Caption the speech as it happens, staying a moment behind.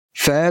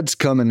Fads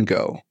come and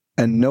go,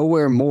 and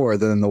nowhere more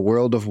than in the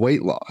world of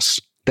weight loss.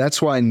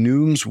 That's why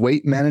Noom's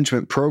weight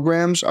management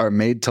programs are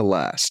made to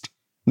last.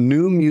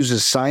 Noom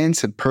uses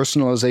science and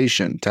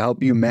personalization to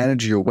help you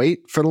manage your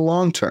weight for the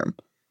long term.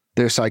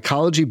 Their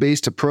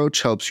psychology-based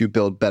approach helps you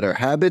build better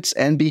habits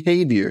and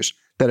behaviors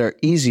that are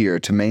easier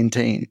to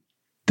maintain.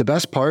 The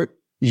best part?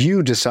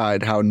 You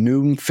decide how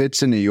Noom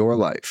fits into your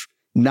life,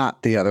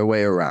 not the other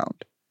way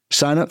around.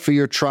 Sign up for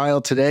your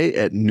trial today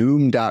at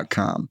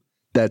Noom.com.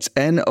 That's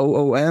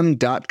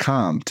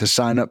Noom.com to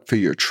sign up for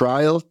your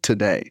trial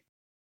today.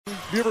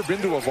 Have you ever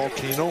been to a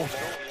volcano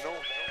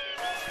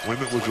when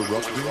it was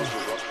erupting? You're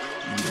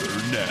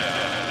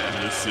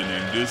now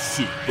listening to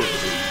Super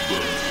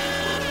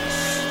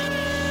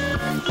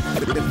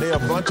Hoopers. They're a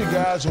bunch of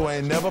guys who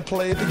ain't never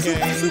played the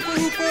game.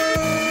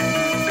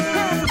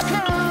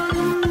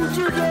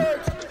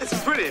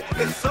 It's pretty.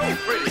 It's so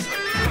pretty.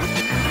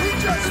 We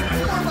just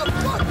won a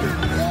fucking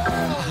war.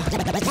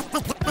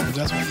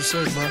 That's what you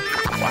said, bro.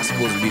 Well, I'm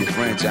supposed to be the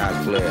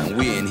franchise player, and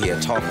we're in here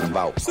talking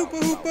about Super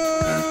Hoopers.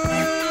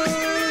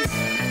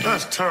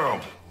 That's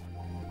terrible.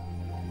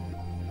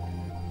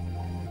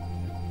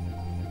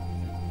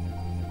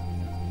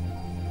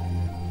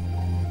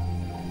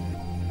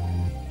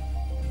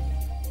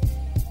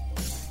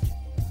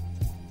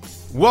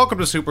 Welcome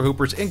to Super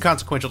Hoopers,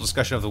 inconsequential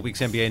discussion of the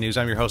week's NBA news.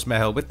 I'm your host, Matt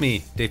Hill. With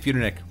me, Dave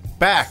Fudernick,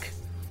 back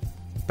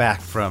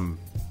from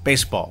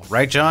baseball,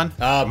 right, John?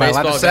 Am I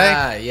allowed to say?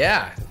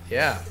 Guy,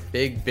 yeah,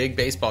 big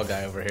baseball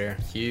guy over here,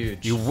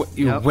 huge.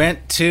 You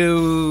went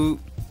to.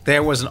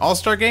 There was an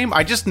All-Star game.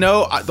 I just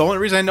know the only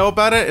reason I know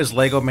about it is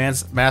Lego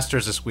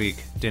Masters this week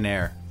didn't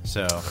air.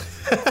 So,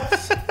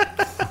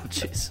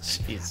 Jesus.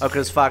 Oh,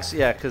 because Fox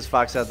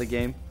had the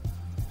game.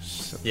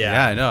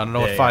 Yeah, I know. I don't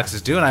know what Fox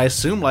is doing. I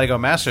assume Lego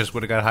Masters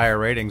would have got higher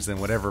ratings than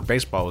whatever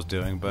baseball was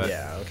doing. But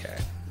yeah, okay.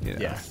 You know.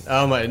 Yeah.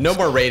 Oh my! No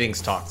more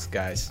ratings talks,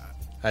 guys.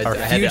 I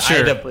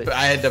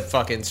had to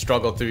fucking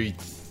struggle through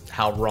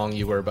how wrong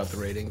you were about the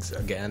ratings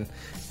again.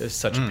 It was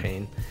such a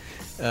pain.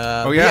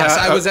 Yes,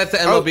 I was at the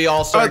MLB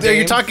All-Star game.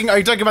 Are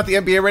you talking about the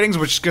NBA ratings,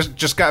 which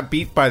just got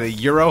beat by the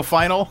Euro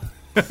final?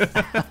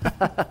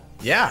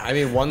 Yeah, I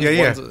mean,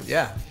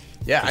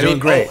 Yeah, I mean, mean,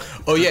 great.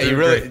 Oh yeah, you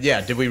really? Great.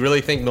 Yeah, did we really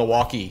think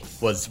Milwaukee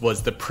was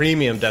the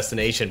premium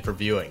destination for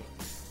viewing?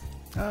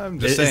 I'm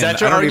just saying. Is that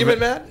your argument,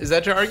 Matt? Is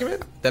that your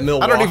argument? That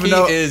Milwaukee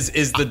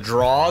is the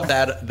draw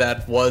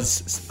that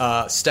was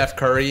Steph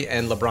Curry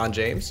and LeBron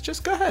James?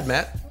 Just go ahead,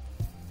 Matt.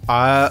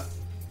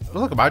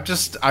 Look, I'm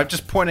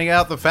just pointing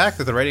out the fact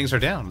that the ratings are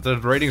down. The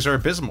ratings are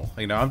abysmal.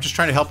 You know, I'm just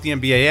trying to help the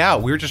NBA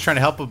out. We were just trying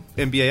to help the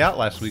NBA out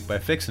last week by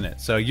fixing it.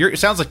 So it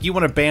sounds like you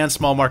want to ban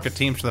small market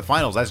teams from the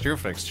finals. That's your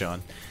fix,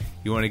 John.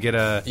 You want to get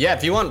a... Yeah,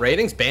 if you want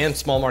ratings, ban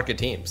small market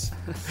teams.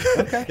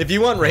 Okay. If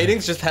you want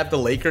ratings, just have the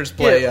Lakers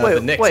play the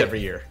Knicks every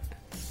year.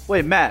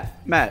 Wait, Matt,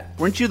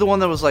 weren't you the one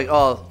that was like,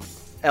 oh,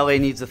 LA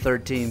needs a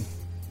third team?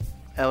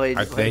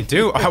 They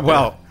do.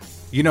 Well,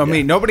 you know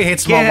me. Nobody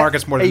hates small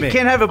markets more than me. You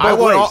can't have it both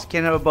ways.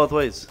 Can't have it both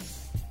ways.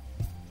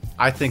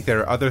 I think there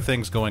are other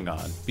things going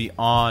on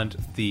beyond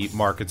the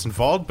markets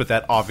involved, but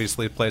that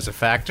obviously plays a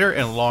factor.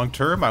 And long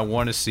term, I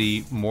want to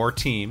see more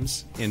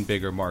teams in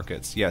bigger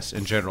markets. Yes,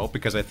 in general,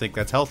 because I think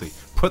that's healthy.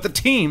 Put the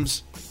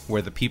teams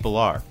where the people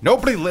are. I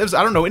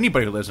don't know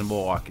anybody who lives in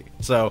Milwaukee.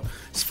 So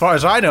as far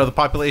as I know, the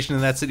population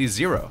in that city is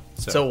 0.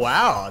 So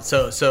wow.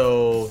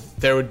 So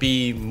there would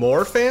be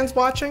more fans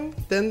watching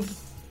than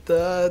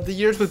the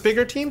years with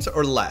bigger teams,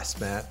 or less,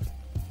 Matt?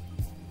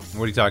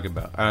 What are you talking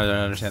about? I don't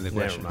understand the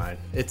question. Never mind.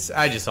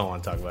 I just don't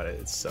want to talk about it.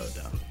 It's so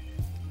dumb.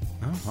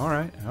 Oh, all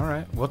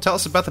right. Well, tell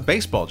us about the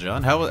baseball,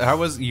 John. How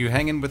was you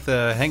hanging with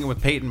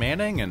Peyton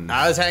Manning? And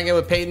I was hanging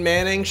with Peyton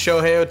Manning,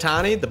 Shohei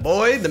Ohtani, the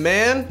boy, the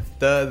man,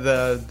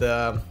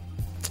 the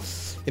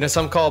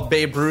some call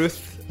Babe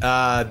Ruth,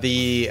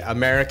 the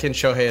American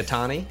Shohei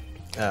Ohtani.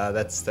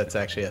 That's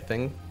actually a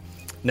thing.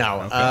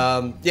 No.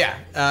 Okay.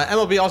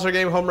 MLB All-Star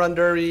Game, Home Run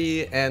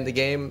Derby, and the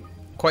game.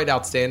 Quite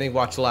outstanding.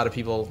 Watched a lot of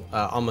people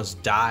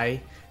almost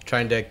die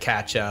trying to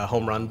catch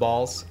home run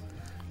balls.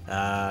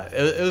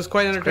 It was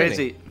quite entertaining.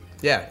 Crazy.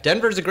 Yeah,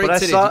 Denver's a great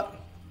city.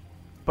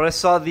 But I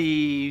saw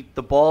the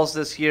balls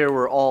this year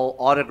were all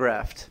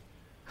autographed.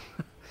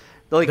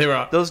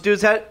 Those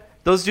dudes had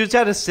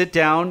to sit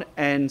down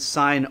and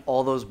sign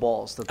all those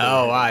balls.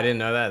 Wow, I didn't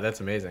know that. That's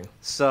amazing.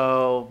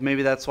 So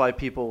maybe that's why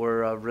people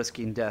were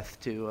risking death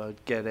to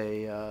get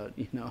a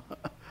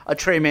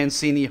Trey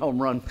Mancini home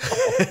run.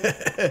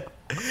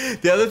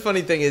 The other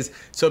funny thing is,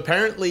 so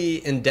apparently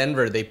in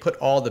Denver, they put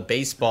all the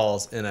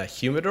baseballs in a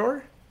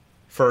humidor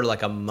for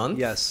like a month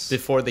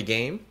before the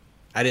game.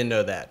 I didn't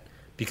know that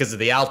because of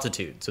the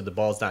altitude, so the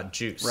ball's not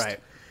juiced. Right.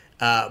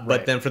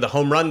 But then for the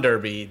home run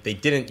derby, they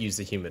didn't use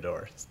the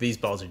humidor. So these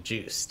balls are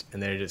juiced,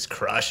 and they're just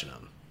crushing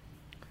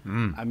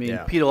them.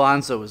 Pete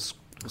Alonso was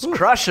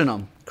crushing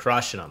them.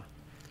 Crushing them.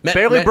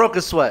 Barely broke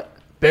a sweat.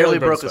 Barely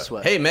broke a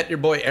sweat. Hey, met your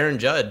boy Aaron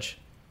Judge.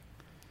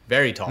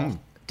 Very tall.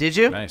 Did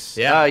you? Nice.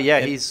 Yeah.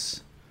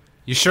 He's...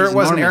 You sure it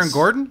wasn't Aaron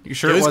Gordon? You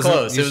sure it wasn't?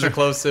 Close. It was a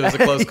close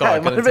call.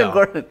 It might have been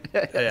Gordon.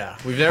 Yeah.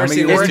 We've never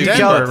seen these two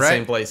at the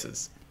same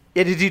places.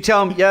 Yeah, did you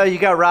tell him? Yeah, you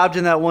got robbed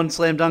in that one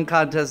slam dunk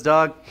contest,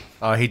 dog.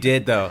 Oh, he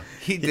did though.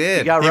 He did.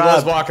 He got He robbed.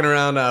 was walking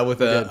around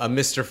with a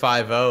Mr.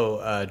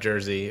 5-0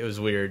 jersey. It was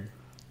weird.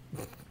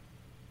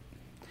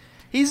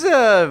 He's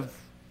a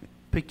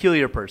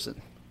peculiar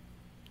person.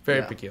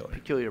 Very peculiar.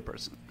 Peculiar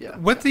person. Yeah.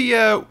 What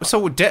the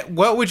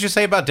what would you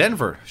say about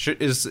Denver?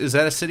 Is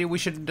that a city we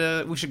should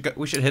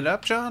hit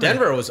up, John?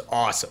 Denver was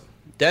awesome.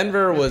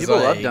 Denver was People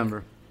like, love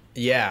Denver.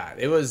 Yeah,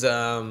 it was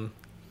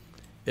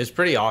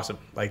pretty awesome.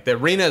 Like the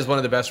arena is one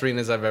of the best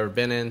arenas I've ever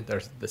been in.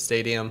 There's the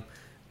stadium.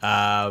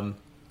 And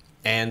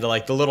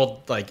the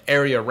little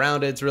area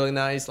around it's really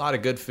nice. A lot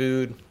of good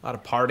food, a lot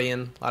of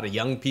partying, a lot of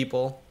young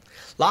people.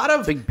 A lot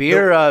of big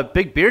beer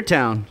big beer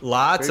town.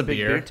 Lots Very of big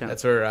beer. town.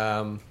 That's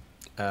where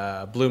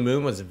Blue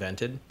Moon was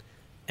invented.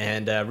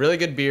 And really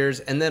good beers.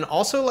 And then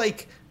also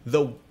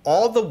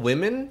all the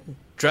women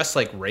dress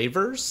like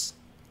ravers.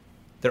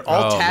 They're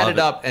all tatted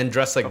up and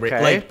dressed like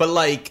Okay.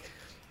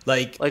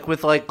 like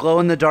with glow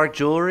in the dark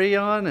jewelry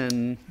on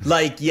and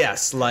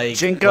Jinkos.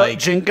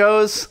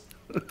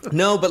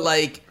 No, but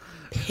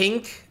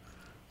pink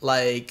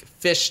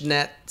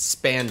fishnet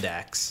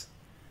spandex.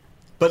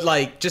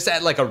 But just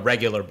at a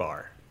regular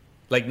bar.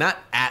 Not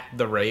at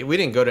the rave. We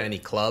didn't go to any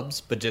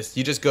clubs, but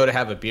you just go to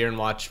have a beer and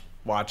watch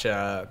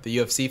the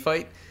UFC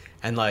fight,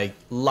 and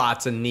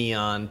lots of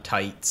neon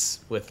tights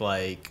with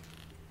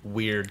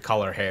weird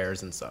color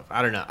hairs and stuff.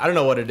 I don't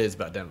know what it is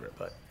about Denver,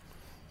 but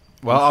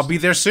Well, I'll be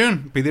there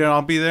soon.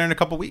 I'll be there in a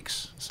couple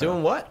weeks. So.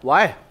 Doing what?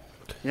 Why?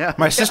 Yeah.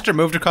 My sister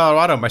moved to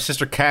Colorado. My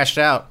sister cashed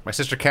out.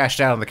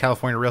 on the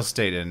California real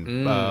estate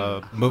and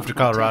moved to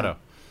Colorado.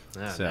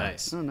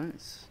 Nice. Oh,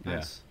 nice. Yeah.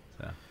 Nice.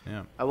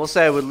 Yeah. I will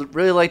say I would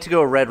really like to go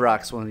to Red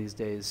Rocks one of these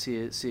days.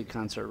 See a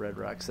concert at Red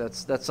Rocks.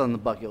 That's on the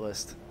bucket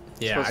list.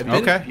 Yeah, It's supposed I've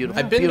to been- be beautiful.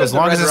 I've been to As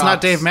long Red as it's not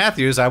Rocks. Dave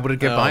Matthews, I would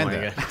get Oh behind my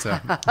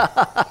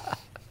that.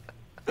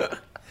 God.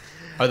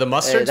 Are the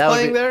Mustards that would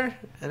playing be- there?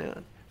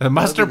 Anyone? The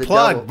Mustard the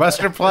Plug. double.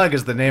 Mustard Plug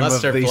is the name of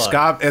Mustard the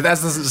Plug. ska.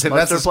 That's the ska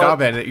Plug?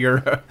 band that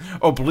you're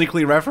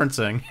obliquely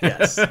referencing.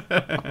 Yes.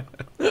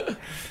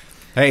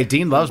 Hey,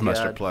 Dean loves Oh,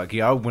 Mustard God.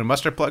 Plug. When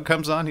Mustard Plug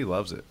comes on, he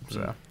loves it.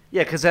 So.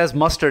 Yeah, because it has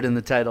mustard in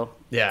the title.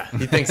 Yeah,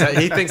 he thinks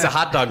a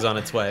hot dog's on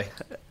its way.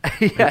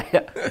 yeah.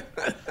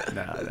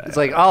 It's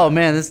like, oh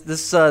man,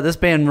 this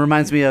band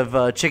reminds me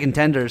of Chicken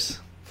Tenders.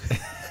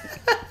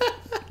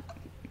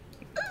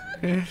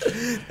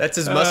 That's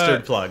his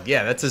mustard plug.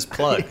 Yeah, that's his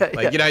plug. You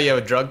know how you have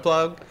a drug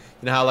plug?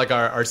 You know how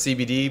our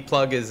CBD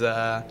plug is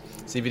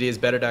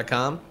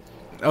cbdisbetter.com?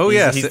 Oh He's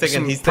yes,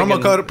 thinking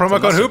promo code it's a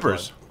mustard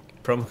Hoopers. plug.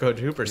 Promo code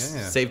Hoopers.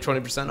 Yeah. Save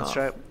 20% off. That's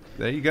right.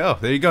 There you go.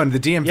 And the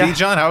DMV, Yeah.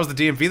 John. How was the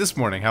DMV this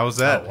morning? How was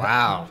that? Oh,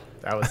 wow.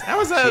 That was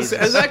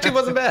actually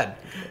wasn't bad.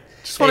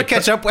 Just want to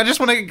catch up. I just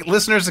want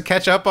listeners to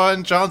catch up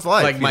on John's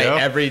life. Like my you know?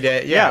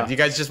 everyday. Yeah. Yeah. Do you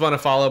guys just want to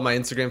follow my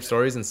Instagram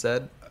stories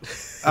instead?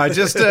 I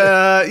just,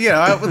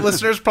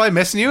 listeners probably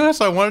missing you,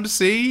 so I wanted to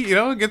see,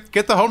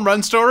 get the home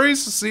run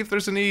stories, see if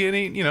there's any,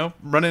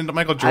 run into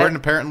Michael Jordan.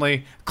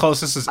 Apparently,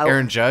 closest is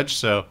Aaron Judge,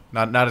 so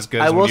not as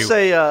good as I when will you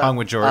say, hung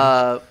with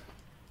Jordan.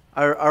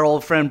 Our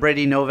old friend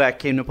Brady Novak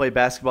came to play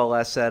basketball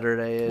last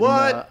Saturday. And,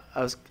 What?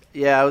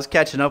 I was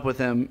catching up with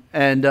him,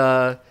 and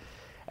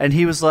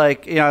he was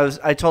like,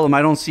 I told him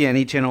I don't see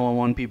any Channel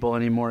 1 people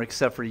anymore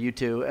except for you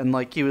two, and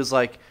he was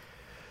like,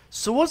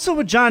 so what's up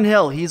with John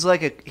Hill? He's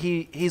like a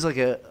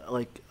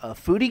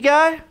foodie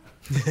guy.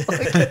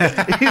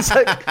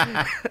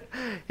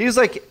 He's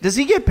like, does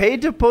he get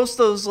paid to post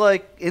those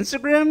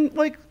Instagram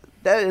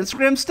that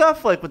Instagram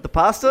stuff with the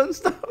pasta and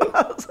stuff? I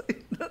was like,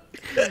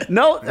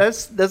 no,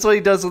 that's what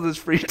he does with his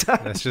free time.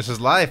 That's just his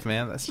life,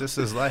 man. That's just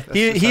his life. That's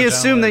just He how John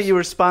assumed that lives. you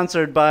were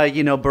sponsored by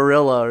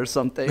Barilla or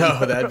something. No,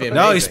 that'd be amazing.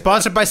 No, he's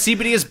sponsored by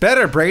CBD is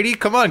Better, Brady.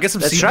 Come on, get some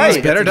That's right.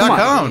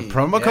 CBDisbetter.com.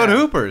 Come on. Promo code Yeah.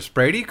 Hoopers.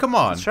 Brady, come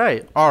on. That's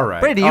right. All right.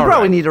 Brady, you all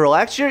probably right. need to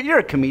relax. You're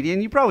a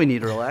comedian. You probably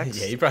need to relax.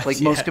 Yeah, you probably-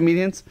 like most yeah.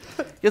 comedians.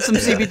 Get some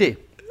CBD.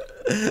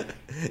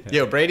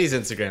 Yo, Brady's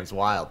Instagram's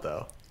wild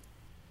though.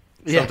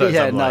 Yeah, Sometimes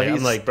yeah, I'm, no,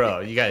 I'm like,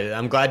 bro, you guys.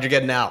 I'm glad you're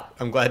getting out.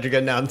 I'm glad you're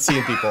getting out and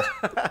seeing people.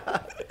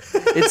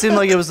 It seemed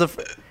like it was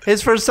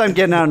his first time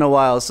getting out in a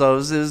while, so it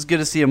was good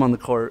to see him on the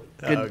court.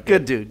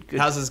 Good dude. Good.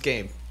 How's his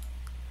game?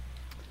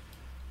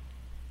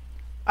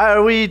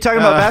 Are we talking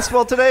about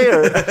basketball today,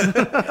 or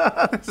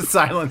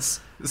Silence.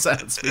 The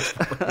silence speaks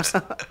volumes.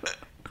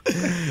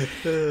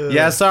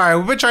 Yeah, sorry.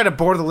 We've been trying to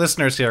bore the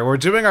listeners here. We're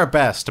doing our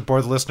best to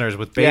bore the listeners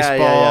with Yeah,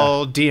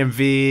 baseball,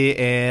 DMV,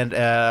 and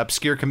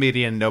obscure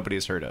comedian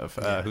nobody's heard of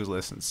who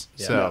listens.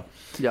 So,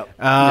 Yep.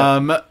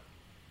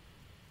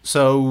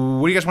 so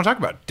what do you guys want to talk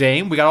about?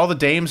 Dame. We got all the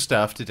Dame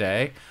stuff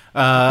today.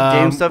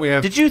 Game stuff. We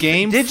have Did you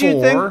game did 4.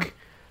 you think?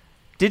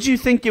 Did you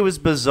think it was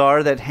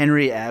bizarre that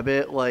Henry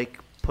Abbott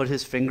put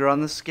his finger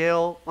on the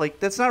scale?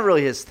 That's not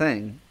really his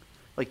thing.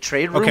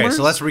 Trade rumors. Okay,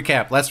 so let's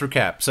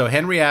recap. So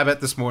Henry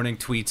Abbott this morning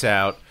tweets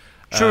out,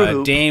 True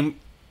Hoop. Dame,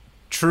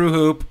 True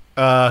Hoop,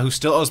 who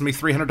still owes me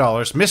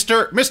 $300.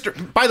 Mister.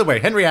 By the way,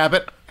 Henry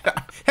Abbott.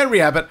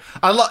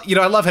 I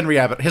love Henry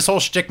Abbott. His whole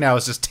shtick now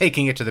is just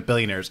taking it to the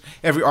billionaires.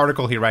 Every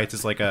article he writes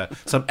is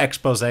some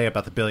expose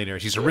about the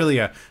billionaires. He's really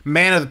a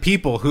man of the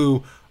people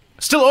who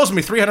still owes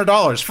me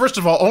 $300. First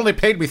of all, only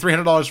paid me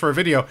 $300 for a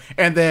video,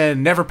 and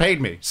then never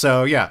paid me.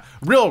 So yeah,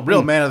 real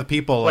man of the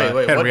people. Wait,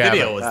 what Henry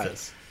video Abbott. was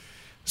this?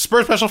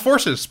 Spurs Special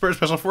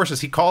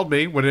Forces. He called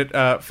me when it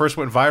first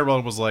went viral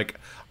and was like,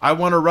 I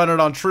want to run it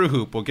on True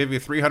Hoop. We'll give you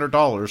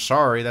 $300.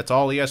 Sorry, that's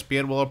all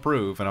ESPN will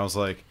approve. And I was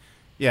like,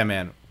 yeah,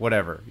 man,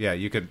 whatever. Yeah,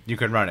 you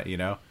could run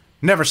it,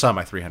 Never saw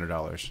my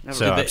 $300.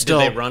 So Did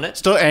they run it?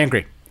 Still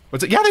angry.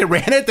 What's it? Yeah, they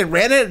ran it. They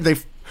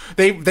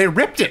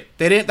ripped it.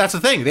 They didn't. That's the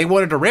thing. They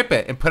wanted to rip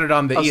it and put it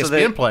on the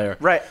ESPN player,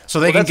 right? So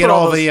they can get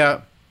all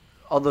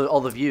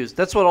the views.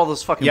 That's what all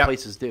those fucking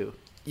places do.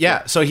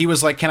 Yeah. So he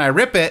was like, "Can I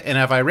rip it? And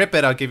if I rip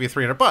it, I'll give you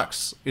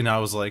 $300." I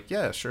was like,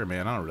 "Yeah, sure,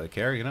 man. I don't really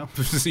care,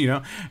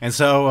 And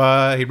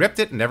so he ripped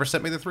it and never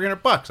sent me the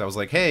 $300. I was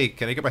like, "Hey,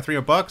 can I get my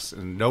 $300?"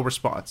 And no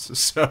response.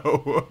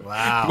 So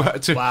wow,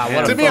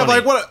 to me, I'm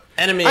like, "What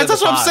enemy?"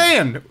 That's what I'm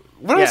saying.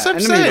 What else I'm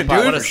saying, dude?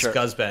 What a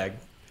scuzzbag.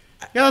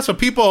 Yeah, that's what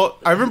people.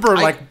 I remember,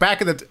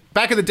 back in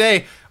the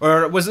day,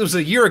 or it was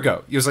a year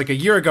ago. It was like a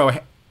year ago.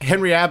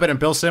 Henry Abbott and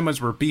Bill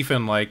Simmons were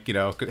beefing.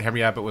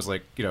 Henry Abbott was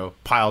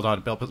piled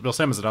on Bill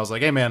Simmons, and I was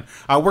like, "Hey, man,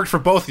 I worked for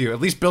both of you.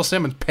 At least Bill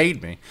Simmons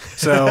paid me."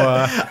 So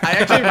I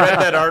actually read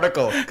that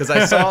article because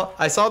I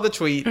saw the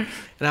tweet, and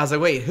I was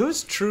like, "Wait,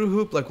 who's True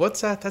Hoop? Like,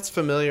 what's that? That's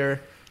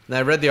familiar." And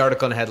I read the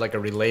article and it had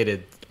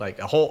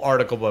a whole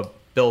article about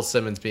Bill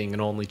Simmons being an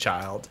only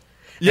child.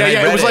 Yeah,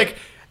 it was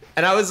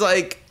and I was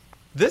like,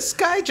 this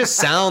guy just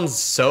sounds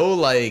so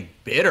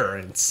bitter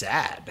and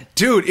sad,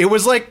 dude. It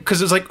was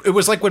because it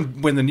was like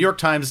when the New York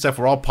Times and stuff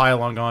were all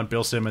piling on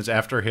Bill Simmons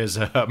after his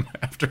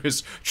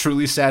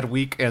truly sad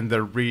week and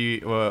the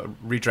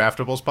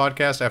redraftables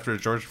podcast after the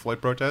George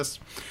Floyd protests.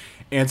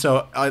 And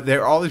so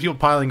there are all these people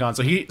piling on.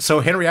 So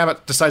Henry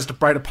Abbott decides to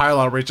write a pile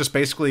on where he's just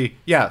basically,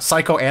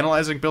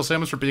 psychoanalyzing Bill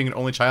Simmons for being an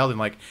only child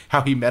and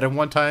how he met him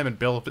one time and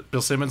Bill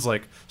Simmons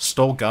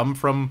stole gum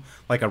from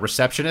a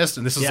receptionist,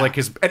 and this is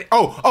his. And,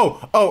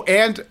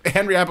 and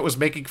Henry Abbott was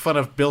making fun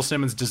of Bill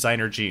Simmons'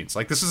 designer jeans.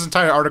 This is an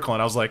entire article,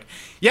 and I was like,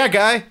 yeah,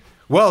 guy.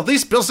 Well, at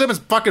least Bill Simmons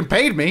fucking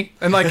paid me,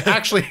 and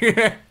actually.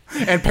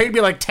 And paid me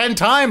 10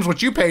 times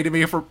what you paid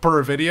me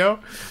per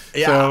video.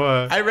 Yeah,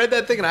 so, I read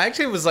that thing and I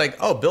actually was like,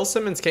 "Oh, Bill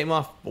Simmons came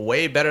off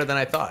way better than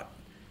I thought."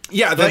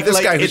 Yeah,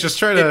 this guy who's just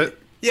trying to.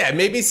 It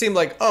made me seem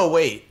like, oh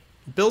wait,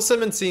 Bill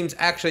Simmons seems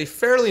actually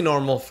fairly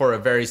normal for a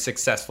very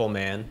successful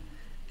man,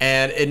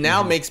 and it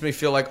now makes me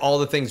feel like all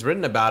the things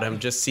written about him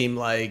just seem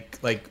like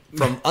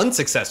from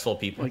unsuccessful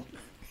people.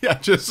 Yeah,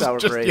 just sour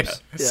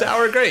grapes. Yeah.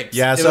 Sour grapes.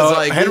 Yeah, it so was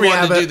like Henry we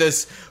wanted Abbott, to do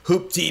this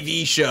Hoop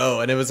TV show,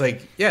 and it was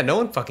like, yeah, no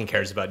one fucking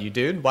cares about you,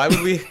 dude. Why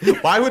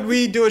would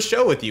we do a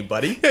show with you,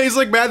 buddy? Yeah, he's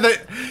mad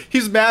that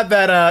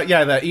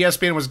that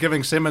ESPN was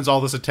giving Simmons all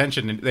this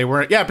attention, and they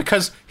weren't. Yeah,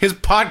 because his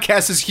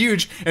podcast is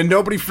huge, and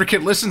nobody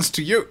freaking listens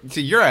to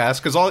your ass.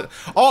 Because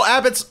all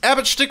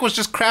Abbott's shtick was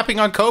just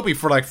crapping on Kobe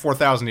for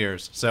 4,000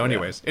 years. So,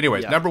 anyways,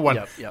 number one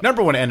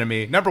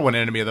enemy of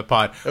the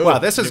pod. Ooh, wow,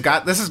 this has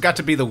got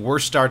to be the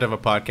worst start of a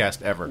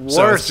podcast ever.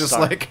 So it's just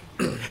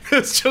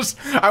it's just.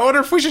 I wonder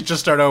if we should just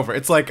start over.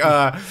 It's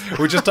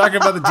we're just talking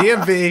about the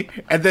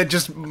DMV and then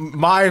just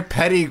my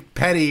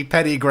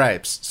petty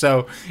gripes.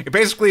 So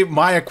basically,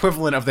 my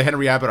equivalent of the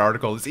Henry Abbott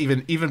article is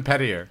even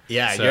pettier.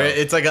 Yeah, so.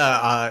 It's like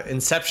a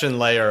inception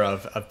layer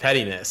of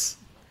pettiness.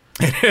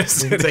 It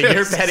is. It's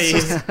you're petty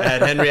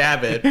at Henry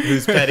Abbott,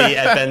 who's petty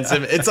at Ben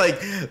Simmons. It's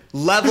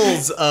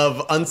levels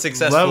of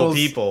unsuccessful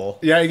people.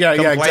 Complaining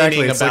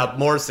exactly. about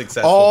more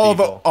successful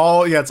people.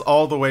 It's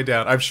all the way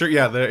down. I'm sure.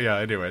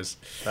 Anyways.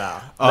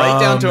 Wow. Right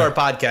down to our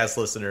podcast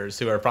listeners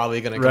who are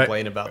probably going to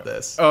complain about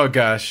this. Oh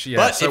gosh, yeah.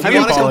 But if you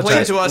want to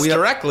complain to us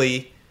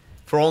directly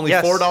for only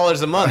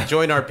 $4 a month,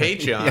 join our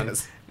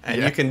Patreon,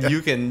 and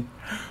you can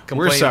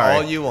complain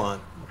all you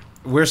want.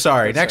 We're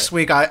sorry. Next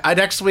week,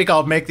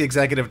 I'll make the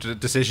executive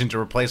decision to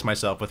replace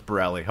myself with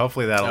Borelli.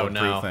 Hopefully, that'll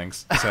improve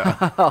things. So.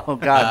 Oh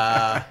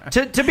God.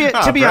 To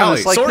be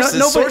honest,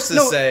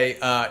 sources say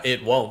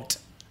it won't.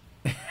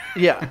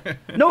 Yeah.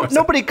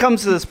 Nobody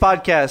comes to this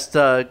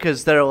podcast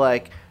because they're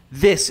like,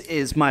 "This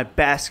is my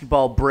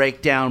basketball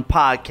breakdown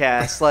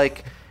podcast."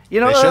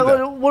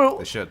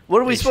 They should.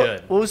 What are we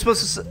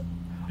supposed to say?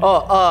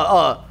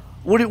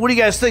 What do you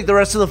guys think? The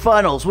rest of the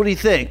finals. What do you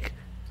think?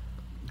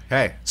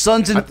 Hey,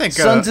 Suns in six.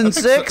 Suns in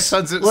six,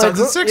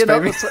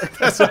 baby.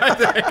 That's what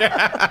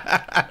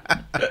I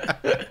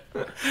think.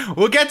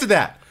 We'll get to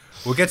that.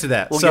 We'll get to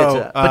that.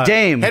 But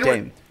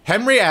Dame.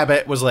 Henry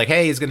Abbott was like,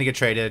 "Hey, he's going to get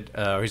traded.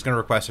 Or he's going to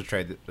request a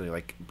trade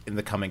in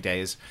the coming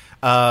days."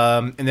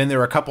 And then there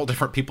were a couple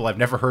different people I've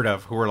never heard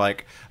of who were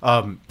like,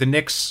 "The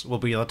Knicks will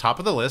be on the top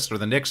of the list, or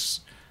the Knicks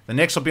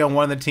will be on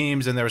one of the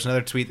teams." And there was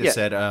another tweet that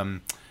said,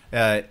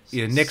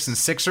 "Knicks and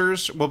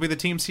Sixers will be the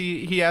teams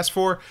he asked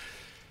for."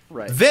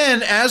 Right.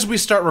 Then, as we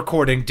start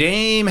recording,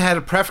 Dame had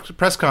a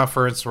press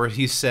conference where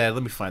he said,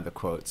 let me find the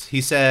quotes.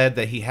 He said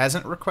that he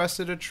hasn't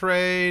requested a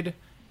trade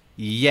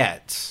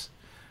yet.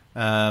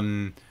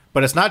 But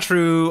it's not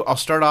true. I'll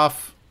start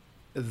off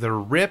the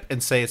rip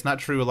and say it's not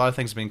true. A lot of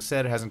things being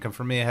said. It hasn't come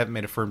from me. I haven't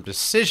made a firm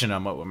decision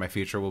on what my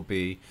future will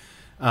be.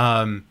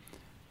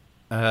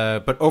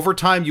 But over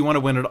time, you want to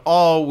win it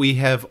all.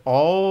 We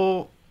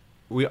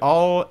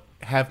all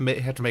have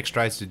to make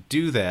strides to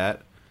do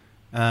that.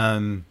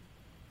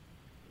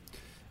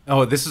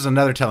 This is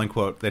another telling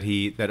quote that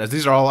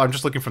these are all. I'm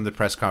just looking from the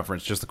press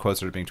conference, just the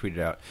quotes that are being tweeted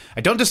out.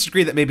 I don't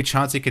disagree that maybe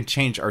Chauncey can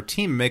change our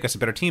team and make us a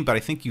better team, but I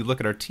think you look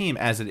at our team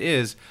as it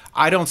is.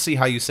 I don't see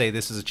how you say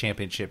this is a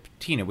championship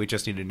team and we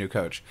just need a new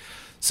coach.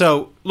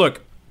 So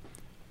look,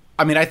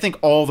 I mean, I think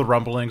all the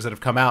rumblings that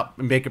have come out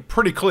make it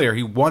pretty clear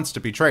he wants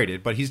to be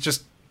traded, but he's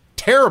just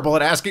terrible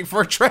at asking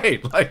for a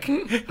trade. Like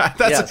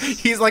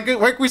he's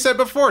like we said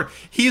before,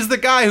 he's the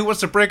guy who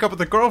wants to break up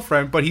with a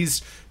girlfriend, but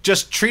he's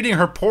just treating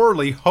her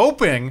poorly,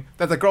 hoping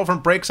that the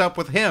girlfriend breaks up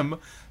with him,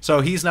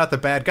 so he's not the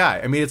bad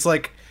guy. I mean, it's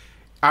like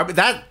I don't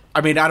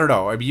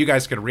know. I mean, you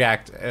guys can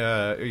react,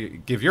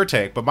 give your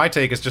take, but my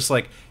take is just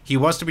like he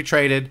wants to be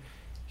traded.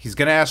 He's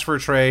going to ask for a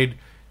trade.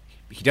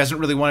 He doesn't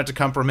really want it to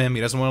come from him.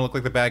 He doesn't want to look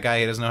like the bad guy.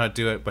 He doesn't know how to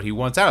do it, but he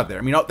wants out of there.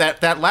 I mean,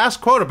 that last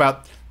quote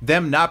about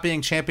them not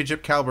being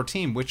championship caliber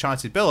team with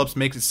Chauncey Billups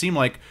makes it seem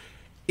like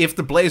if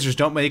the Blazers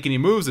don't make any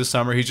moves this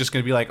summer, he's just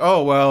going to be like,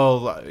 oh,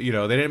 well, they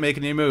didn't make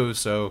any moves,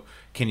 so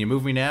can you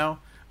move me now?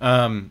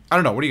 I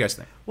don't know. What do you guys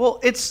think?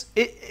 Well,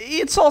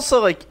 it's also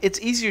like it's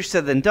easier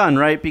said than done,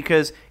 right?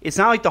 Because it's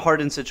not like the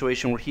Harden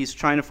situation where he's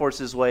trying to force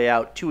his way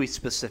out to a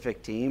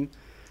specific team.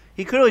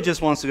 He clearly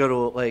just wants to go to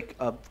like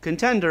a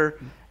contender,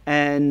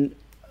 and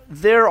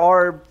there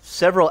are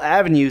several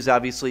avenues,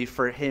 obviously,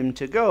 for him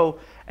to go.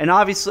 And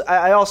obviously,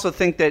 I also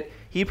think that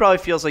he probably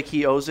feels like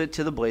he owes it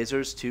to the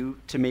Blazers to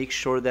make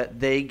sure that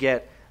they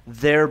get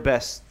their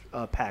best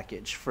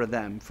package for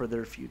them, for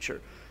their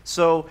future.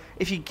 So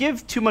if you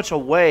give too much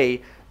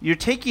away, you're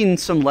taking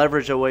some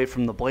leverage away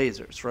from the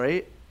Blazers,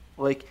 right?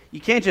 Like, you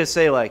can't just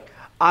say, like,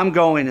 I'm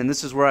going and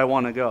this is where I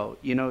want to go.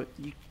 You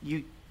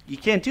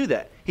can't do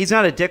that. He's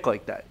not a dick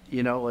like that,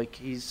 like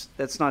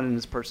that's not in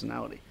his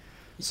personality.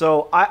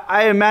 So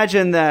I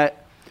imagine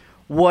that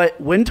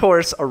what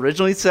Windhorst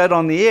originally said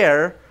on the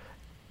air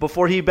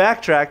before he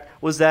backtracked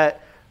was that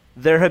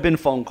there had been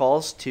phone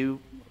calls to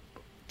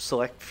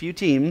select few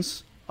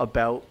teams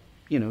about,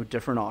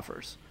 different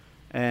offers.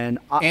 And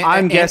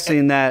I'm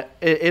guessing that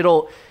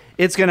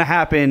it's going to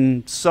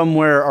happen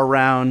somewhere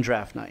around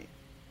draft night.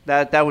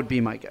 That would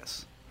be my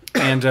guess.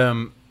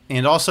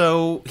 And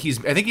also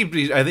I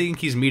think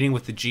he's meeting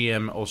with the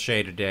GM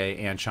Olshey today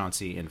and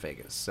Chauncey in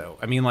Vegas. So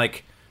I mean,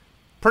 like,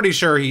 pretty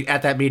sure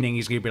at that meeting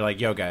he's gonna be like,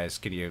 "Yo, guys,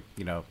 can you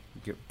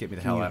get me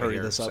the hell out of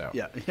here?" This up? So.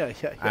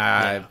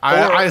 Yeah.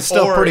 I'm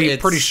still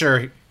pretty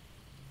sure.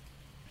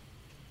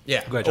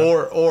 Yeah. Go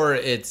ahead, or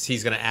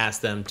he's gonna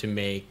ask them to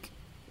make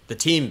the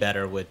team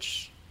better,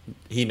 which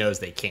he knows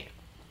they can't.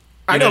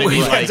 I know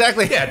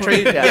exactly. Yeah,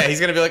 trade. Yeah,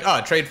 he's gonna be like,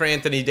 "Oh, trade for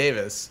Anthony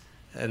Davis,"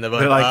 and they're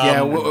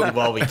like,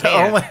 well, we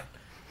can't.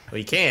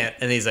 We can't.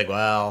 And he's like,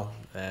 "Well,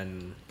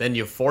 then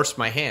you forced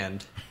my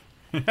hand.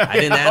 I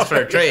didn't ask for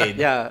a trade.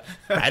 Yeah,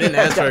 I didn't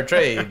ask for a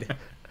trade.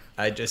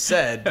 I just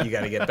said you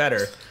got to get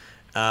better."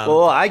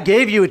 Well, I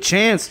gave you a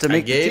chance to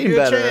make the team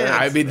better.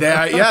 I mean, they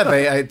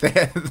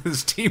had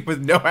this team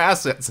with no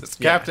assets. It's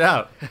capped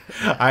out.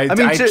 I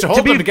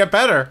told them to get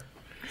better.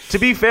 To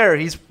be fair,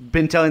 he's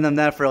been telling them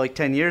that for like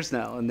 10 years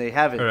now, and they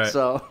haven't. Right.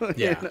 So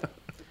yeah.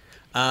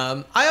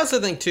 I also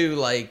think too,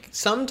 like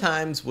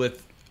sometimes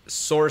with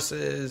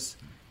sources,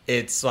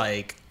 it's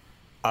like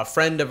a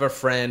friend of a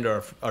friend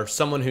or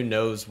someone who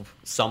knows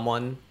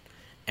someone,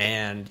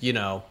 and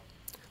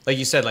like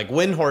you said, like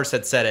Windhorst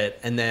had said it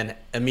and then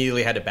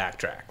immediately had to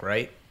backtrack,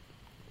 right?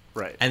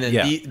 Right. And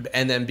then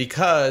and then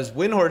because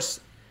Windhorst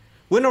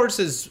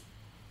is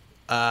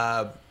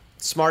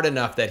smart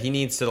enough that he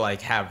needs to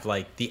like have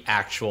like the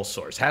actual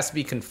source. It has to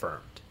be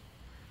confirmed,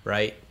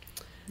 right?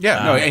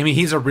 Yeah. No, I mean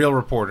he's a real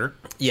reporter.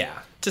 Yeah,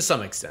 to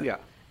some extent. Yeah.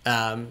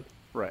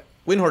 Right.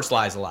 Windhorst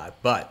lies a lot,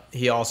 but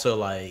he also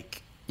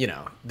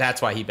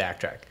that's why he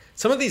backtracked.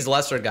 Some of these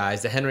lesser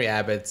guys, the Henry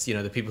Abbotts,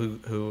 the people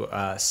who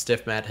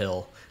stiff Matt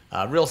Hill,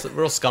 real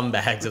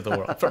scumbags of the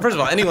world. First of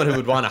all, anyone who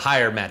would want to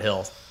hire Matt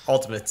Hill,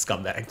 ultimate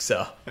scumbag.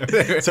 So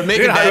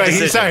making bad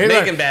decisions. I'm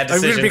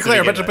going to be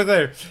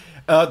clear.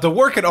 The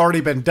work had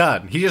already been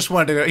done. He just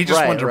wanted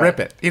to rip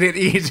it. He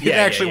didn't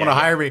actually want to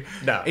hire me.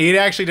 No, he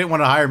actually didn't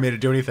want to hire me to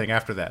do anything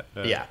after that.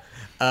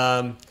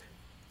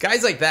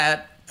 Guys like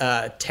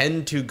that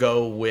tend to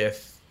go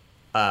with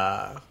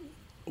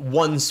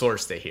one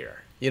source they hear.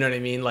 You know what I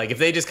mean? Like if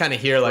they just kind of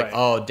hear like,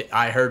 oh,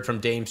 I heard from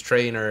Dame's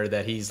trainer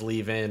that he's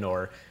leaving,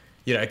 or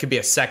it could be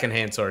a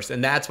secondhand source,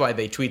 and that's why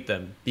they tweet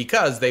them,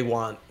 because they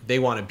want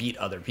to beat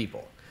other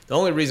people. The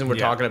only reason we're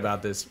talking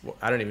about this,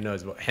 I don't even know,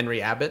 is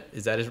Henry Abbott.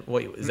 Is that his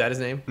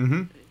name?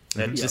 Mm-hmm.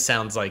 That just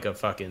sounds like a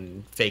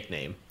fucking fake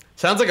name.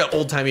 Sounds like an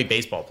old timey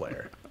baseball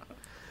player.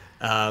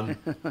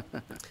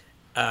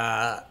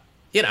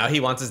 He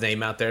wants his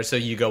name out there, so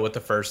you go with the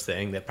first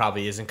thing that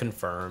probably isn't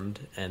confirmed,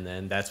 and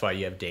then that's why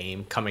you have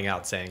Dame coming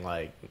out saying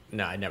like,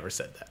 "No, I never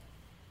said that."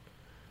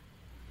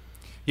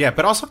 Yeah,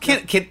 but also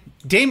can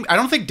Dame? I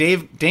don't think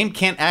Dame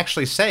can't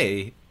actually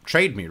say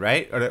trade me,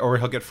 right? Or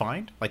he'll get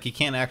fined. Like he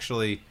can't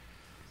actually.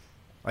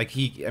 Like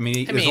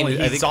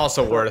he's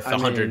also worth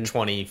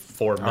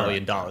 $124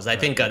 million. I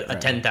think a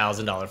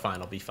 $10,000 fine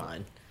will be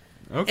fine.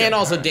 Okay, and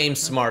also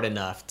Dame's smart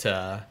enough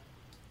to,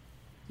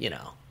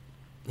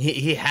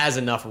 he has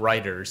enough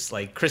writers.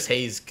 Like Chris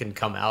Hayes can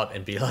come out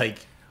and be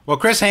like, well,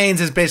 Chris Haynes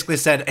has basically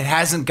said it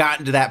hasn't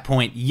gotten to that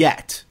point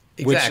yet.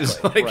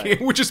 Exactly.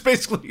 Which is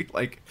basically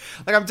like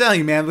I'm telling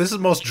you, man, this is the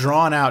most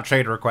drawn out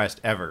trade request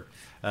ever.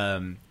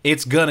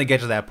 It's gonna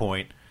get to that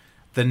point.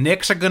 The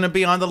Knicks are gonna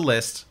be on the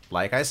list.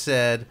 Like I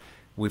said,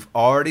 we've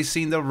already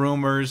seen the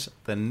rumors.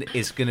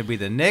 It's gonna be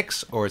the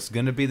Knicks or it's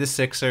gonna be the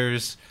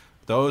Sixers.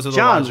 Those are the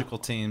logical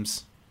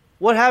teams.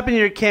 What happened to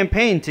your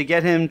campaign to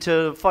get him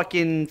to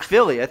fucking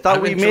Philly? I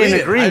thought we made an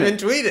agreement.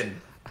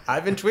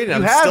 I've been tweeting.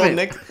 You haven't.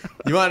 Nick.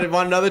 You want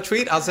another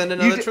tweet? I'll send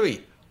another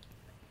tweet.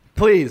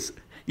 Please.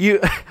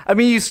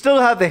 You still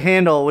have the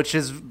handle, which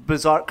is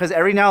bizarre because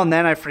every now and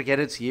then I forget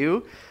it's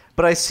you,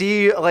 but I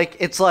see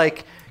it's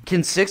like,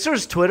 can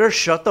Sixers Twitter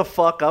shut the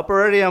fuck up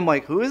already? I'm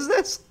like, who is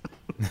this?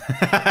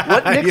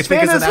 What Knicks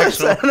fan is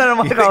this? And then I'm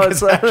like, oh, it's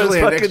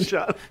fucking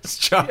John. It's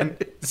John.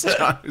 It's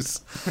John.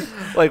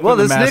 Like, well,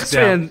 this Knicks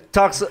fan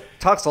talks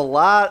a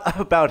lot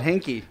about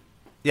Hinkie.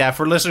 Yeah,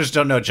 for listeners who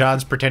don't know,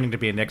 John's pretending to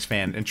be a Knicks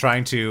fan and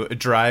trying to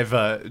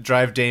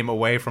drive Dame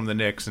away from the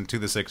Knicks and to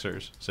the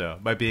Sixers. So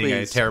by being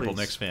a terrible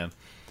Knicks fan.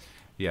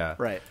 Yeah.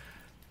 Right.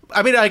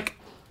 I mean,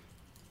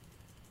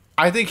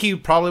 I think he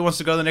probably wants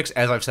to go to the Knicks,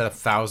 as I've said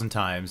 1,000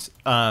 times.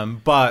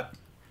 But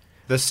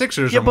the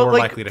Sixers are more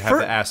likely to have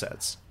the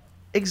assets.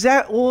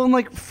 Exactly. Well,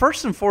 and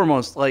first and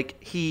foremost,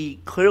 he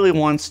clearly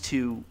wants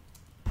to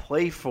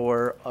play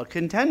for a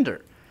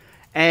contender.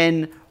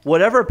 And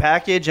whatever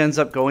package ends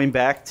up going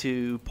back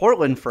to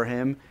Portland for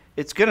him,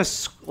 it's going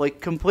to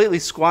completely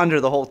squander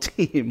the whole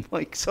team.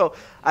 So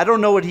I don't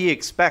know what he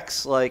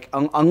expects.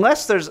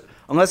 Unless there's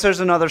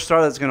another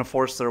star that's going to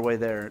force their way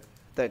there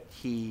that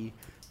he,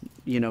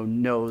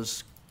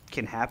 knows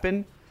can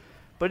happen.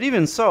 But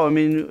even so, I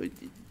mean,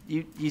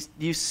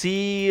 you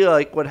see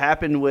what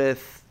happened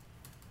with.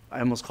 I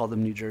almost called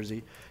them New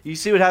Jersey. You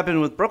see what happened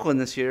with Brooklyn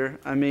this year.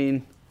 I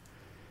mean,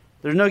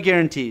 there's no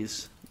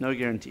guarantees. No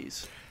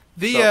guarantees.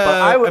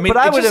 I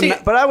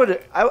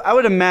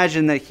would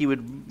imagine that he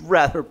would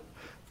rather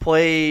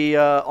play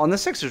on the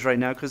Sixers right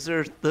now because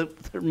they're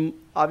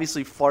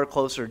obviously far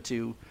closer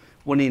to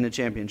winning a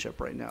championship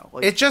right now.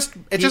 He and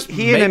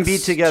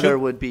Embiid together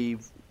would be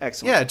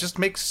excellent. Yeah, it just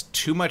makes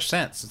too much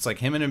sense. It's like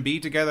him and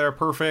Embiid together are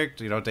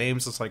perfect.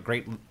 Dame's this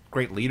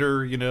great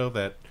leader.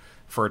 that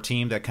for a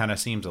team that kind of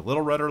seems a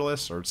little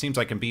rudderless, or it seems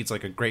like Embiid's a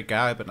great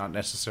guy but not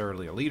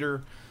necessarily a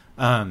leader.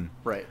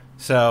 Right.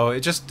 So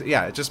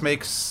it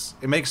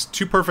makes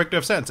too perfect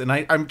of sense. And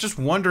I'm just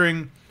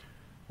wondering,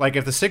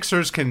 if the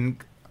Sixers can,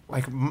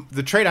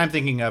 the trade I'm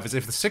thinking of is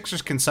if the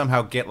Sixers can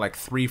somehow get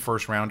 3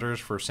 first-rounders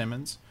for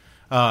Simmons,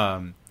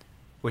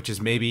 which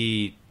is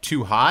maybe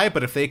too high,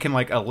 but if they can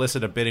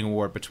elicit a bidding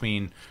war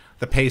between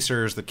the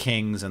Pacers, the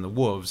Kings, and the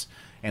Wolves,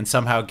 and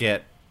somehow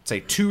get, say,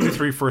 2 to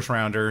 3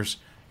 first-rounders,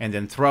 and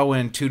then throw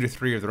in 2 to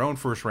 3 of their own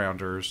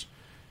first-rounders,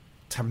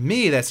 to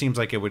me, that seems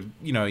like it would,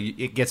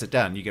 it gets it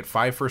done. You get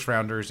 5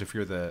 first-rounders if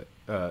you're the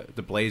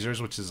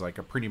Blazers, which is a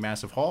pretty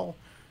massive haul.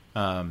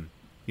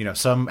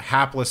 Some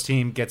hapless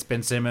team gets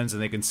Ben Simmons,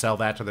 and they can sell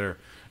that to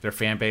their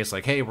fan base,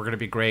 hey, we're going to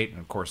be great. And,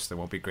 of course, they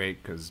won't be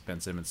great because Ben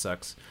Simmons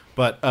sucks.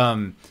 But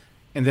and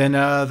then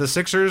the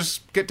Sixers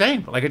get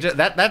Dame.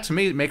 That to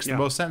me makes the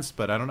most sense,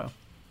 but I don't know.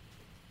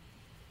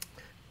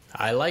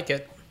 I like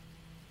it.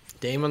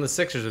 Dame on the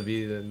Sixers would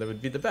be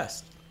the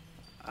best.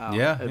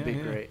 It'd be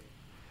great.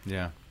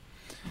 Yeah.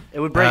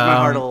 It would break my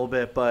heart a little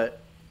bit, but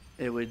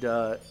it would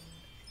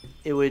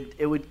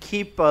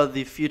keep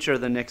the future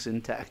of the Knicks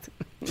intact.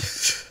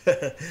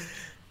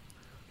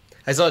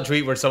 I saw a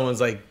tweet where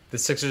someone's like, the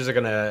Sixers are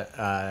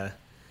gonna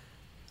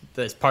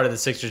this part of the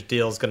Sixers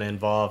deal is gonna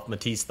involve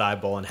Matisse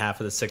Thybulle, and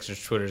half of the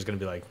Sixers Twitter is gonna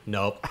be like,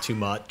 nope, too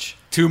much.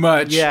 Too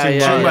much.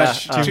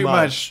 Too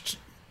much.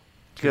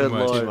 Good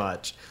Lord. Too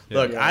much.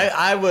 Look,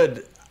 I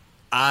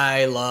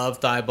love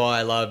Thybulle,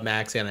 I love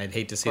Maxey, and I'd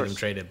hate to see them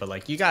traded,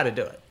 but you got to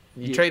do it.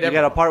 You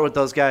got to part with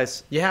those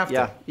guys. You have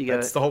to. Yeah,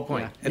 that's the whole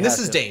point. Yeah, and this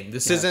is Dame.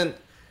 This isn't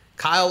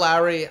Kyle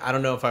Lowry. I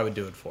don't know if I would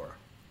do it for.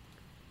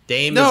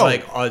 Dame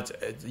is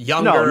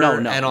younger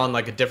and on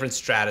a different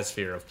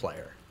stratosphere of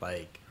player.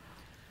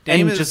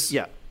 Dame is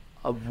a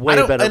way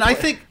better. And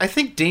player. I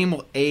think Dame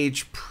will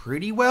age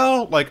pretty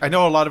well. I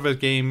know a lot of his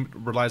game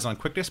relies on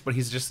quickness, but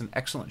he's just an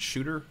excellent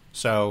shooter.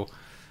 So.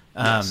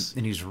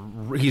 And he's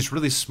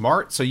really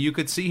smart, so you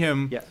could see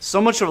him. Yeah,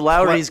 so much of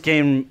Lowry's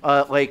game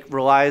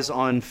relies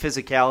on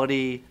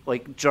physicality,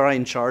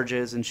 drawing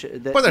charges and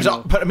shit. But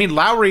I mean,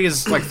 Lowry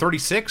is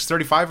 36,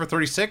 35 or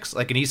 36,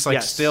 and he's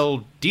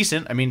still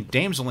decent. I mean,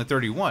 Dame's only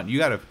 31. You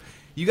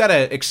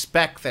gotta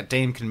expect that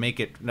Dame can make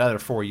it another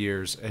 4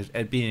 years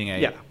at being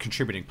a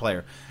contributing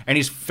player, and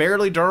he's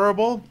fairly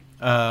durable.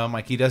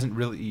 He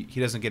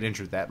doesn't get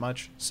injured that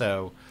much,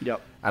 so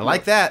I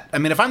like that. I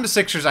mean, if I'm the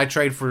Sixers, I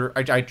trade for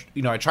I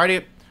try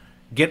to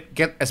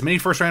get as many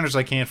first rounders as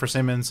I can for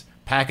Simmons,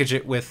 package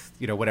it with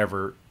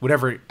whatever.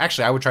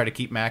 Actually, I would try to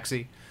keep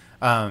Maxey,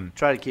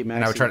 Try to keep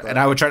Maxey. And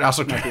I would try to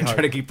also try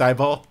to keep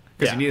Thibault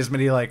because you need as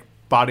many like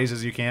bodies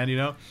as you can. You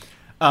know.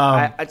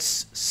 I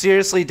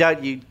seriously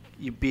doubt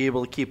you'd be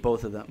able to keep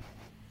both of them.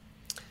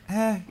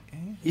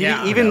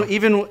 Even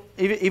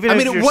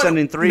if you're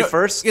sending three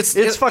first,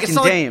 it's fucking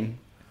Dame.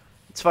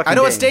 It's fucking. I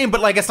know Dame. it's Dame, but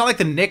like it's not like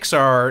the Knicks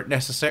are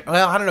necessary.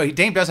 Well, I don't know.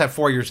 Dame does have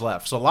 4 years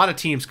left, so a lot of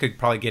teams could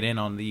probably get in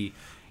on the,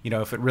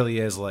 if it really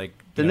is like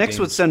the Knicks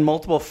would send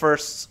multiple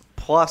firsts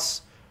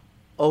plus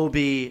OB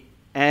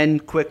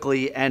and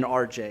Quickly and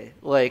RJ.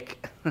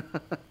 Like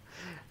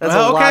that's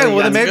a lot of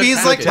then maybe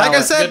he's like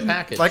I said,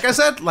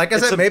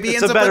 maybe he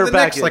ends up in the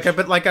Knicks.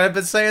 Like I've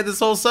been saying this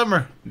whole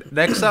summer.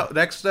 Next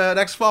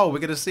fall we're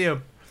gonna see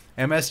him.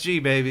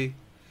 MSG baby.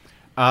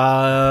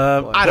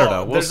 I don't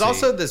know. There's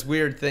also this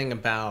weird thing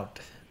about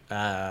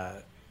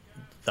the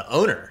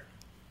owner.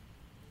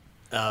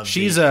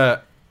 She's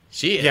on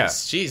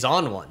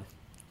one.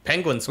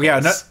 Penguins.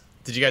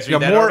 Did you guys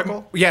read that more,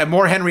 article? Yeah,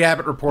 more Henry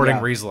Abbott reporting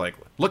where he's like,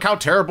 look how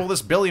terrible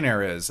this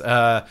billionaire is.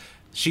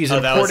 She's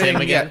importing. That was him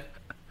again?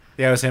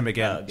 Yeah, it was him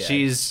again. Okay.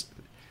 She's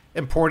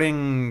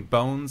importing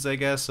bones, I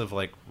guess, of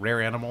like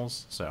rare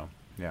animals. So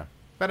yeah,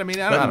 but I mean,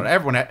 I don't know.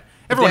 Everyone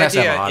has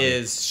to have a hobby.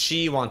 Is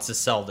she wants to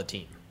sell the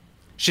team?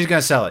 She's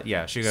gonna sell it.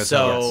 Yeah, she's gonna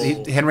sell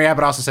it. Henry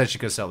Abbott also said she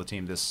could sell the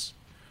team this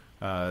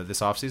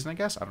offseason, I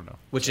guess. I don't know.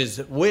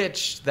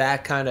 Which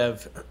that kind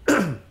of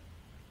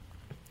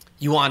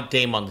you want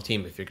Dame on the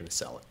team if you're gonna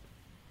sell it.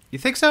 You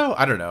think so?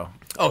 I don't know.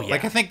 Oh yeah.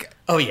 Like I think.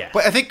 Oh yeah.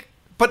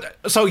 But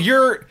so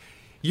you're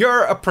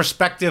a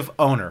prospective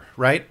owner,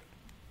 right?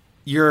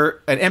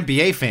 You're an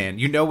NBA fan.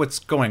 You know what's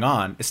going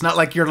on. It's not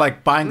like you're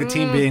like buying the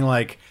team, being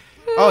like,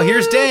 "Oh,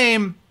 here's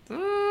Dame.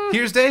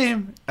 Here's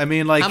Dame." I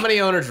mean, like, how many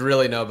owners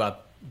really know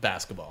about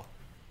basketball?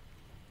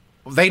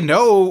 They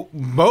know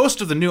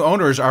most of the new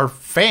owners are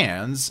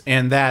fans,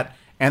 and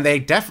they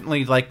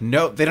definitely like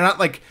know. They're not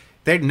like.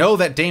 They know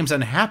that Dame's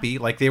unhappy.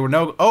 Like they would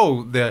know,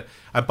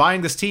 I'm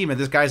buying this team and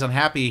this guy's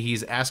unhappy.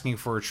 He's asking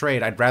for a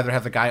trade. I'd rather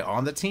have the guy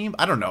on the team.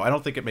 I don't know. I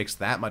don't think it makes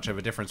that much of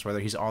a difference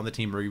whether he's on the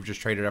team or you've just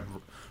traded up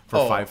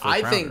for 5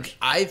 first rounders.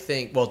 I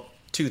think. Well,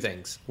 two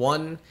things.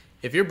 One,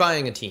 if you're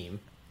buying a team,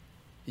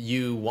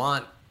 you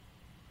want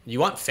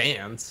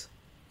fans,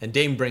 and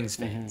Dame brings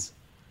fans. Mm-hmm.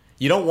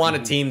 You don't want a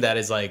team that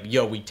is like,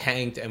 yo, we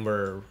tanked and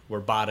we're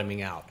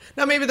bottoming out.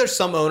 Now maybe there's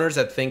some owners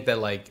that think that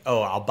like,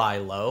 oh, I'll buy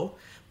low,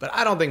 but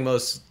I don't think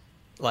most.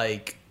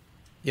 Like,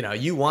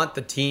 you want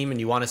the team and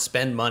you want to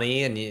spend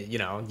money and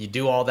you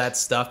do all that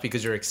stuff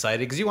because you're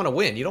excited because you want to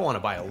win. You don't want to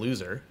buy a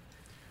loser.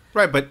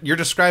 Right, but you're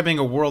describing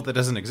a world that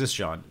doesn't exist,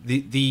 John.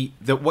 The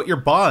what you're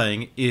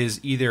buying is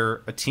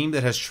either a team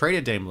that has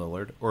traded Dame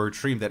Lillard or a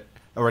team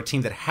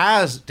that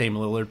has Dame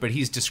Lillard but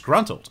he's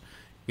disgruntled.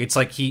 It's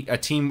like a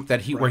team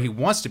that where he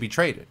wants to be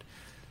traded.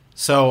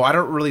 So I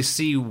don't really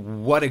see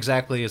what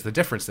exactly is the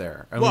difference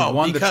there. I mean,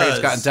 one, the trade's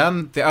gotten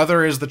done. The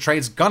other is the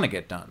trade's gonna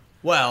get done.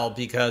 Well,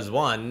 because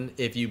one,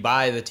 if you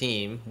buy the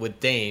team with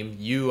Dame,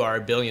 you are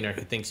a billionaire who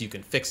thinks you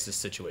can fix this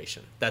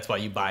situation. That's why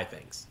you buy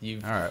things.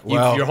 Your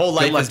whole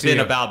life has been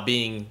about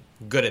being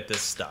good at this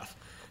stuff.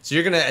 So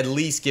you're going to at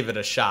least give it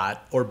a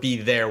shot or be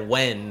there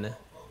when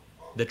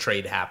the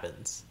trade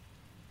happens.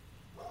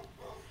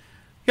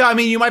 Yeah, I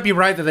mean, you might be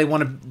right that they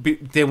want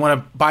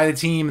to buy the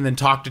team and then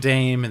talk to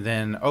Dame and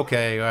then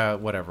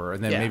whatever,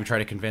 and then maybe try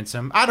to convince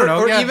him. I don't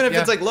know. Or even if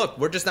it's like, look,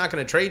 we're just not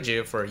going to trade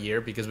you for a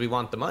year because we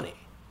want the money.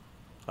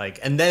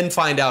 And then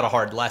find out a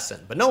hard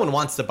lesson. But no one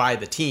wants to buy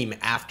the team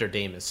after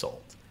Dame is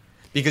sold.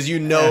 Because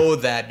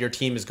that your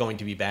team is going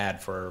to be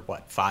bad for,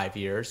 5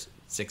 years,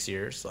 6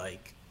 years?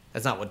 Like,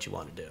 that's not what you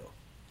want to do.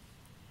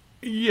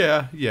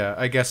 Yeah,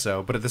 I guess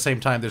so. But at the same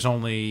time, there's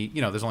only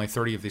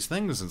 30 of these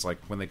things. And it's like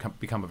when they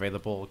become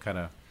available, kind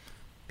of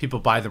people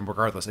buy them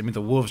regardless. I mean,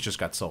 the Wolves just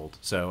got sold.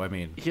 So, I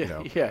mean,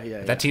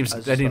 that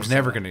team's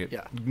never going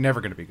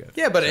to be good.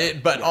 Yeah,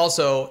 but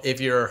also,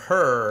 if you're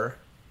her...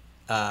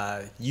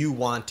 you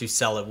want to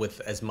sell it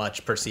with as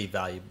much perceived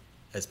value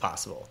as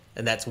possible,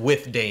 and that's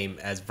with Dame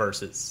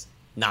versus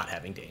not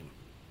having Dame.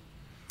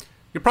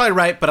 You're probably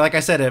right, but like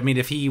I said, I mean,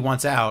 if he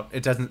wants out,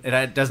 it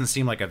doesn't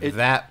seem like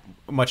that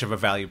much of a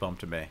value bump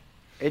to me.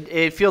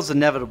 It feels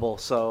inevitable,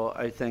 so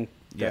I think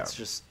that's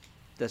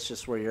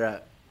just where you're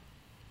at.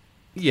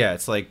 Yeah,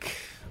 it's like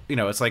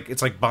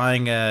it's like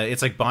buying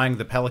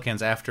the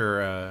Pelicans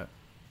after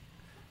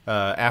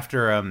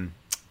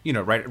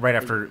right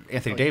after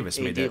Anthony Davis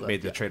made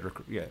the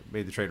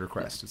trade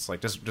request. It's like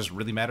does it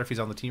really matter if he's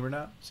on the team or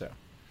not? So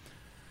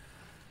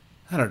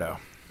I don't know.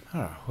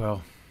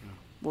 Well,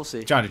 we'll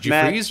see. John, did you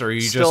freeze or are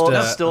you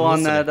still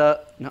on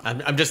that? No,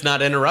 I'm just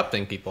not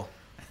interrupting people.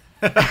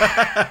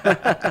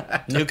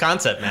 New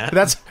concept, Matt.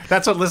 That's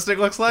what listening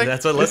looks like.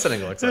 That's what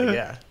listening looks like.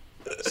 Yeah.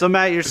 So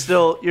Matt, you're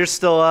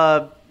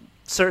still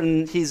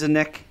certain he's a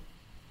Knick?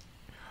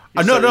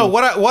 No.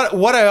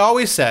 What I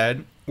always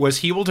said was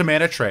he will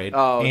demand a trade.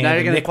 Oh, now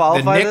you're going to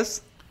qualify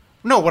this?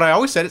 No, what I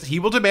always said is he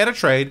will demand a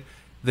trade.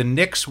 The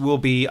Knicks will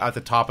be at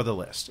the top of the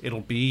list.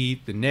 It'll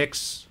be the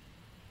Knicks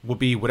will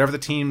be whatever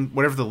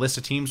the list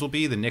of teams will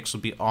be. The Knicks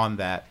will be on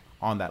that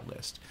on that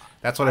list.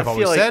 That's what I've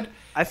always said.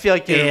 I feel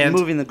like you're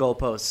moving the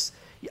goalposts.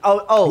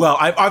 Oh. Well,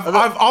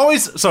 I've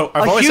always said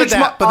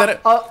that,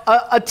 but then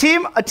a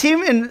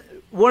team in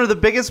one of the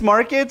biggest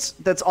markets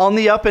that's on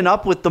the up and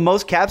up with the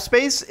most cap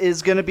space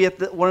is going to be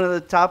at one of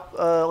the top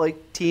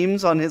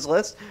teams on his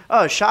list.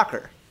 Oh,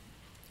 shocker!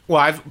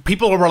 Well,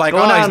 people were like,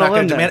 he's not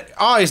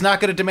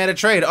going to demand a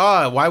trade.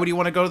 Oh, why would you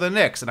want to go to the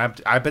Knicks? And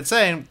I've been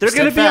saying they're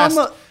going to be on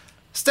the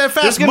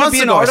steadfast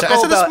months ago. I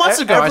said this months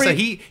ago. I said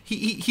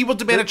he will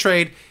demand a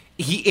trade.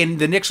 And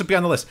the Knicks would be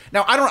on the list.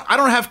 Now I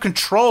don't have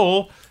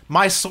control.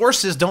 My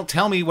sources don't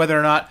tell me whether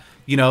or not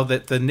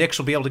that the Knicks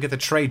will be able to get the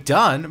trade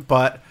done.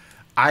 But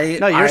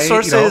your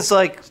sources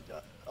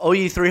owe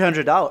you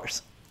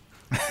 $300.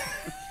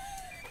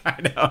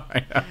 I know.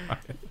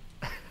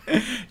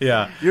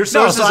 Yeah, your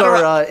sources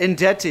are in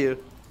debt to you.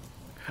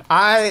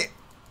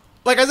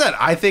 Like I said,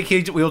 I think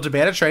he will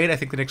demand a trade. I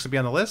think the Knicks will be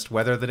on the list.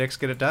 Whether the Knicks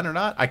get it done or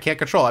not, I can't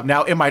control it.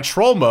 Now, in my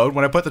troll mode,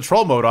 when I put the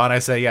troll mode on, I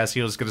say, yes,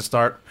 he was going to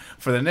start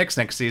for the Knicks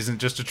next season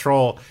just to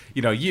troll,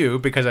 you,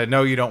 because I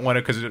know you don't want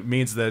to, because it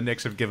means the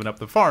Knicks have given up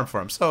the farm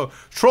for him. So,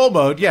 troll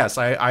mode, yes,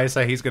 I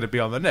say he's going to be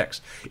on the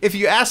Knicks. If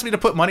you asked me to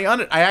put money on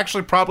it, I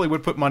actually probably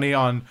would put money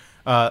on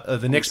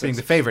the Knicks being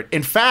the favorite.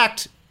 In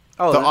fact,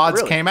 the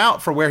odds came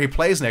out for where he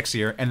plays next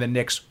year, and the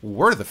Knicks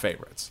were the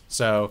favorites.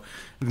 So,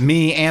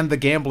 me and the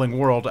gambling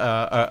world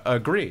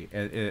agree.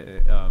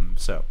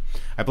 So,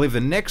 I believe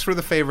the Knicks were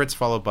the favorites,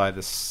 followed by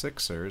the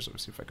Sixers. Let me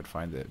see if I can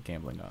find the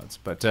gambling odds.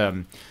 But,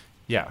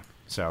 yeah.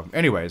 So,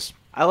 anyways.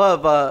 I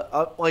love,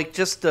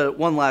 just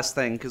one last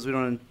thing, because we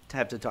don't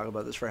have to talk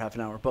about this for half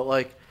an hour. But,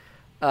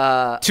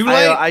 too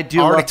late? I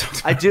do.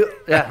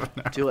 Yeah,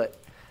 too late.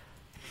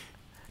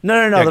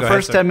 No. Yeah, the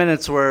first 10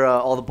 minutes were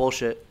all the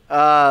bullshit.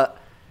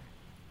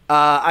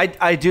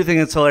 I do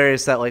think it's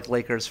hilarious that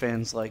Lakers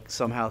fans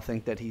somehow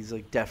think that he's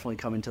definitely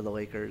coming to the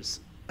Lakers.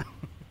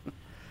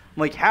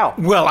 I'm how?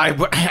 Well,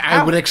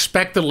 I would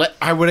expect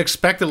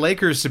the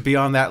Lakers to be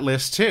on that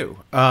list too.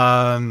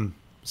 Here's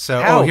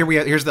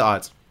the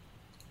odds.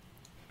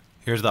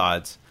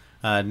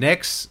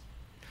 Knicks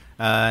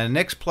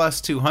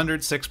plus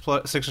 200,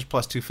 Sixers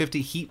plus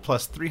 250, Heat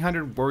plus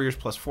 300, Warriors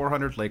plus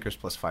 400, Lakers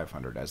plus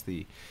 500 as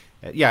the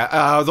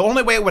the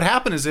only way it would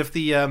happen is if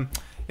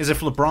if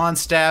LeBron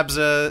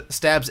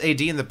stabs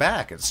AD in the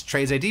back. It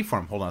trades AD for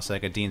him. Hold on a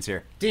second. Dean's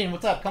here. Dean,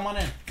 what's up? Come on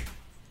in.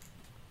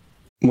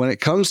 When it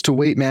comes to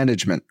weight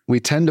management, we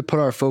tend to put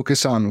our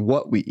focus on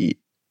what we eat,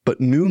 but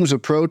Noom's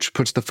approach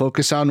puts the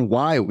focus on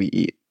why we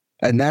eat,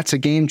 and that's a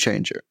game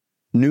changer.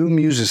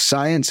 Noom uses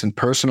science and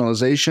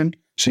personalization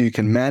so you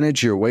can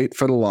manage your weight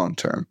for the long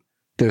term.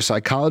 Their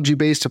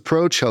psychology-based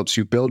approach helps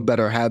you build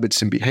better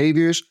habits and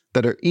behaviors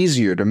that are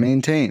easier to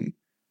maintain.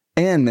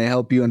 And they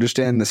help you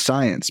understand the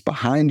science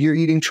behind your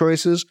eating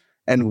choices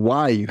and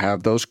why you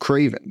have those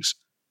cravings.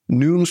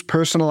 Noom's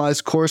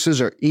personalized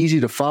courses are easy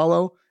to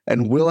follow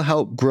and will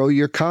help grow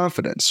your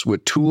confidence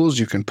with tools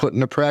you can put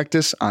into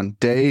practice on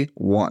day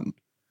one.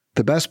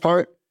 The best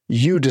part?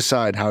 You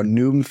decide how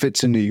Noom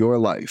fits into your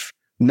life,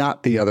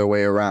 not the other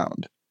way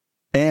around.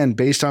 And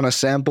based on a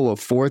sample of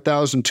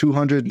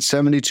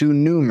 4,272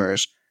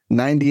 Noomers,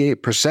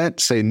 98%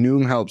 say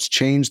Noom helps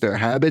change their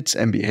habits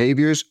and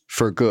behaviors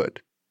for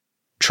good.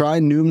 Try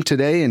Noom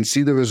today and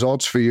see the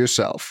results for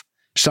yourself.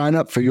 Sign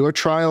up for your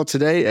trial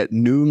today at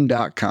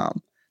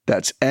Noom.com.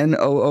 That's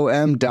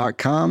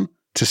Noom.com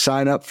to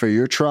sign up for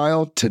your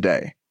trial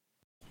today.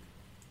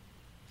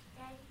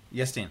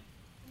 Yes, Dean.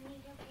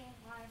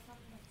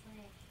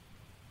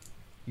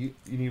 You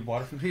need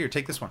water from here?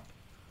 Take this one.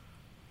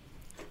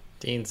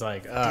 Dean's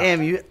like,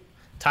 damn, you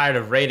tired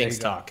of ratings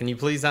talk. Can you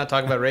please not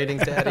talk about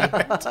ratings, Daddy?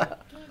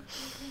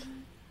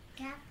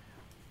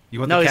 You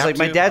want no, the he's cap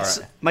like,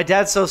 too? my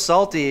dad's so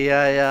salty.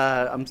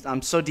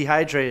 I'm so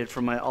dehydrated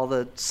from all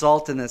the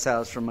salt in this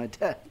house from my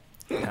dad.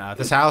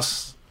 This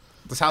house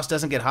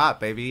doesn't get hot,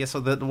 baby. So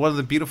one of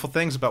the beautiful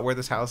things about where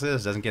this house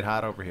is doesn't get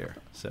hot over here.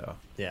 So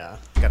yeah,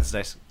 got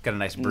a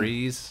nice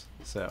breeze.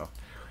 So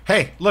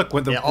hey, look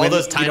when all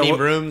those tiny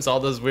rooms,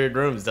 all those weird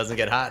rooms doesn't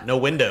get hot. No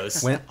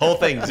windows. Whole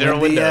thing zero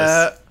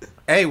windows.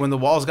 Hey, when the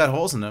walls got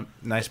holes in them,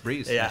 nice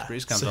breeze. Yeah. Nice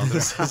breeze comes on through.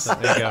 So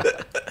there you go.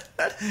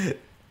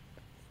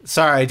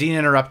 Sorry, Dean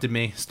interrupted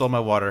me. Stole my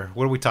water.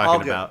 What are we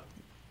talking about?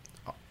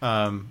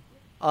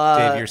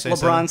 Dave, you're saying LeBron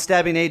something?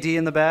 stabbing AD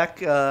in the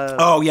back.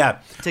 Yeah.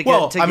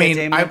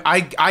 Dame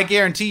I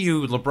guarantee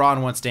you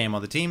LeBron wants Dame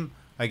on the team.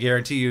 I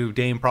guarantee you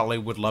Dame probably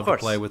would love to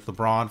play with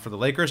LeBron for the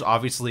Lakers.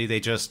 Obviously, they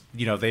just,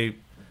 they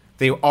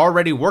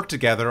already worked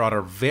together on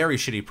a very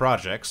shitty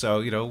project.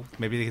 So,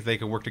 maybe they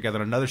can work together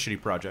on another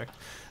shitty project.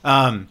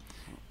 What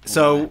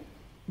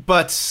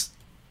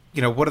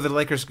are the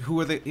Lakers?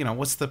 Who are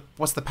the?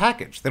 What's the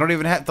package? They don't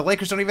even have. The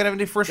Lakers don't even have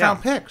any first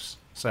round picks.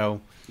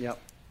 So yep.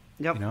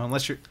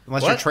 Unless you're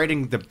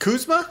trading the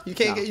Kuzma, you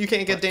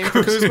can't get Dame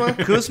for Kuzma.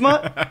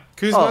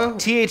 Kuzma. Oh,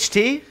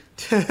 THT.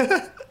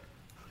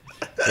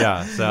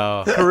 Yeah.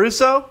 So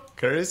Caruso.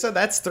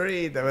 That's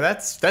three.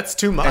 That's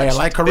too much. Hey, I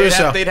like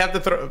Caruso. They'd have to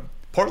throw.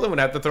 Portland would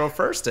have to throw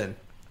first in.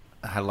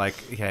 I like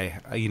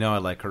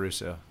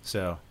Caruso.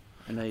 So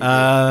I know you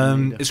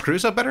do. Is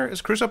Caruso better?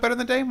 Is Caruso better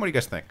than Dame? What do you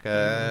guys think?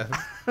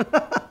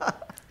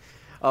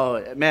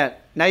 Oh, man.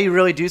 Now you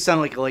really do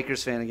sound like a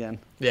Lakers fan again.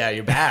 Yeah,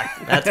 you're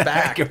back. That's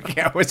back.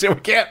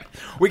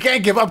 we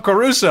can't give up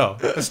Caruso.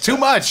 It's too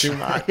much. Too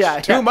much.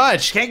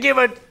 Can't give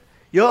much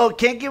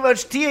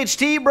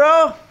THT,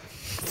 bro.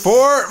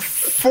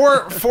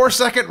 Four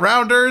second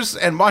rounders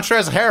and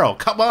Montrezl Harrell.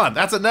 Come on,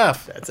 that's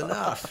enough. That's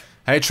enough.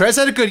 Hey, Trez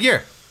had a good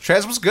year.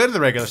 Trez was good in the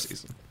regular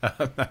season.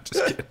 I'm not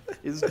just kidding.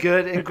 It's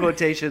good in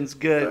quotations.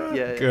 Good.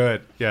 Yeah.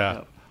 Good.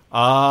 Yeah.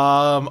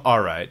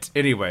 All right.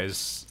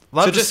 Anyways,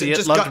 love to see it.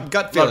 Just Love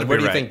gut feeling. Where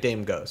do you think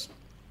Dame goes?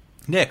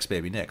 Knicks,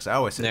 baby, Knicks. I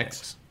always say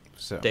Knicks.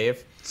 So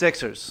Dave?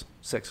 Sixers.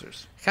 I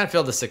kind of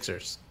feel the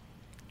Sixers.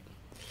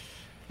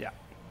 Yeah.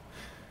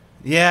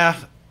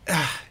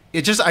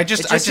 I just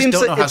don't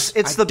know how. I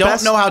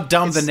don't know how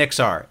dumb the Knicks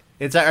are.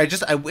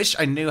 I wish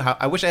I knew how.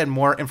 I wish I had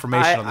more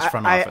information on this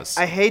front office.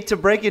 I hate to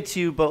break it to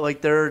you, but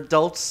like they're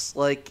adults,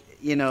 like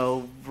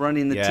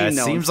running the team now.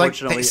 It seems like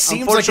they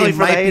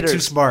might be too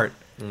smart.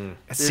 It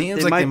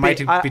seems like they might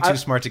be too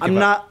smart to give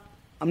up.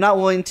 I'm not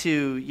willing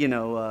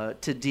to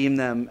to deem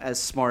them as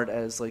smart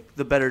as like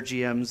the better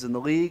GMs in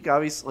the league,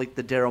 obviously like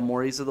the Daryl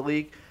Moreys of the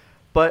league,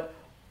 but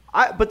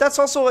that's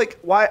also like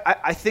why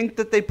I think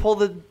that they pull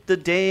the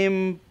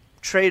Dame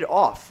trade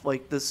off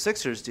like the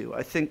Sixers do.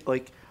 I think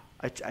like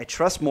I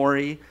trust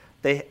Morey.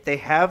 They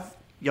have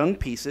young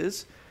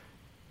pieces.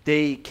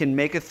 They can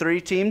make a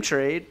 3-team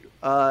trade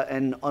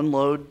and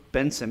unload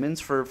Ben Simmons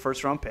for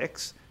first-round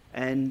picks,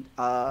 and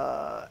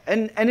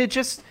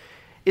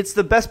it's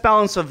the best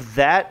balance of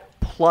that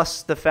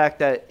plus the fact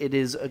that it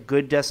is a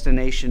good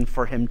destination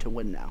for him to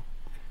win now.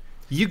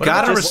 You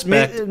gotta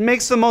respect. It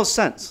makes the most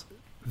sense.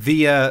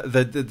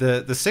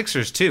 The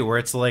Sixers too, where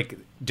it's like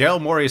Daryl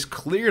Morey is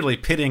clearly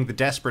pitting the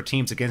desperate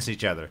teams against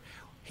each other.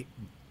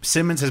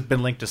 Simmons has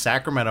been linked to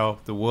Sacramento,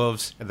 the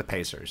Wolves, and the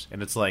Pacers.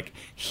 And it's like,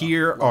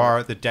 here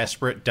are the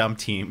desperate, dumb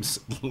teams.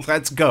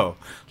 Let's go.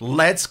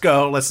 Let's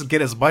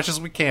get as much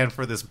as we can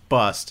for this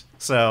bust.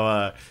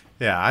 So,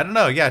 I don't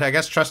know. Yeah, I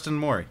guess trust in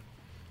Morey.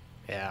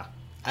 Yeah.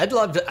 I'd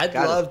love to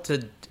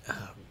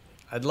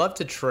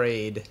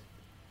trade.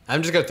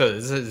 I'm just going to throw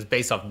this. This is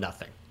based off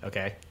nothing,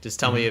 okay? Just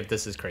tell me if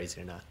this is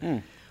crazy or not.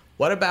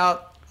 What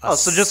about...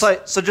 so just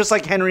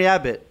like Henry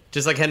Abbott.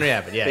 Just like Henry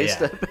Abbott, yeah.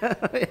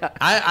 Yeah.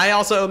 I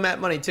also owe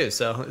Matt money too,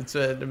 so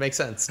it makes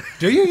sense.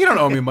 Do you? You don't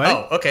owe me money.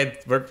 Oh, okay.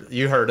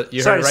 You heard it.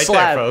 You heard it right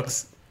there,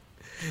 folks.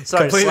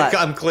 Sorry,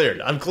 I'm cleared.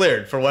 I'm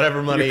cleared for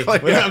whatever money.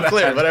 I'm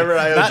cleared. Whatever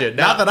I owed you.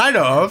 Not that I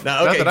know of.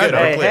 No, okay,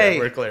 good.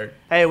 We're cleared.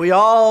 Hey, we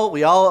all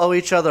owe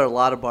each other a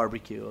lot of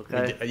barbecue.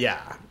 Okay.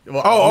 Yeah.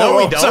 Well,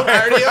 we don't.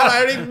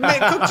 I already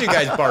cooked you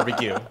guys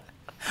barbecue.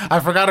 I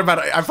forgot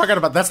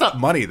about. That's not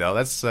money though.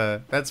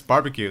 That's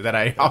barbecue. That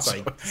I also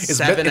like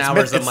 7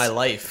 hours of my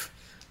life.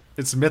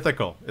 It's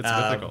mythical. It's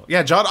mythical.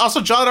 Yeah, John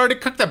already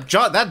cooked up.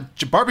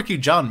 That barbecue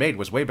John made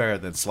was way better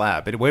than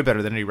Slab. It way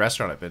better than any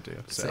restaurant I've been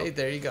to. So see,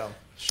 there you go.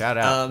 Shout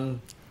out.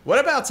 What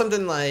about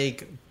something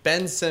like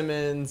Ben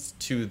Simmons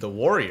to the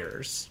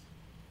Warriors,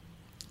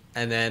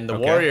 and then the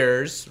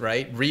Warriors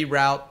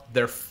reroute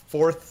their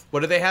fourth. What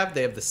do they have?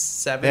 They have the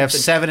 7. They have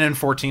 7 and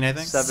 14, I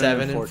think.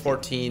 7 and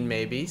 14,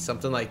 maybe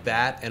something like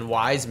that, and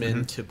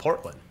Wiseman to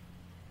Portland.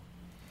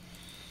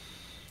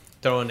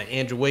 Throwing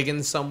Andrew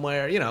Wiggins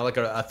somewhere, like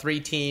a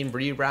 3-team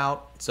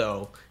reroute.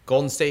 So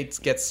Golden State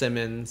gets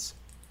Simmons.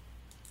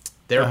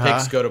 Their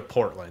picks go to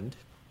Portland.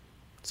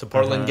 So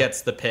Portland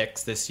gets the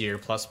picks this year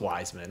plus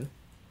Wiseman.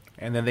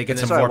 And then they get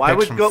some more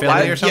picks from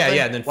Philly or something?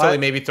 Yeah, and then Philly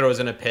maybe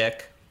throws in a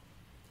pick.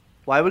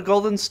 Why would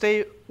Golden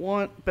State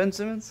want Ben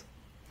Simmons?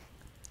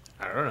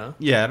 I don't know.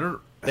 Yeah,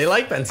 they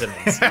like Ben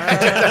Simmons.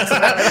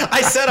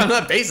 I said I'm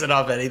not basing it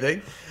off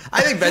anything.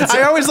 I think Ben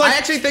Simmons. I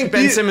actually think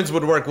Ben Simmons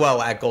would work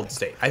well at Golden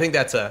State. I think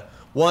that's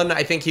one.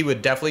 I think he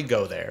would definitely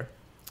go there.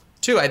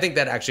 2, I think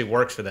that actually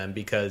works for them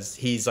because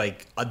he's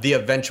like the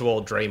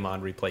eventual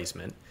Draymond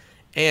replacement,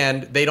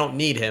 and they don't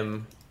need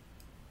him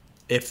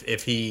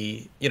if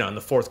he in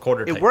the fourth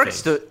quarter. It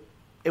works.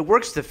 It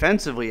works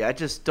defensively. I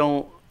just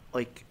don't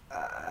like.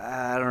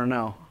 I don't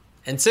know.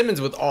 And Simmons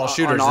with all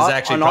shooters is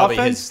actually probably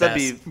offense,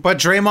 his best. But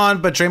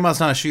Draymond's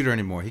not a shooter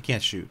anymore. He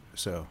can't shoot.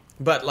 So.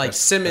 But like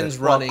Simmons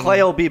running,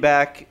 Clay will be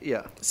back.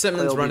 Yeah,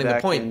 Simmons running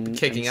the point,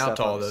 kicking out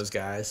to all those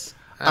guys.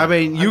 I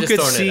mean, you could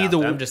see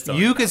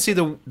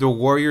the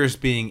Warriors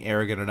being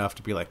arrogant enough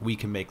to be like, we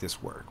can make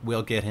this work.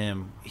 We'll get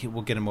him.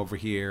 We'll get him over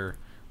here.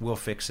 We'll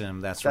fix him.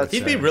 That's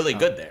he'd be really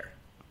good there.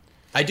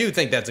 I do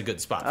think that's a good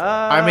spot for him.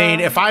 I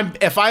mean, if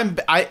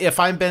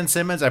I'm Ben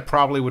Simmons, I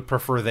probably would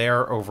prefer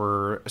there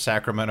over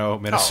Sacramento,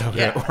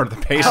 Minnesota, or the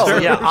Pacers. Oh,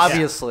 yeah,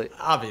 obviously.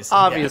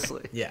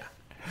 Yeah.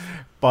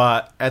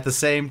 But at the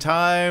same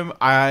time,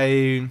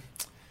 I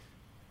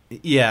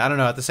don't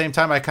know. At the same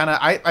time,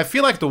 I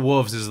feel like the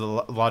Wolves is the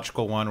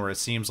logical one where it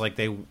seems like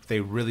they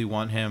really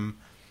want him,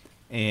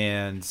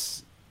 and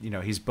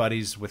he's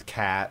buddies with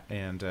Cat,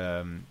 and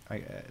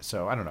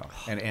so I don't know,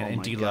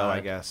 and D'Lo,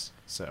 I guess.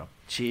 So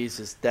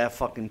Jesus, that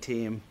fucking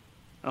team.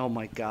 Oh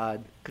my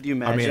God, could you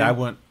imagine? I mean, I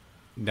wouldn't.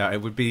 No,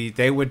 it would be.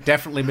 They would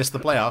definitely miss the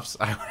playoffs.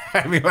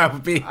 I mean, I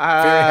would be very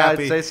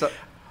happy. I'd say so.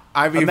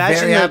 I'd be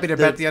Imagine very happy to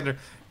bet the under.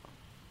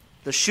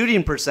 The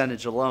shooting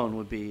percentage alone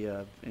would be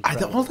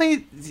incredible.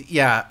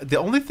 The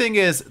only thing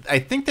is, I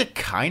think they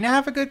kind of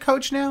have a good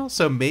coach now,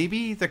 so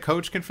maybe the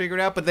coach can figure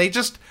it out. But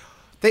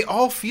they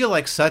all feel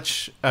like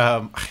such.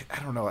 I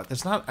don't know.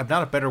 There's not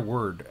a better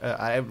word.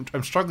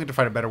 I'm struggling to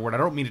find a better word. I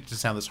don't mean it to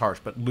sound this harsh,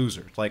 but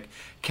losers like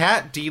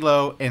Cat,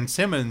 D'Lo, and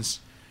Simmons.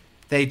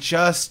 They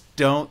just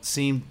don't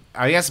seem.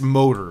 I guess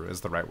motor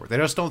is the right word. They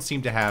just don't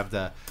seem to have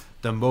the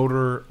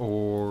motor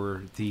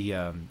or the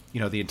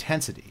the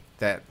intensity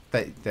that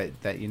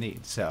you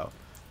need. So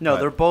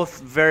they're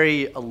both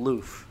very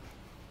aloof.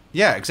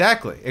 Yeah,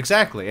 exactly.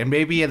 And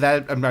maybe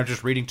that I'm not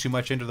just reading too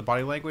much into the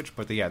body language,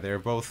 but they're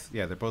both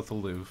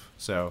aloof.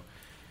 So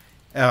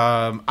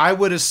I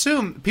would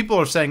assume people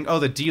are saying, oh,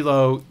 the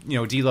D'Lo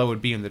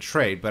would be in the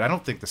trade, but I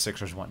don't think the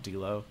Sixers want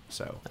D'Lo.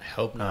 So I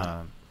hope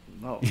not.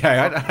 No.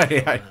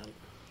 Yeah,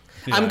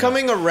 I'm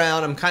coming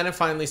around. I'm kind of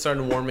finally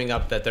starting warming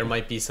up that there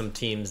might be some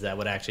teams that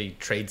would actually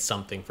trade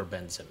something for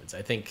Ben Simmons.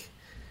 I think.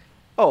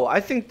 Oh,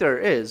 I think there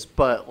is,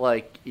 but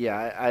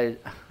I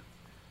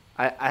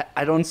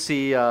don't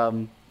see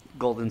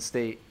Golden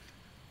State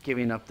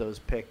giving up those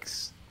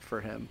picks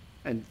for him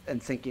and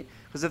thinking,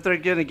 because if they're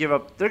going to give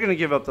up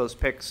those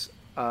picks.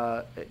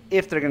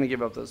 If they're going to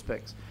give up those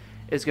picks,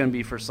 it's going to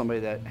be for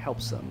somebody that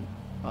helps them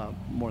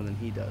more than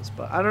he does.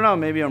 But I don't know.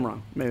 Maybe I'm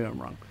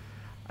wrong.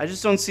 I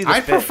just don't see the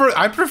fit.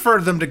 I prefer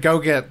them to go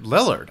get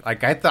Lillard.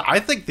 Like I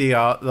think the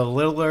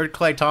Lillard,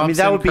 Klay Thompson,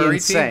 that would be Curry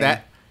insane. team,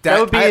 that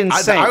would be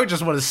insane. I would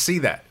just want to see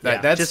that.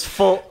 That's just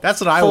full. That's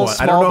what I want.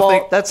 Small I don't know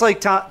ball. if That's like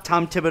Tom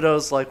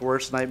Thibodeau's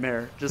worst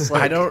nightmare. Just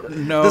like I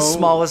don't know the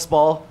smallest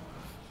ball.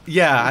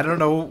 Yeah, I don't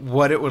know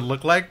what it would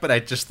look like, but I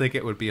just think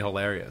it would be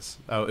hilarious.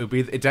 Oh, I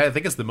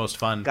think it's the most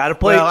fun. Got to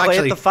play Clay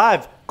at the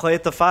 5. Clay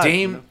at the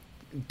 5.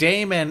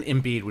 Dame and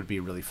Embiid would be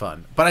really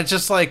fun, but I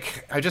just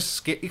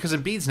because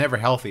Embiid's never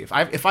healthy.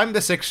 If I'm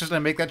the Sixers and I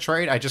make that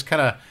trade,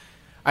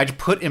 I'd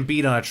put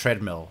Embiid on a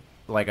treadmill.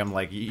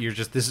 You're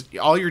just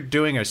all you're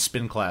doing are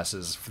spin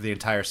classes for the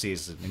entire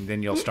season, and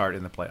then you'll start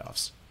in the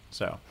playoffs.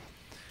 So,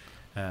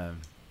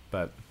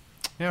 but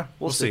yeah,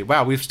 we'll see.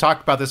 Wow, we've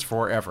talked about this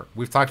forever.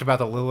 We've talked about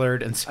the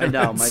Lillard and Simmons.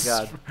 I know, my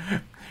God.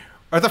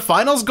 Are the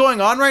finals going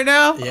on right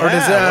now?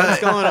 Yeah,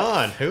 what's going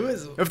on? Who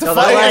is?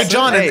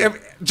 John,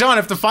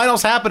 if the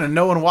finals happen and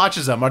no one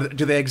watches them,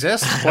 do they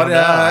exist?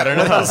 I don't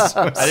know.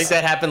 I think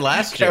that happened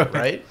last year,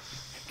 right?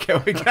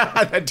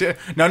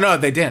 No,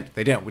 they didn't.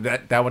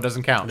 That one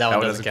doesn't count. That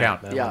one doesn't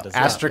count.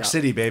 Asterisk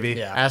City, baby.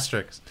 Yeah.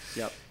 Asterisk.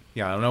 Yep.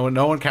 Yeah,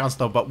 no one counts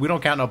but we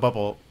don't count no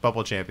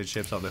bubble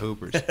championships on the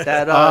Hoopers.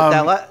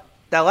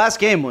 That last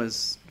game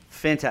was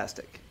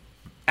fantastic.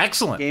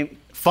 Excellent.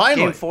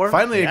 Finally, Game 4.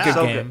 Finally a good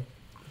game. Good.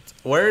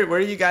 Where are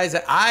you guys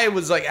at? I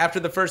was after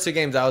the first 2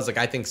 games, I was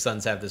I think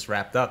Suns have this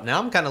wrapped up. Now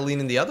I'm kind of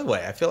leaning the other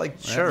way. I feel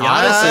like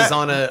Giannis is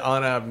on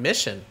a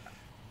mission.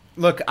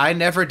 Look, I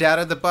never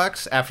doubted the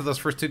Bucks after those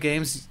first 2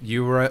 games.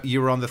 You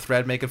were on the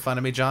thread making fun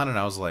of me, John, and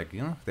I was like,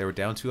 they were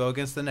down 2-0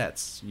 against the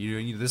Nets.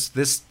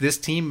 This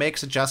team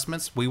makes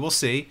adjustments. We will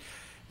see.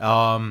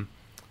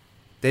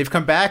 They've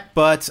come back,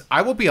 but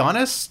I will be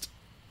honest.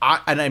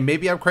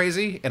 Maybe I'm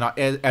crazy, and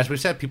as we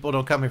said, people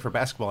don't come here for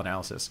basketball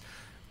analysis.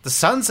 The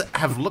Suns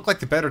have looked like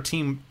the better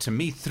team to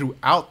me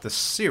throughout the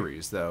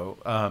series, though.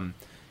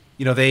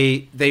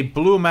 They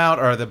blew them out,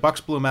 or the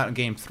Bucks blew them out in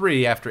Game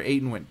 3 after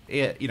Ayton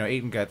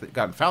got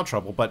in foul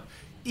trouble. But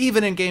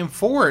even in Game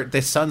 4,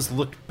 the Suns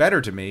looked better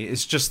to me.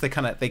 It's just they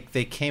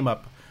came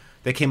up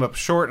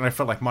short, and I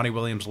felt like Monty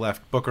Williams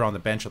left Booker on the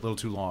bench a little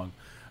too long.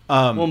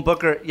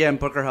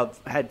 Booker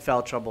had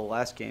foul trouble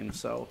last game,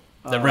 so.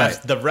 The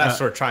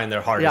refs were trying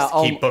their hardest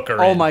to keep Booker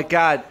in. Oh my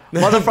God,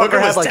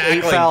 motherfucker had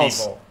 8 fouls.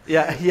 People.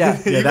 Yeah,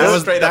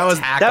 that was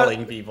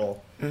tackling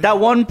people. That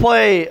one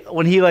play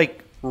when he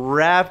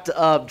wrapped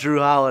up Drew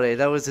Holiday,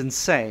 that was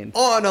insane.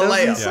 On a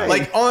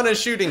layup, on a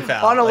shooting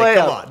foul. On a layup.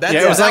 Come on, that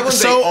one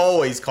they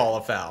always call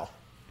a foul.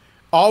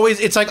 Always,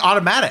 it's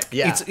automatic.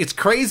 Yeah. It's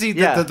crazy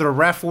that the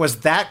ref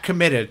was that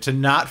committed to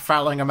not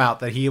fouling him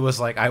out that he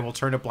was I will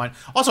turn it blind.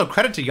 Also,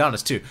 credit to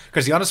Giannis too,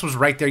 because Giannis was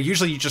right there.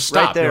 Usually, you just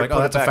stop. Right there, you're like, oh,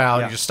 that's a foul.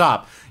 Yeah. You just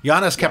stop.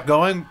 Giannis kept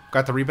going,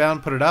 got the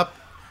rebound, put it up.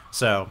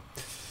 So,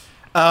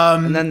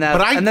 and then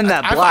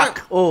that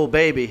block. Oh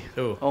baby.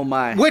 Ooh. Oh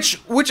my.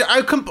 Which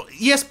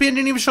ESPN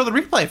didn't even show the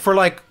replay for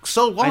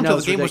so long until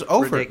the game was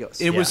over.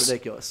 Ridiculous. It was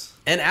ridiculous.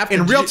 And after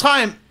in real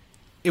time,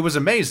 it was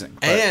amazing.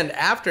 And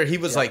after he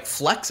was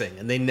flexing,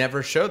 and they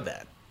never showed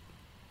that.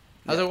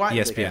 I was like, why?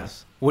 ESPN.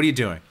 What are you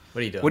doing?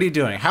 What are you doing? What are you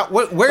doing?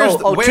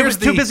 Where's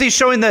too busy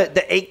showing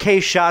the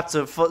 8K shots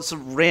of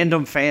some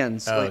random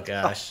fans. Oh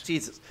gosh,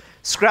 Jesus!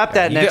 Scrap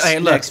that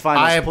next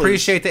finals. I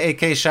appreciate the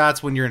 8K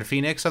shots when you're in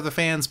Phoenix of the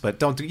fans,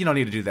 but you don't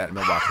need to do that in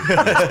Milwaukee.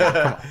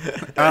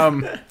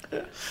 Come on.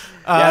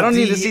 I don't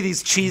need to see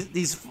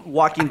these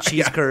walking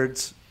cheese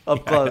curds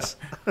up close.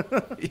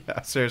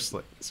 Yeah,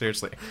 seriously.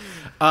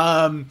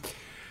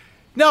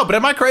 No, but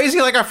am I crazy?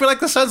 I feel like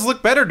the Suns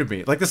look better to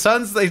me. The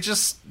Suns,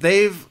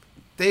 they've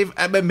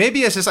I mean,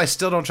 maybe it's just I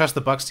still don't trust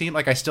the Bucks team.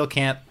 Like I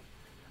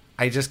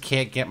just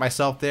can't get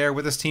myself there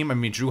with this team. I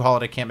mean, Drew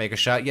Holiday can't make a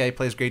shot. Yeah, he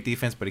plays great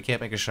defense, but he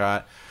can't make a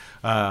shot.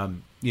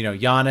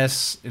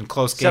 Giannis in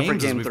close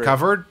games, as we've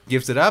covered,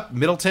 gives it up.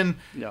 Middleton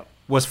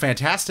was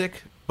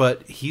fantastic,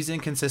 but he's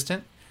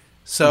inconsistent.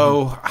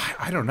 So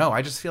I don't know.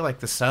 I just feel like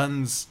the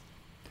Suns.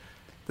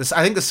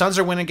 I think the Suns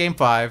are winning Game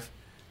 5.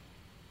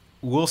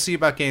 We'll see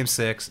about Game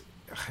 6.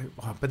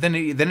 But then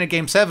in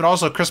Game 7,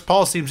 also Chris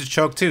Paul seems to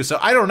choke too. So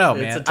I don't know,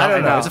 man. I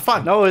don't know. It's a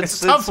fun. No,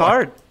 it's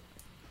hard.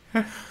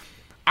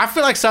 I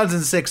feel like Suns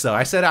in 6, though.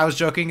 I said I was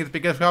joking at the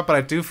beginning of the call, but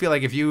I do feel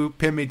like if you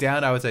pin me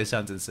down, I would say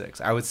Suns in 6.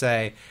 I would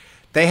say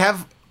they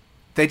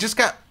just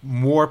got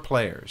more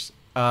players,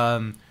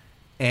 and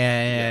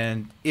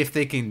if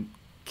they can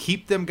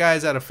keep them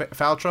guys out of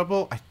foul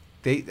trouble, I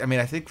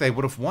think they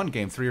would have won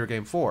Game 3 or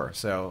Game 4.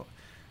 So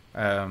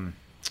I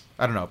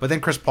don't know. But then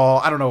Chris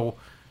Paul, I don't know.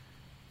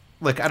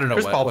 Like I don't know.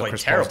 Chris Paul played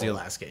Chris terrible Paul's deal.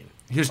 last game.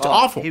 He was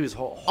awful. He was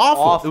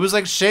awful. It was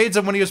like shades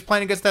of when he was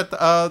playing against that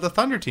the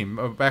Thunder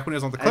team back when he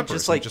was on the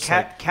Clippers.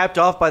 And capped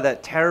off by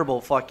that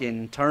terrible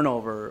fucking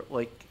turnover,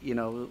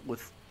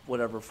 with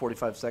whatever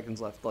 45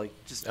 seconds left,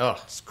 just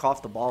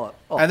coughed the ball up.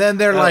 And then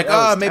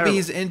they're maybe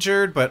he's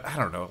injured, but I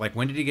don't know. Like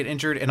when did he get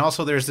injured? And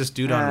also there's this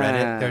dude on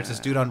Reddit. There's this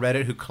dude on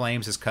Reddit who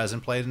claims his cousin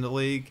played in the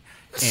league,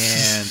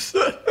 and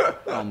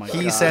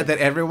he said that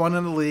everyone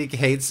in the league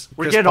hates.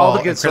 We're getting all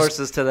the good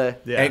sources today.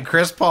 Yeah. And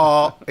Chris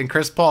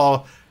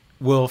Paul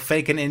will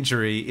fake an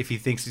injury if he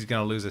thinks he's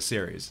going to lose a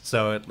series.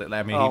 So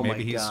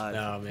maybe he's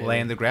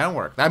laying the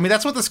groundwork. I mean,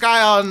 that's what this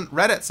guy on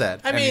Reddit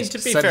said. I mean, to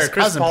be fair,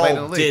 Chris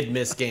Paul did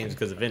miss games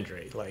because of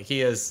injury. Like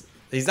he's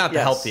not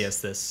the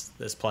healthiest this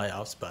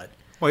playoffs, but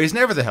he's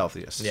never the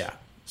healthiest. Yeah.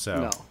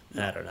 So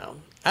I don't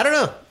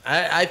know.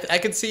 I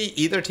could see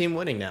either team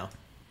winning now.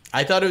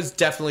 I thought it was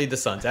definitely the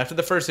Suns. After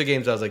the first 2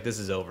 games, I was like, this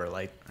is over.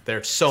 Like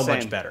they're so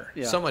much better,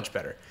 so much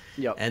better.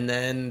 Yep. And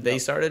then they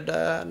started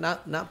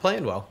not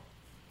playing well.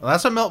 Well,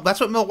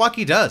 that's what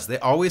Milwaukee does. They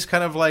always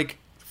kind of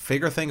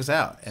figure things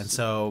out, and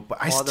so. But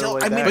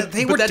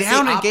they were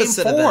down in Game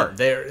 4.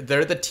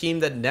 They're the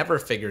team that never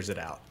figures it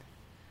out.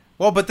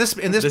 Well, but this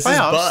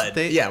playoffs,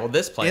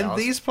 this playoffs. In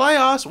these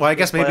playoffs, well, I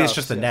guess maybe it's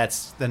just the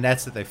Nets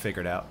that they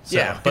figured out. So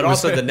yeah, but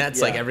also the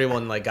Nets,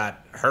 everyone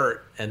got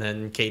hurt, and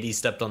then KD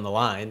stepped on the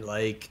line,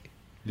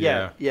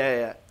 Yeah.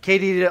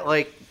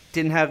 KD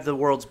didn't have the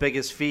world's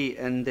biggest feet,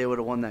 and they would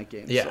have won that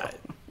game. Yeah. So.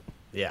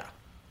 Yeah.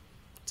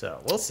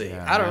 So we'll see.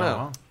 Yeah, I don't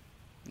know.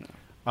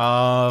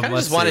 Kind of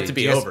just want it to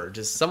be over.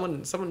 Just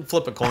someone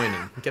flip a coin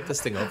and get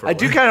this thing over. I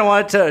do kind of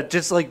want it to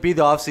just be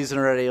the offseason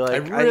already. I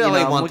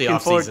really want the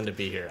offseason to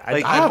be here.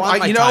 I want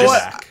my time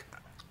back.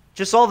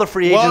 Just all the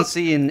free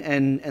agency and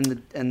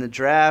the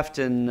draft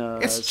and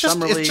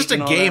summer league. It's just a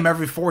game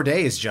every 4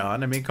 days,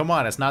 John. I mean, come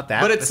on, it's not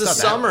that. But it's the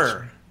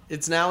summer.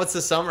 It's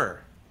the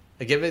summer.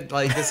 I give it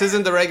this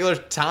isn't the regular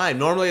time.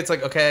 Normally it's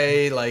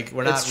okay,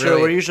 we're not. It's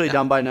true. We're usually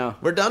done by now.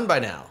 We're done by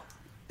now.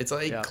 It's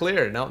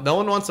clear. No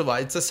one wants to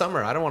watch. It's the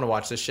summer. I don't want to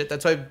watch this shit.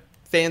 That's why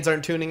fans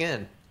aren't tuning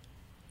in.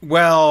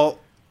 Well,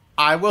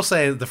 I will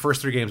say the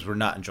first 3 games were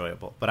not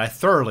enjoyable, but I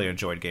thoroughly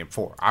enjoyed Game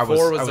 4. I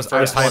was the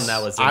first one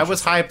that was. I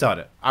was hyped on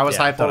it.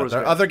 There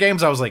are other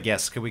games I was like,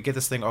 yes, can we get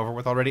this thing over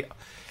with already?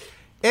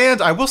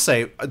 And I will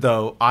say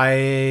though,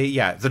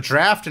 the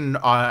draft and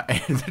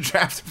the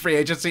draft free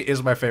agency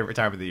is my favorite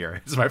time of the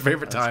year. It's my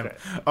favorite time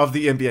of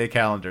the NBA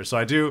calendar. So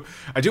I do,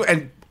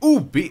 and I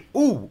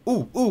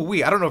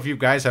don't know if you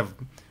guys have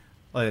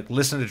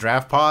listened to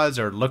draft pods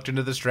or looked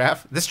into this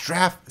draft. This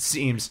draft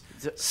seems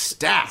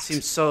stacked. It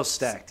seems so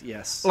stacked.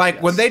 Yes.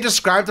 When they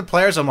describe the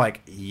players, I'm like,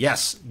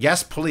 yes,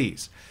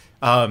 please.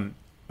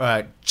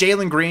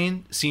 Jalen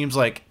Green seems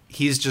like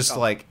he's just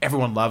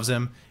everyone loves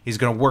him. He's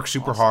going to work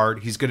super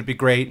hard. He's going to be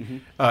great.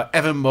 Mm-hmm.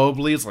 Evan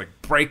Mobley is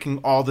breaking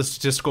all the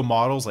statistical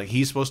models.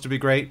 He's supposed to be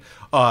great.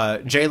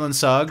 Jalen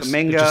Suggs,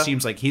 it just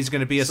seems like he's going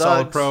to be a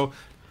solid pro.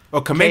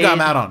 Oh, Kuminga,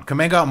 I'm out on.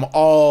 Kuminga, I'm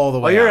all the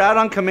way out. Oh, you're out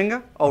on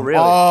Kuminga? Oh, really?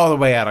 All the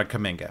way out on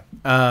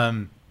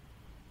Kuminga.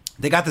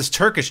 They got this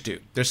Turkish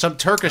dude. There's some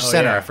Turkish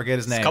center. I forget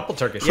his name. A couple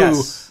Turkish.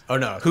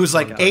 Who's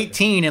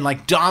 18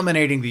 and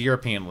dominating the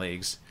European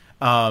leagues.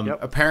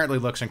 Apparently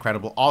looks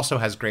incredible. Also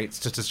has great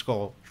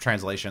statistical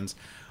translations.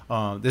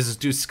 This is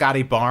dude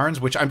Scotty Barnes,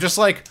 which I'm just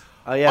all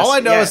I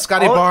know is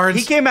Scotty Barnes.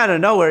 He came out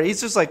of nowhere.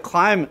 He's just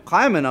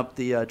climbing up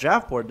the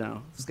draft board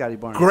now. Scotty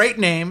Barnes. Great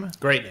name.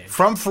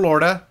 From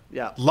Florida.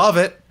 Yeah. Love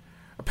it.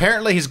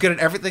 Apparently he's good at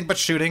everything but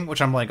shooting, which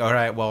I'm all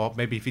right, well,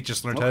 maybe if he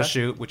just learned how to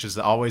shoot, which is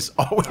always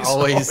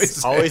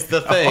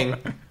the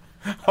thing.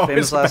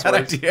 Always a bad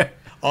idea.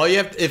 All you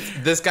have,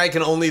 if this guy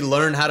can only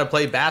learn how to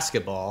play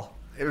basketball.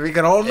 If he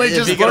can only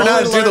learn how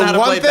to do the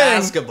one thing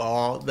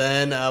basketball,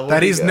 then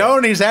that he's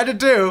known he's had to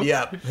do.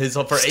 Yeah,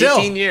 for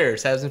 18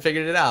 years hasn't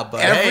figured it out.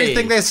 But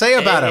everything they say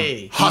about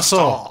him,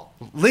 hustle,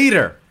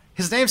 leader.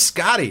 His name's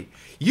Scotty.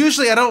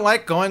 Usually, I don't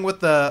like going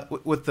with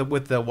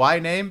the Y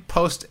name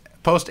post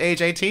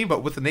age 18,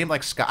 but with the name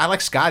like Scott, I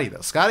like Scotty though.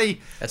 Scotty's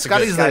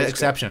the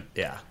exception.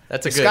 Yeah,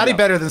 that's a good. Scotty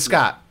better than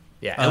Scott.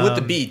 Yeah, and with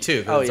the B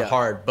too, because it's a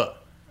hard B.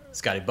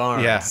 Scotty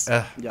Barnes.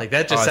 Yeah. Like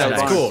that just sounds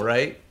nice. cool,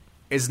 right?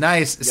 It's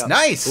nice. It's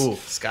nice. Ooh,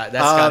 that's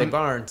Scotty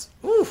Barnes.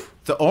 Ooh.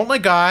 The only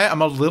guy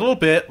I'm a little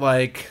bit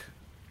like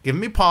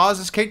giving me pause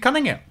is Cade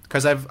Cunningham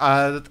because I've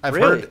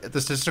Really? heard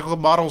the statistical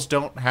models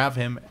don't have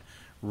him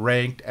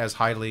ranked as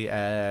highly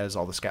as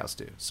all the scouts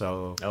do.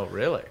 So, Oh,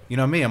 really? you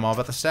know me, I'm all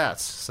about the stats.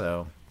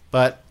 So,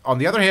 but on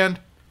the other hand,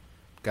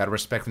 got to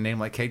respect a name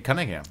like Cade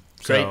Cunningham.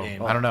 Great So,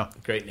 name. I don't know.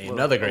 Great name.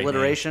 Another great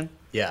alliteration. name.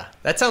 Yeah,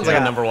 that sounds like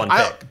a number one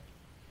I- pick.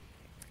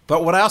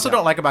 But what I also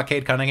don't like about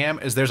Cade Cunningham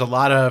is there's a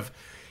lot of,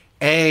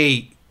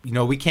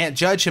 we can't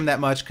judge him that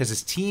much because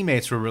his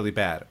teammates were really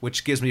bad,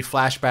 which gives me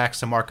flashbacks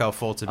to Markelle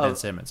Fultz and Ben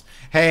Simmons.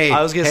 Hey,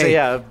 I was gonna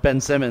say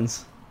Ben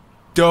Simmons.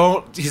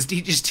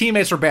 his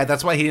teammates were bad.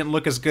 That's why he didn't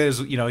look as good as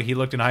he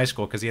looked in high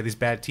school because he had these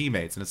bad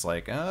teammates. And it's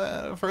like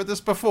I've heard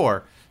this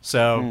before.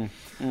 So,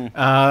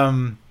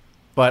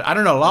 but I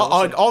don't know.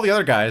 All the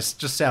other guys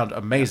just sound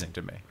amazing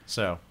to me.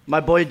 So My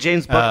boy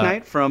James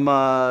Bucknight from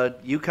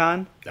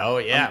UConn. Oh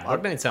yeah,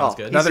 Bucknight sounds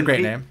good. another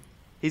great name.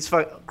 He's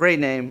great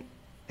name.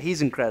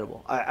 He's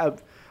incredible. I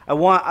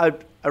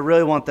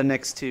really want the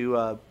Knicks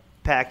to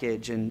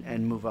package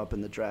and move up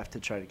in the draft to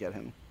try to get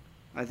him.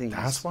 I think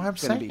That's what I'm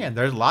gonna be saying.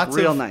 There's lots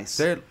real of nice.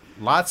 There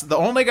lots. The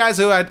only guys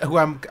who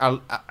I'm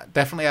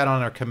definitely out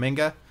on are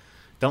Kuminga.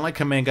 Don't like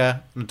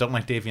Kuminga. And don't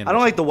like Davion. I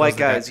don't like the white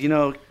Those are guys. You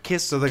know, the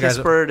guys-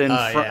 Kispert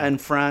yeah.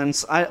 and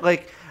Franz.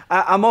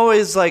 I'm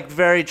always like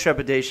very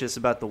trepidatious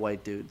about the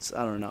white dudes.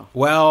 I don't know.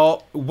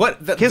 Well,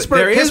 what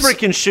Kispert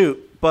can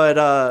shoot, but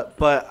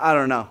I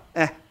don't know.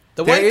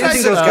 The white I guys,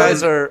 think those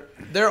guys are.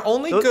 they're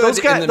only good. Those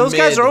guys, in the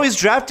guys mid- are always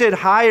drafted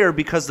higher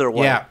because they're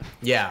white. Yeah.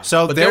 Yeah.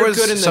 So but there they're was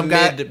good in some the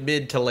guy-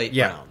 mid to late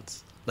Yeah.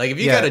 rounds. Like if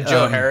you Yeah, got a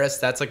Joe Harris,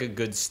 that's like a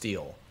good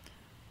steal.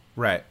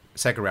 right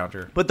second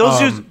rounder. But those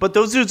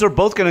dudes are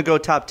both going to go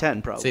top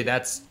 10 probably. See,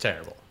 that's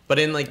terrible. But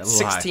in like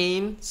That's a lie.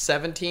 16,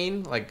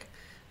 17, like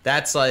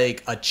that's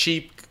like a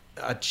cheap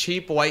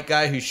white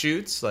guy who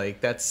shoots.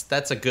 Like that's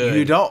a good.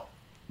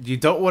 You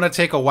don't want to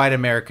take a white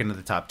American in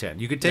the top 10.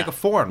 You could take a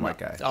foreign white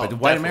guy, Oh, but the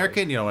white definitely.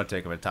 American you don't want to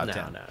take him in the top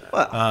 10.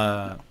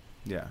 No.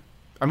 Yeah.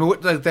 I mean,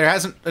 there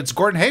hasn't. It's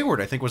Gordon Hayward,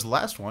 I think, was the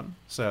last one.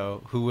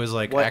 So who was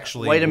like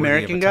actually white worthy of a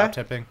American top guy?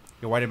 10 pick?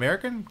 Your white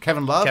American,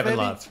 Kevin Love. Kevin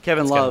maybe? Love.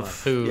 Kevin It's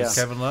Love. Who's Yeah.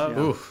 Kevin Love.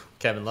 Ooh,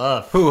 Kevin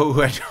Love. Who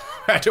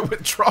had to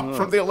withdraw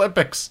from the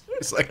Olympics.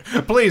 He's like,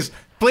 please,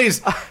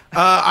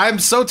 I'm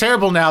so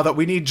terrible now that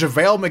we need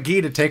JaVale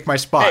McGee to take my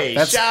spot. Hey,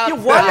 why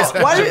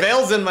did-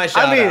 JaVale's in my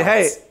shout I mean,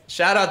 hey,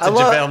 shout out to I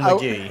love- JaVale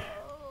McGee.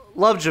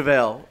 Love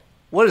JaVale.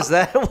 What is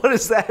that? What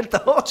is that though?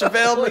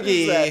 JaVale What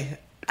is that? McGee,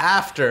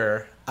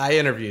 after I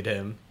interviewed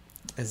him,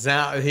 he was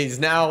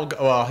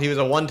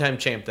a one-time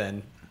champ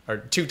then, or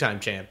two-time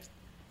champ.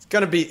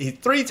 He's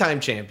three-time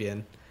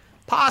champion,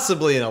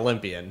 possibly an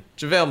Olympian.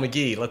 JaVale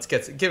McGee, let's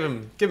give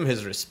him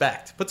his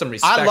respect. Put some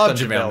respect I love on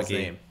JaVale JaVale's McGee.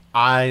 name.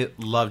 I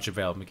love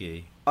JaVale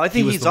McGee. I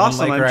think was he's the one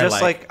awesome. Laker I'm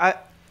I just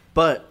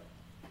but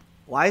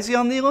why is he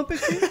on the Olympic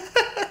team?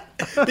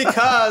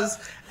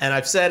 Because, and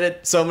I've said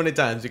it so many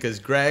times, because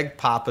Greg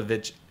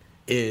Popovich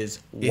is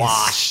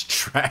washed.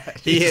 Trash.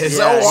 He is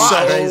Yeah, he's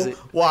so crazy.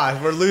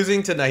 washed. We're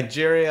losing to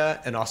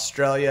Nigeria and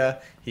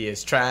Australia. He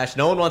is trash.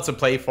 No one wants to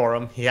play for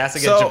him. He has to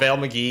get So- JaVale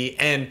McGee.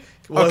 And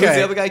who's Okay.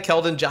 the other guy?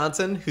 Keldon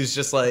Johnson, who's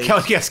just like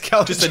Keldon just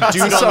Johnson. a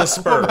dude on the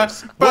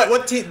Spurs. But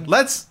what team?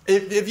 let's.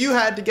 If you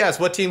had to guess,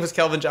 what team was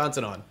Keldon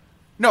Johnson on?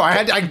 No,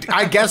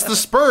 I guessed the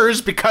Spurs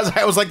because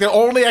I was like, the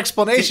only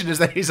explanation is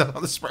that he's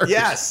on the Spurs.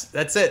 Yes,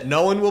 that's it.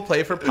 No one will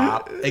play for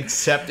Pop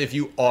except if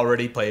you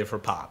already play for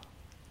Pop.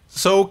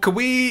 So could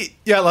we?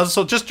 Yeah.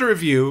 So just to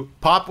review,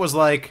 Pop was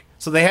like,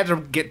 so they had to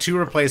get two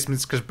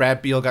replacements because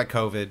Brad Beal got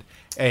COVID,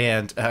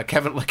 and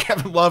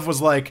Kevin Love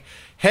was like,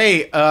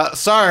 "Hey,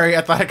 sorry,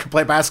 I thought I could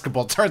play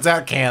basketball. Turns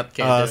out can't.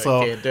 Can't do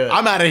So it, can't do it."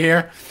 I'm out of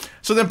here."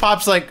 So then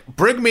Pop's like,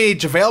 "Bring me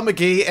JaVale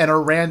McGee and a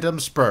random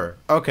Spur."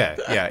 Okay,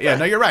 yeah.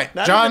 No, you're right,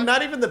 John.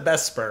 Not even the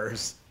best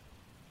Spurs.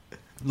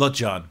 Look,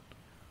 John,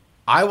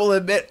 I will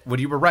admit when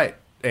you were right,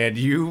 and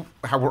you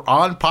were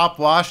on Pop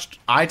washed.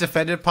 I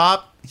defended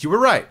Pop. You were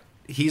right.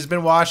 He's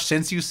been washed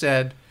since you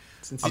said.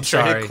 Since he I'm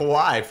traded sorry.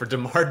 Kawhi for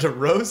DeMar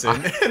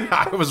DeRozan.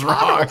 I was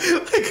wrong. Like,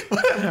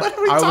 what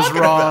are we I was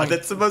talking wrong. about?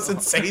 That's the most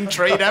insane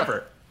trade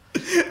ever.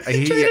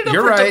 Traded him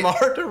You're for right,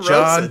 DeMar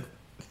DeRozan.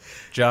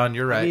 John.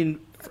 You're right. I mean,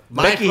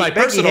 My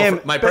personal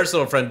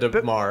Becky friend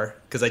DeMar,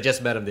 because I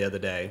just met him the other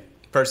day.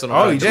 Personal.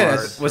 Oh, friend you did?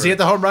 DeMar. Was he at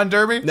the home run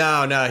derby?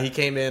 No, he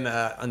came in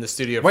on the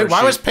studio. Wait, for why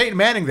shoot. was Peyton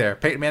Manning there?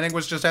 Peyton Manning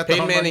was just at the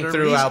Peyton home Manning run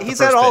threw derby? out the he's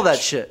first had all pitch. that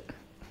shit.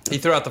 He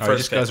threw out the Oh, first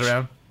he just goes pitch.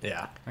 around?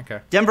 Yeah.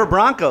 Okay. Denver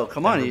Bronco,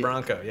 come on, Denver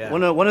Bronco, yeah.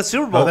 won a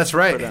Super Bowl. Oh, that's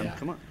right. For them. Yeah.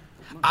 Come on.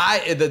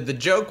 The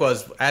joke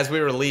was, as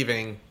we were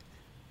leaving,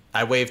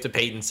 I waved to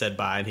Peyton, said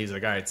bye, and he's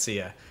like, all right, see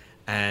ya.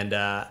 And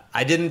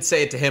I didn't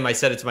say it to him. I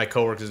said it to my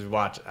coworkers we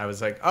watched. I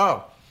was like,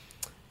 home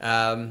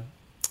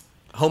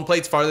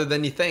plate's farther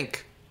than you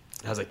think.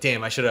 I was like,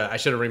 damn, I should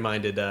have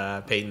reminded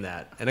Peyton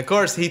that. And of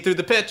course, he threw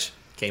the pitch,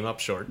 came up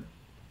short.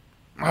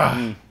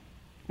 Damn.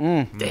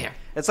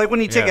 It's like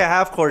when you take Yeah. a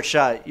half court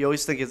shot, you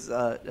always think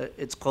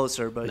it's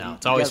closer, but No, you,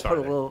 it's always you gotta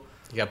put farther. a little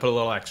You got to put a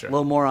little extra.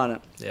 more on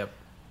it. Yep.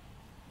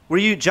 Were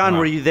you, John?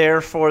 Were you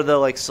there for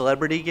the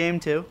celebrity game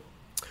too?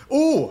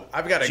 Ooh,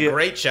 I've got a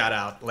great shout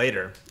out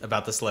later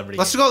about the celebrity.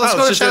 Let's game. go. Let's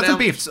go to shout out to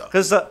beefs.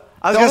 Because I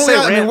was going to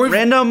say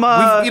random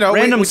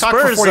we talked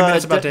for Spurs. 40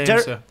 minutes about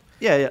Dame.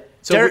 Yeah.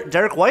 So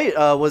Derek White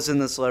was in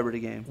the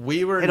celebrity game.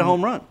 We were hit a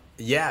home run.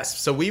 Yes,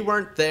 so we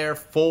weren't there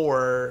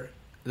for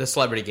the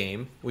celebrity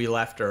game. We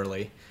left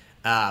early,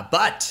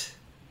 but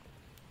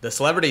the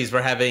celebrities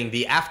were having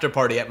the after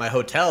party at my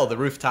hotel, the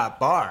rooftop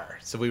bar.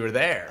 So we were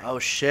there. Oh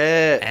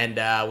shit!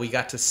 And we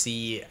got to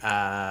see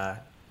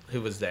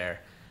who was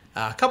there.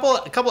 A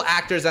couple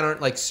actors that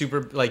aren't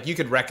super you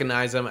could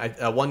recognize them.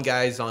 One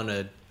guy's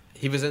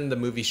he was in the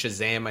movie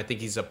Shazam. I think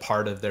he's a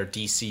part of their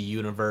DC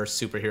universe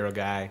superhero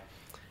guy.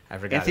 I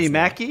forgot. Anthony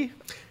Mackie?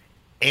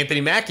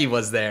 Anthony Mackie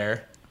was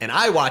there, and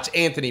I watched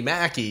Anthony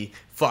Mackie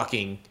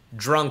fucking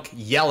drunk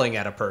yelling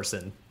at a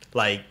person.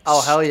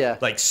 Oh hell yeah.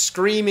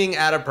 Screaming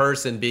at a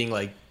person being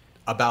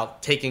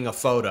about taking a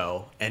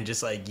photo and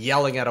just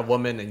yelling at a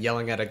woman and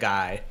yelling at a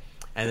guy.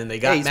 And then they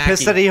got he's Mackie.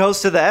 Pissed that he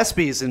hosted the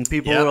ESPYs and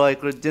people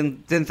were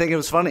didn't think it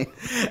was funny.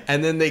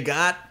 And then they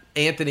got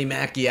Anthony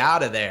Mackie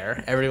out of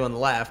there. Everyone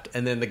left,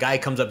 and then the guy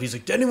comes up. He's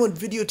like, "Did anyone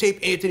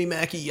videotape Anthony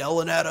Mackie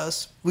yelling at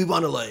us? We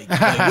want to we want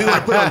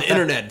to put it on the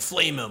internet and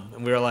flame him."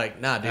 And we were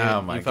like, "Nah, dude,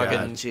 oh my you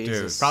fucking God,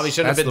 Jesus. Probably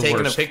shouldn't have been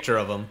taking worst. a picture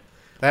of him."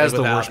 That is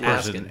the worst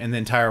person in the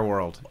entire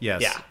world.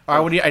 Yes. Yeah.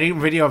 I need a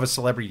video of a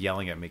celebrity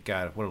yelling at me.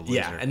 God, what a loser.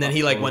 Yeah, and then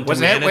he went was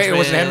to management.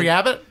 was it Henry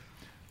Abbott?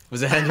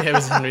 Was it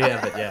Henry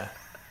Abbott? Yeah.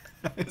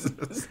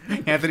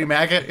 Anthony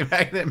Mackie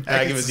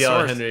was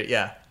yelling at Henry.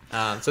 Yeah.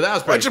 So that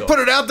was pretty Why'd you put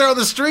it out there on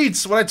the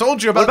streets when I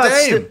told you about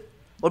Dame?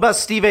 What about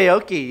Steve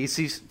Aoki? You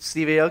see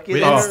Steve Aoki?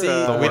 We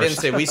didn't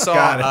see. We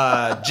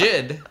saw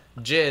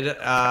Jid,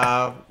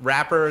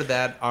 rapper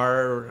that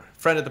our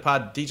friend at the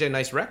pod, DJ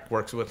Nice Rec,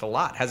 works with a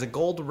lot. Has a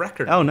gold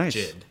record. Oh, nice.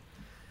 Jid.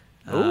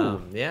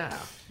 Yeah.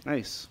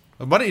 Nice.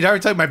 I already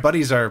tell you, my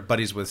buddies are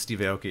buddies with Steve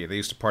Aoki. They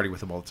used to party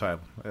with him all the time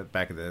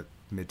back in the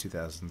mid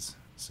 2000s.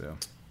 So.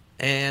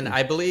 And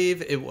I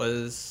believe it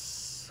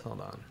was,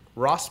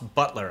 Ross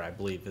Butler, I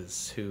believe,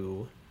 is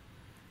who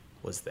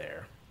was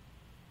there.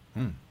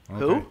 Okay.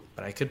 Who?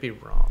 But I could be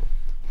wrong.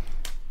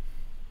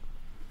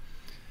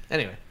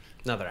 Anyway,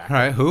 another actor. All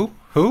right, who?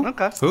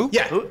 Okay. Who?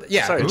 Yeah, Who?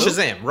 yeah. Sorry, who?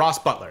 Shazam. Ross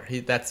Butler.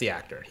 That's the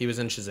actor. He was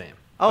in Shazam.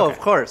 Oh, Okay. of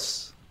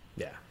course.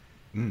 Yeah.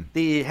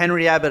 The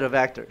Henry Abbott of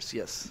actors.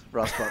 Yes,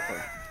 Ross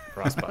Butler.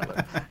 Ross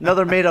Butler.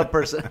 Another made-up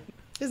person.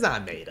 He's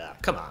not made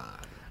up. Come on.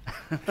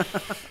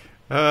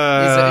 He's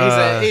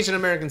an Asian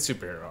American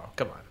superhero.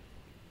 Come on.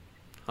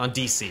 On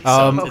DC,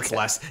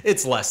 so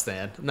it's less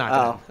than. I'm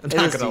not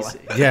gonna lie.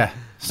 Yeah,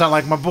 it's not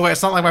like my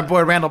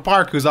boy Randall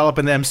Park, who's all up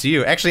in the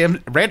MCU. Actually,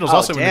 Randall's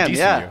also in the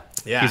DCU.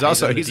 Yeah, he's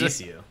also in he's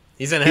DCU.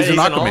 He's in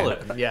Aquaman. all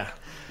of them. Yeah,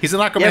 he's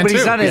an Aquaman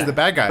too. He's the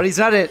bad guy. But he's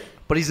not in.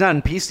 But he's not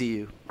in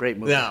PCU. Great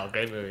movie. No,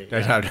 great movie.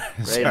 Yeah.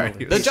 Great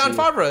movie. The John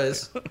Favreau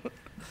is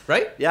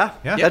right. Yeah,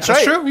 that's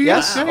right. true.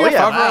 Yes. Yeah. Oh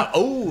yeah. Wow.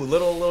 Oh,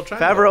 little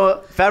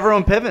triangle. Favreau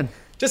and Piven.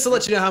 Just to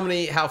let you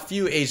know how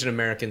few Asian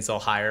Americans they'll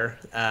hire.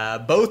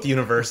 Both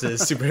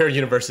universes, superhero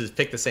universes,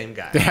 pick the same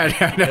guy.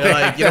 They're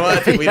like, you know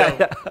what? We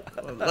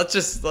don't. Let's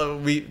just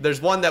there's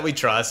one that we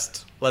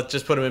trust. Let's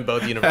just put him in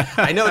both universes.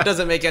 I know it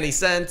doesn't make any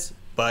sense,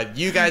 but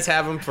you guys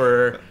have him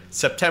for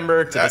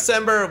September to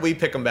December. We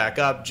pick them back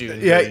up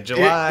June,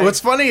 July. What's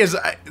funny is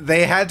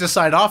they had to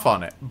sign off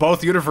on it.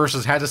 Both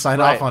universes had to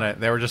sign off on it.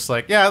 They were just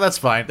like, "Yeah, that's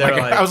fine."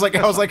 I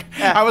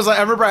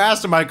remember I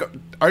asked him,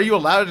 "Are you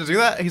allowed to do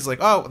that?" He's like,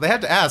 "Oh, they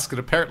had to ask," and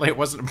apparently it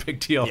wasn't a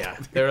big deal. Yeah,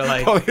 they were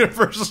like, all the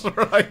universes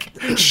were like,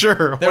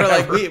 "Sure." They were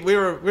like, we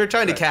were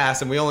trying to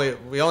cast, and we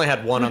only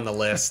had one on the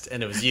list,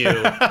 and it was you.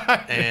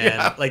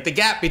 And the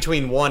gap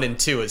between 1 and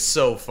 2 is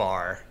so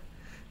far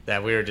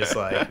that we were just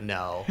like,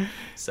 no.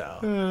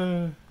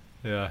 So.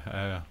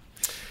 Yeah.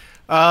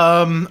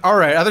 All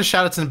right. Other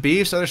shout-outs and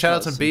beefs.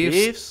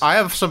 I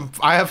have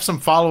some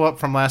follow-up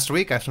from last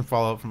week.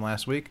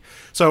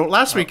 So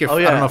last week, I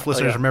don't know if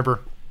listeners remember.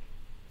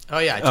 Oh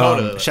yeah,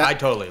 I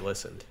totally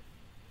listened.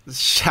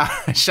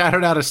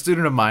 Shouted out a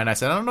student of mine. I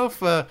said, I don't know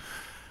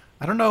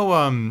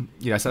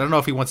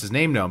if he wants his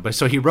name known, but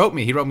so he wrote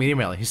me an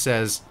email. He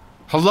says,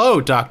 "Hello,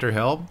 Dr.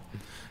 Hill.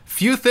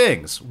 Few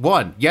things.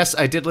 One, yes,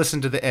 I did listen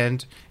to the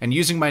end, and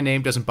using my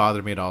name doesn't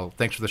bother me at all.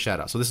 Thanks for the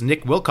shout out." So this is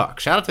Nick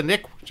Wilcox. Shout out to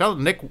Nick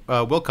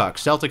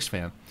Wilcox, Celtics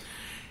fan.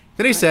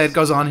 Then he says,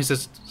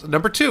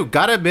 number 2,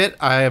 gotta admit,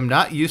 I am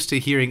not used to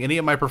hearing any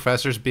of my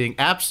professors being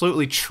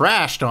absolutely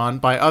trashed on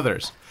by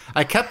others.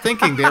 I kept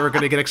thinking they were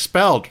going to get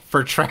expelled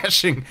for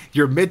trashing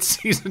your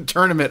mid-season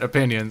tournament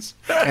opinions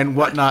and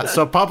whatnot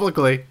so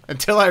publicly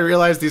until I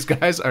realized these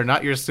guys are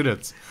not your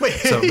students. Wait,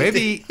 so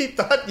maybe he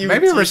thought you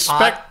maybe would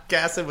respect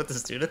podcasting with the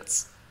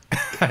students.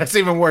 That's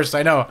even worse.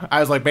 I know.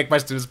 I was like, make my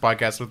students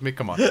podcast with me.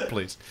 Come on,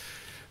 please.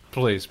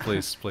 Please.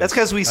 That's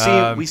because we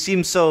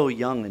seem so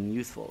young and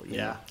youthful. You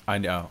know? I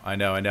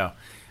know.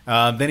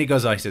 Then he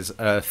goes on. He says,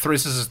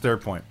 this is his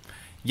third point.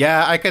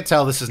 Yeah, I could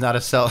tell this is not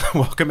a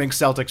welcoming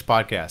Celtics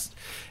podcast.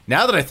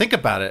 Now that I think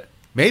about it,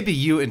 maybe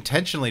you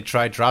intentionally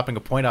tried dropping a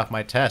point off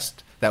my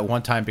test that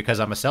one time because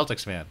I'm a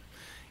Celtics fan.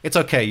 It's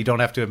okay. You don't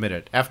have to admit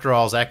it. After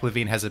all, Zach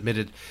LaVine has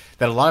admitted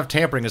that a lot of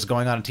tampering is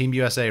going on in Team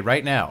USA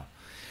right now.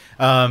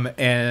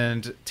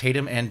 And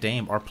Tatum and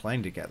Dame are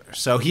playing together.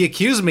 So he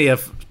accused me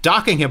of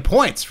docking him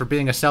points for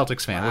being a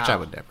Celtics fan, which I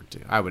would never do.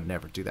 I would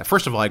never do that.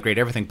 First of all, I grade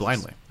everything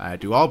blindly. I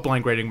do all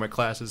blind grading in my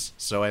classes,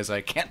 so as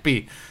I can't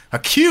be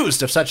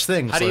accused of such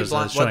things. How do you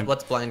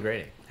what's blind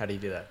grading? How do you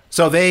do that?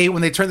 So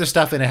when they turn the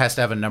stuff in, it has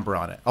to have a number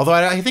on it. Although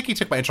I think he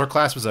took my intro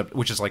class,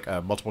 which is like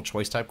a multiple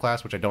choice type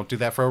class, which I don't do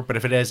that for. But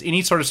if it has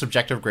any sort of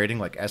subjective grading,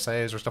 like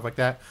essays or stuff like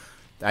that,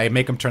 I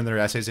make them turn their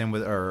essays in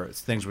or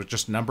things with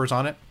just numbers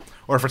on it.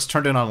 Or if it's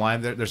turned in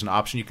online, there's an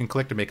option you can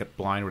click to make it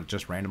blind where it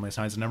just randomly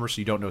assigns a number, so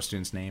you don't know a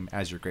student's name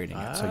as you're grading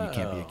it. So you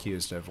can't be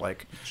accused of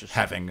like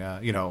having,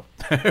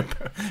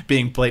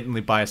 being blatantly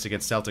biased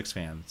against Celtics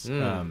fans.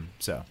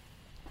 So,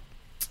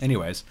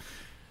 anyways.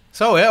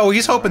 So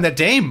he's hoping that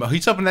Dame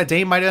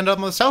might end up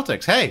on the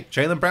Celtics. Hey,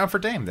 Jaylen Brown for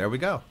Dame. There we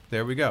go.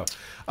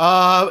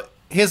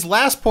 His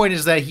last point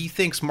is that he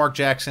thinks Mark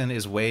Jackson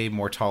is way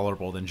more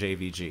tolerable than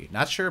JVG.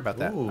 Not sure about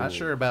that. Ooh. Not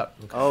sure about.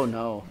 Oh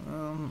no.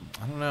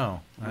 I don't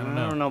know. I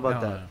don't know about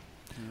that.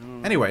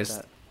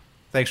 Anyways,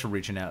 thanks for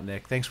reaching out,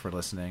 Nick. Thanks for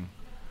listening.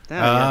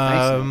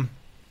 Thanks.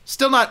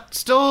 Still not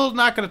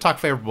going to talk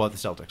favorable about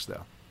the Celtics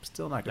though.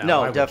 Still not going.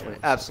 No, definitely,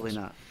 absolutely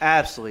not.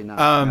 Absolutely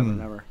not.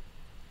 Never.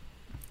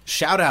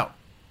 Shout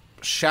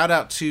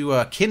out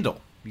to Kindle.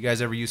 You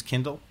guys ever use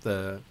Kindle?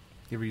 You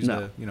ever use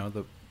the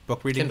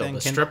book reading Kindle, thing? the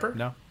Kindle? stripper?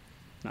 No.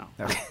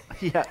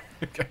 Yeah.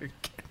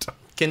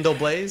 Kindle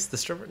Blaze, the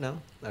stripper? No?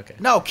 Okay.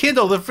 No,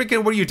 Kindle, the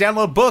freaking where you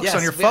download books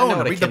on your phone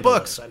and read the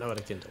books. I know what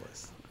a Kindle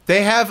is.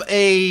 They have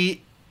I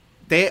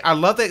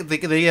love that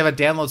they have a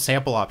download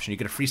sample option. You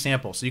get a free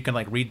sample, so you can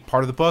like read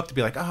part of the book to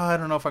be like, I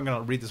don't know if I'm going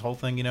to read this whole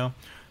thing,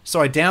 So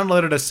I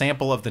downloaded a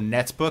sample of the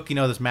Nets book.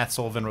 This Matt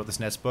Sullivan wrote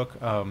this Nets book,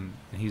 and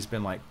he's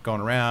been like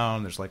going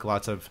around. There's like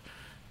lots of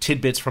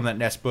tidbits from that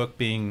Nets book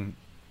being,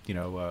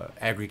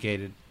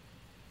 aggregated.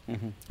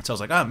 Mm-hmm. So I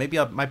was like, maybe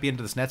I might be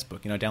into this Nets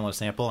book. Download a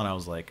sample, and I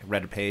was like,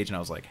 read a page, and I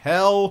was like,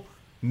 hell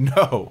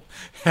no.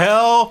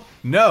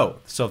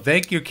 So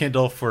thank you,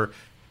 Kindle, for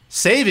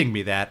saving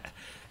me that.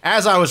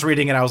 As I was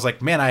reading it, I was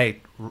like, man, I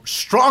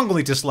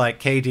strongly dislike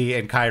KD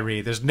and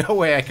Kyrie. There's no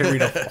way I can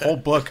read a whole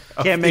book.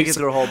 Can't make it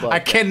through a whole book. I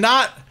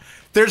cannot.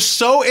 They're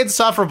so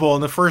insufferable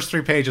in the first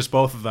 3 pages,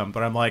 both of them.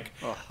 But I'm like,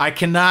 I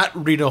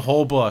cannot read a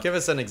whole book. Give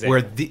us an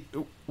example.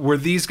 Where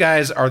these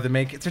guys are the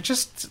main. They're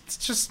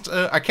just.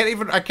 I can't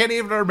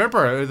even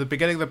remember the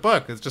beginning of the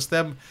book. It's just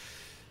them.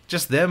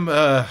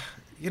 I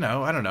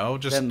don't know.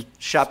 Just them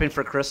shopping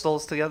for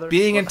crystals together,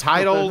 being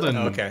entitled and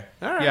okay,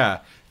 all right, yeah.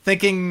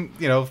 Thinking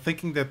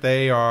that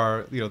they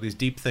are, these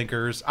deep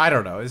thinkers. I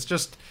don't know. It's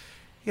just,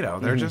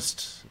 they're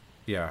just,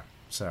 yeah.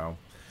 So,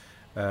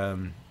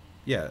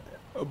 yeah.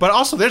 But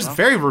also, there's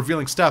very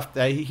revealing stuff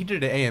that he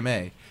did at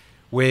AMA,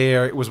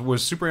 where it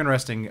was super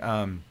interesting.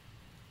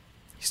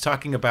 He's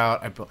talking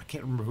about, I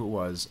can't remember who it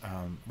was.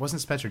 It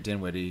wasn't Spencer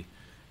Dinwiddie.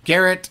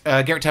 Garrett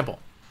Temple.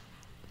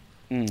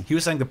 He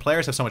was saying the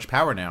players have so much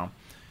power now,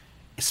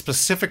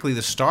 specifically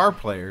the star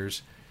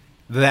players,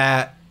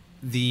 that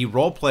the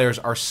role players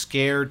are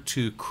scared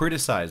to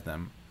criticize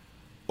them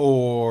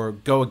or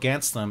go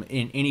against them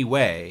in any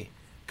way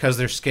because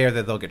they're scared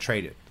that they'll get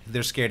traded.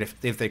 They're scared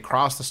if they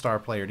cross the star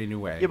player in any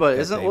way. Yeah, but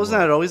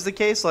wasn't that always the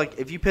case? Like,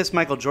 if you piss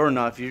Michael Jordan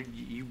off, you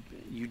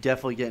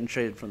definitely getting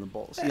traded from the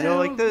Bulls.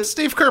 Like this.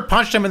 Steve Kerr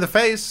punched him in the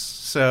face,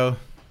 so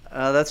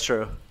that's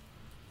true.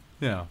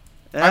 Yeah.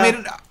 I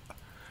mean,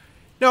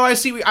 no, I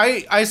see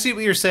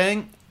what you're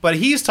saying, but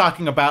he's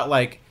talking about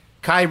like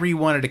Kyrie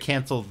wanted to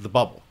cancel the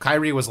bubble.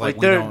 Kyrie was like,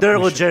 they're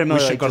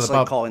legitimately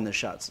calling the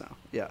shots now.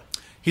 Yeah.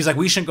 He's like,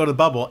 we shouldn't go to the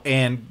bubble,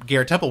 and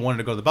Garrett Temple wanted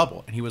to go to the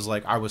bubble, and he was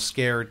like, I was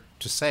scared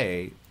to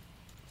say,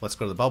 let's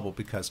go to the bubble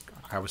because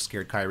I was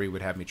scared Kyrie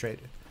would have me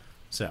traded.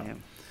 So,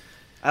 damn.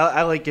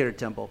 I like Garrett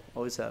Temple,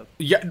 always have.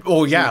 Yeah,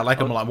 oh yeah, I like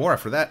him a lot more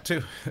after that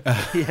too.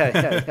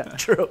 yeah,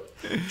 true.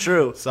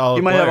 Solid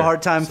you might player. have a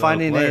hard time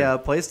finding player. a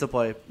place to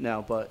play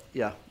now, but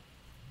yeah.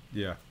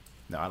 Yeah,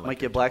 no, I like might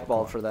get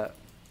blackballed for that.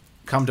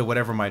 Come to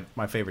whatever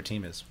my favorite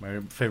team is. My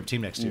favorite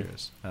team next year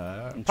is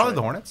probably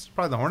the Hornets.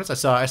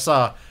 I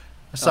saw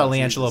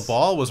LiAngelo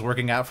Ball was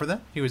working out for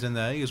them. He was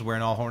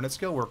wearing all Hornets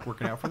gear,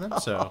 working out for them.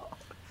 So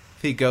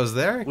if he goes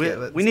there,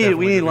 we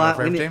need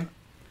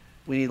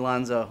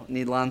Lonzo.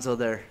 Need Lonzo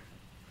there.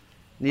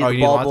 Need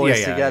the ball boys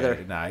together.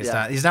 Yeah.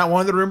 No, he's not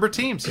one of the rumored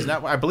teams. He's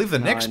not. I believe the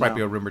Knicks might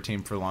be a rumored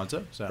team for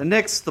Lonzo. So. The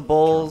Knicks, the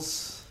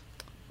Bulls,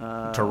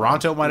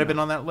 Toronto might have been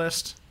on that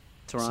list.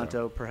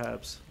 Toronto,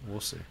 perhaps. We'll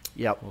see.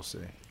 Yep, we'll see.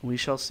 We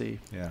shall see.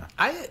 Yeah.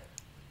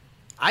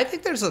 I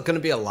think there's going to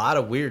be a lot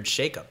of weird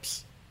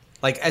shakeups.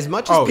 Like, as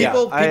much as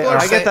people are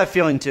I get that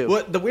feeling too.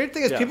 Well, the weird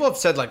thing is people have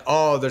said like,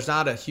 oh, there's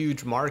not a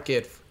huge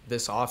market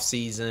this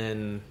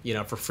offseason,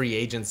 for free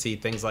agency,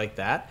 things like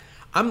that.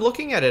 I'm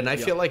looking at it and I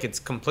feel like it's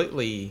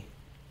completely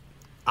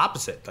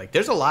opposite. Like,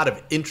 there's a lot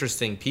of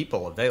interesting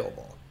people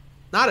available.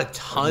 Not a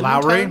ton.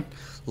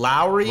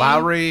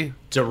 Lowry,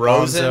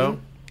 DeRozan,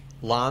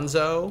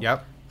 Lonzo.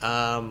 Yep.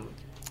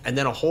 And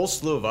then a whole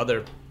slew of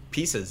other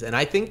pieces. And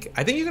I think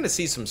you're going to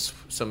see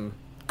some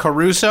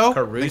Caruso.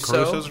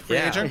 Caruso's a free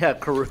agent. Yeah,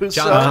 Caruso.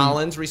 John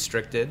Collins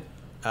restricted.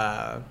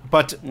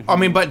 But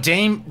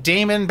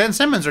Dame and Ben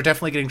Simmons are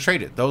definitely getting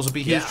traded. Those will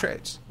be huge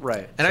trades.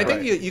 Right. And I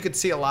think you could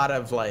see a lot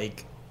of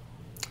like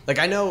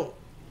I know.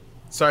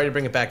 Sorry to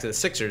bring it back to the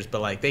Sixers,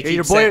 but like they keep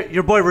your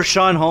boy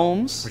Rashawn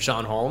Holmes.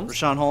 Rashawn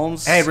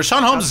Holmes. Hey,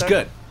 Rashawn Holmes is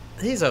good.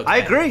 He's okay. I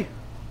agree.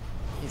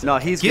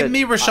 He's Give good.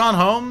 me Rashawn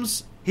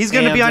Holmes. He's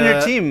going to be on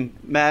your team,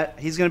 Matt.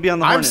 He's going to be on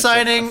the Hornets.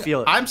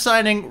 I'm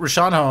signing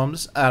Rashawn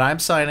Holmes, and I'm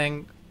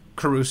signing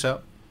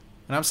Caruso,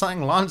 and I'm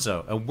signing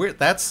Lonzo. And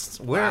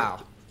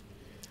Wow.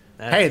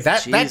 Hey,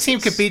 that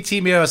team could beat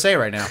Team USA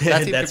right now.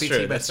 That team could beat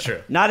Team USA. That's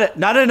true.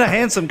 Not in a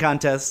handsome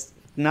contest.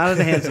 Not in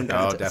a handsome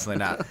contest. No,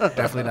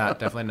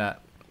 definitely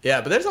not. Yeah,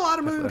 but there's a lot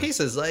of moving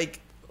pieces.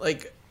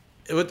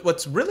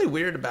 What's really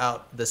weird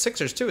about the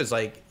Sixers too is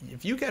like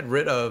if you get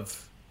rid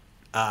of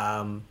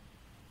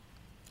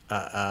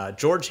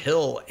George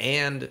Hill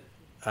and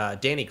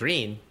Danny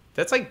Green,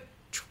 that's like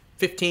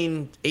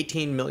 18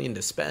 million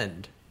to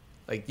spend.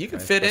 Like you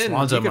could fit in,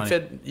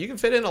 you can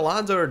fit in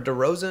Alonzo or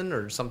DeRozan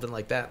or something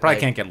like that.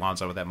 Probably can't get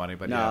Lonzo with that money,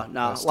 but no.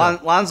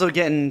 Lonzo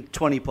getting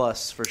 20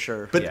 plus for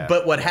sure.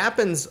 But what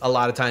happens a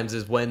lot of times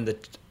is when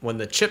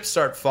the chips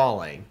start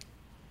falling,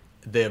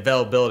 the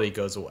availability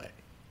goes away.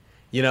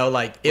 You know,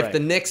 like if the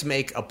Knicks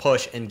make a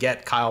push and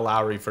get Kyle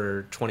Lowry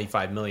for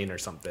 25 million or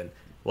something,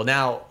 well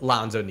now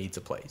Lonzo needs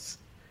a place.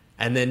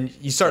 And then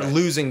you start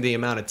losing the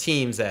amount of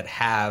teams that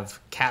have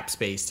cap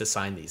space to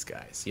sign these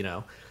guys, you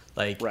know?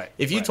 Like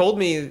if you told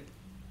me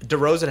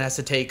DeRozan has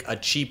to take a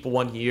cheap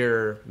 1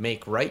 year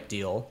make right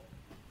deal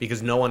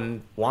because no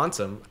one wants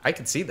him, I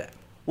could see that.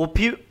 Well,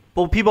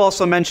 people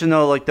also mentioned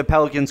though, like the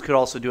Pelicans could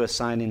also do a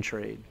sign and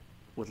trade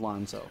with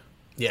Lonzo.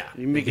 Yeah,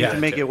 you make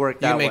it work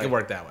that way. You make it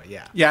work that way.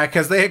 Yeah, yeah,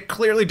 because they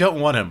clearly don't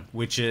want him,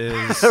 which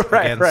is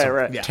right.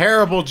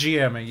 Terrible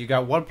GMing. You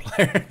got one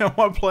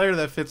player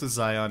that fits with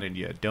Zion, and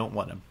you don't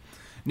want him.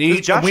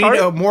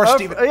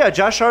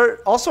 Josh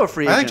Hart also a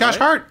free agent. I think Josh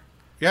Hart.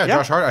 Yeah,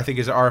 Josh Hart, I think,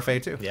 is an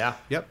RFA too. Yeah.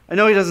 Yep. I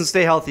know he doesn't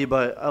stay healthy,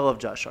 but I love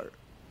Josh Hart.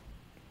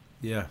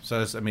 Yeah.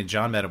 So,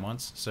 John met him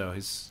once, so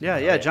he's...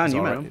 John,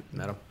 you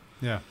met him.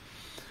 Yeah.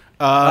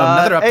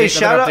 Another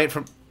update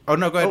from... Oh,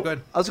 no, go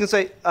ahead. I was going to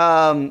say,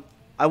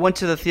 I went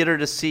to the theater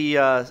to see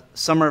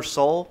Summer of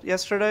Soul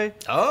yesterday.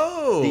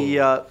 Oh.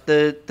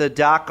 The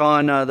doc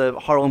on the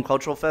Harlem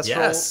Cultural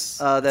Festival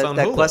that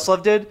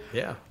Questlove did.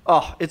 Yeah.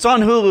 Oh, it's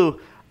on Hulu.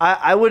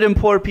 I would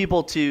implore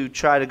people to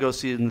try to go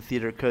see it in the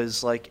theater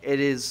because, like, it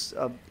is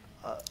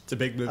it's a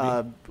big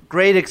movie.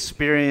 Great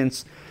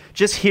experience.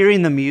 Just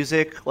hearing the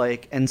music,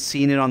 like, and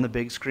seeing it on the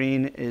big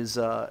screen is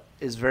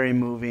very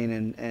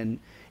moving, and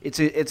it's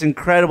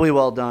incredibly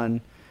well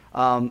done.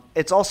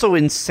 It's also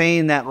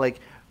insane that like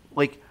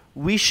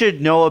we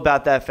should know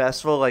about that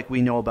festival like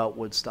we know about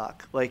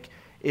Woodstock. Like,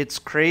 it's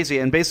crazy,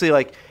 and basically,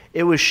 like,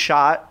 it was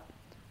shot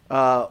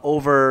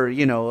over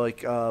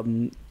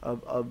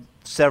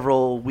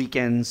several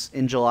weekends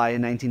in July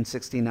in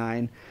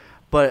 1969,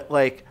 but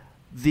like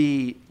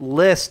the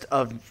list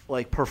of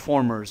like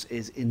performers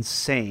is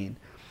insane,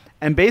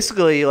 and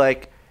basically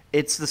like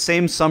it's the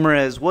same summer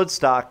as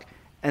Woodstock,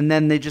 and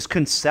then they just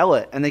couldn't sell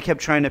it, and they kept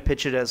trying to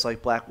pitch it as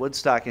like Black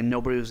Woodstock, and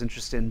nobody was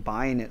interested in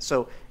buying it,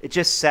 so it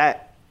just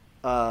sat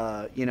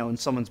in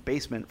someone's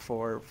basement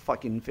for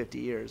fucking 50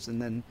 years, and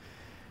then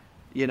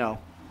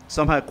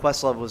somehow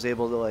Questlove was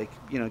able to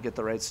get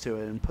the rights to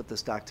it and put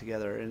this doc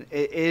together, and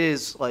it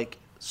is like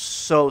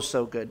so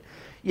good.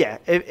 Yeah,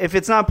 if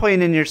it's not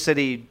playing in your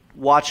city,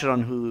 watch it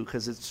on Hulu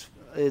because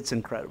it's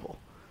incredible.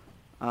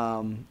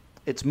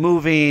 It's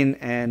moving,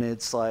 and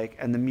it's like,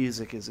 and the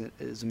music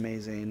is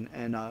amazing,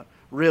 and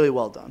really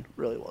well done,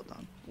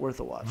 worth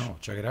a watch. Oh,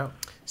 check it out.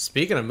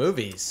 Speaking of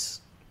movies,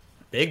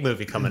 big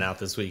movie coming out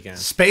this weekend.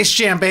 Space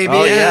Jam, baby.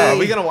 Oh yeah, are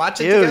we gonna watch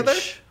it together?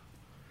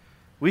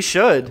 We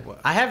should.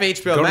 I have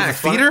HBO Go Max.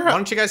 to the theater? Why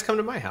don't you guys come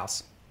to my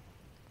house?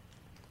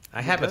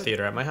 I have a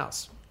theater at my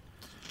house.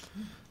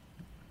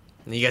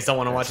 And you guys don't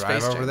want to watch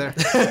Space Jam? Over there?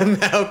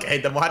 Okay,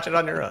 then watch it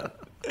on your own.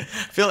 I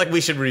feel like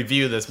we should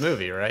review this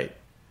movie, right?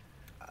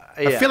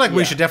 I feel like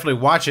we should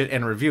definitely watch it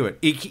and review it.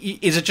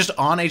 Is it just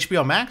on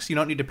HBO Max? You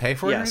don't need to pay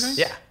for it or anything?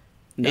 Yeah.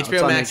 No,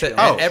 HBO Max.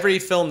 Every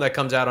film that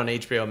comes out on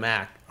HBO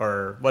Max,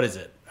 or what is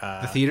it?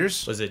 The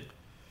theaters? Was it...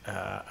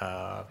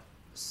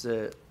 Is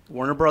it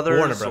Warner Brothers?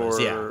 Warner Brothers,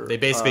 yeah. They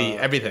basically,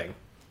 everything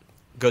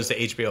goes to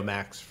HBO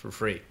Max for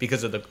free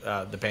because of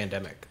the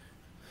pandemic.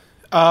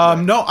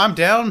 No, I'm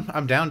down.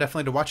 I'm down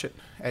definitely to watch it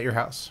at your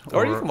house.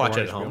 Or you can watch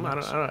it at home.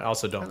 I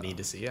also don't need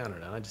to see it. I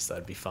don't know. I just thought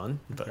it'd be fun.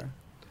 But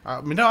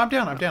no, I'm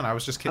down. I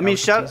was just kidding. I mean,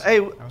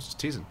 I was just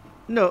teasing.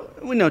 No,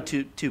 we know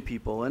two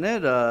people in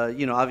it.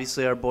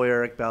 Obviously our boy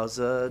Eric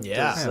Bauza.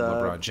 Yeah. Does,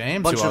 LeBron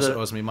James, who also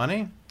owes me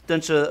money.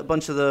 A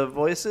bunch of the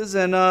voices,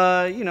 and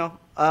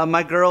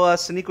my girl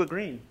Sonequa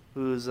Green,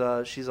 who's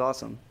she's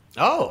awesome.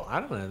 Oh, I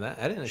don't know that.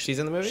 I didn't know she's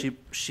in the movie.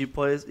 She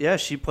plays. Yeah,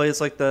 she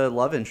plays like the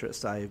love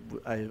interest. I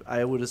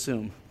would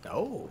assume.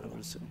 Oh, I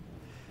would assume.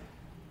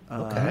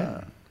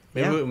 Okay.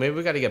 Maybe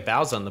we got to get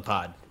Bowser on the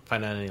pod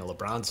find out any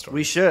LeBron stories.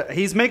 We should.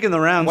 He's making the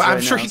rounds. Well, I'm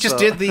right sure now, he just so-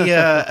 did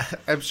the.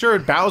 I'm sure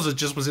Bowser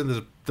just was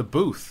in the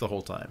booth the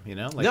whole time. You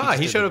know, like No,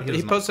 he just showed up. did-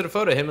 He doesn't- posted a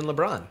photo of him and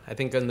LeBron. I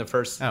think in the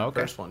first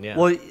one. Yeah.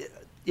 Well,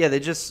 yeah, they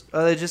just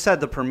had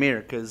the premiere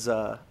because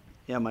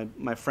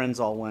my friends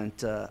all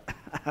went.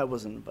 I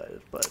wasn't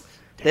invited, but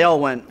they all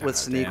went with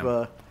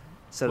Sonequa.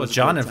 Said it Well, was a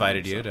John good time,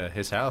 invited so. you to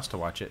his house to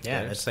watch it.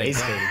 Yeah, it's same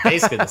thing.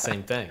 basically the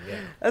same thing. Yeah.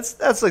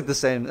 That's like the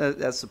same.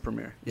 That's the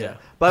premiere. Yeah.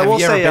 But I Have will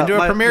you ever say, been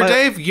to a premiere,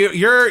 Dave?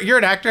 You're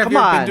an actor. Have Come you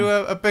ever on. been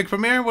to a big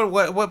premiere?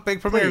 What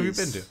big premiere have you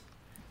been to?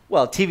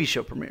 Well, TV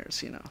show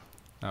premieres, you know.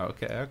 Oh,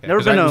 okay. Never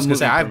 'Cause been I to was a gonna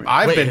say, movie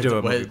I've premiere. been to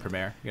a Wait, movie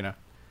premiere. You know.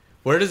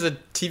 Where does a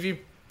TV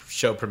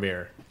show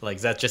premiere? Like,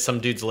 is that just some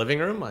dude's living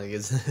room? Like,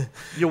 is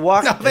You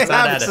walk. No, they It's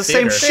not have at a the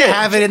same theater. shit. They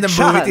have it in the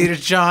John. movie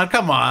theaters, John.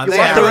 Come on. You They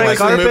walk have the it red like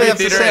carpet, the movie have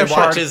the theater same and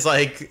part. watches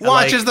like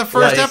Watches the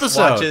first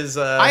episode. Watches.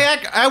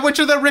 I went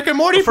to the Rick and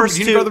Morty. The first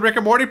You didn't go to two- the Rick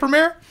and Morty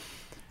premiere?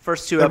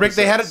 First two The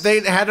episodes. they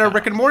had a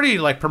Rick and Morty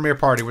like premiere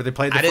party where they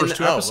played the I didn't first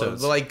two know.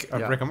 episodes Like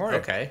of Rick and Morty.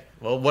 Okay.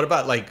 Well, what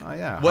about like?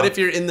 yeah. What Huh? if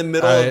you're in the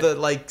middle of the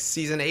like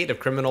season 8 of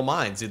Criminal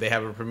Minds? Do they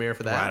have a premiere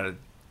for that? Well,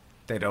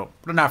 they don't.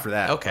 Not for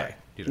that. Okay.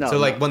 but, you know. No. So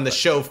like when the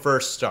show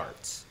first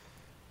starts.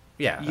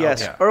 Yeah. Yes,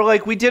 yeah. or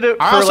like we did it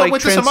for I also like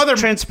went to some other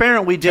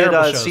Transparent. We did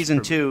terrible shows season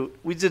for- 2.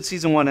 We did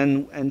season 1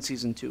 and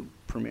season 2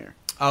 premiere.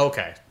 Oh,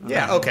 okay.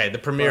 Yeah. Okay. The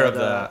premiere But, of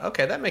the.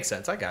 Okay, that makes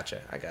sense. I gotcha.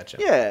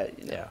 Yeah,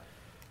 you know.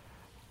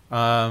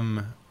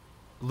 Yeah.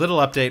 Little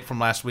update from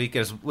last week.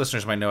 As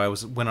listeners might know, I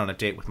went on a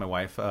date with my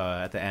wife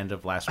at the end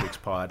of last week's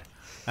pod.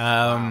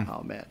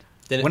 Oh man.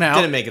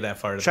 Didn't make it that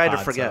far. To the Tried to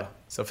pod, forget.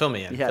 So fill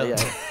me in. Yeah, Fill- yeah.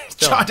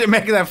 fill John me. didn't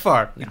make it that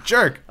far. You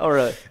jerk. Oh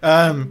really?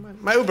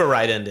 My Uber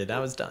ride ended. I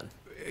was done.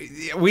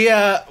 We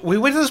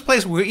went to this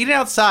place. We were eating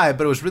outside,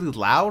 but it was really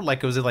loud.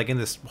 Like it was like in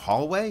this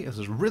hallway. It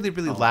was really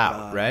loud,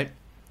 God. right?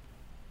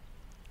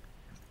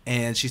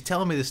 And she's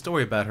telling me this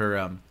story about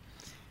her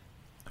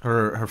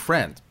her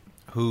friend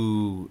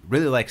who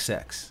really likes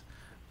sex,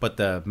 but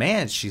the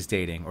man she's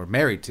dating or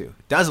married to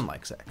doesn't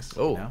like sex.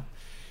 Oh. You know?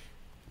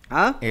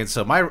 Huh? And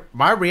so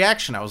my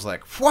reaction, I was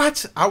like,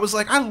 "What?" I was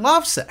like, "I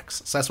love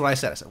sex." So that's what I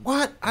said. I said,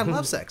 "What? I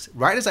love sex."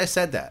 Right as I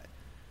said that,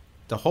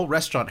 the whole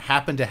restaurant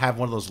happened to have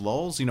one of those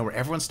lulls, you know, where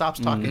everyone stops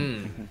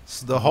talking.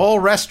 So the whole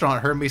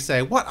restaurant heard me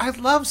say, "What? I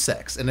love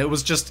sex," and it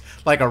was just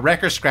like a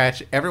record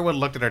scratch. Everyone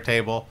looked at our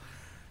table,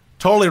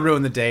 totally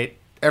ruined the date.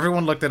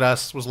 Everyone looked at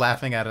us, was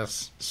laughing at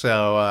us.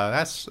 So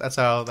that's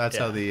how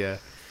the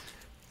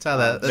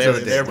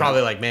They were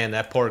probably like, man,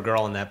 that poor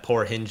girl and that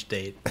poor Hinge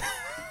date.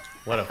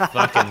 What a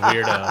fucking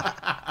weirdo.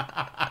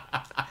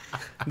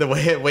 The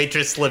way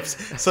waitress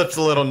slips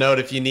a little note,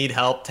 if you need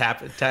help,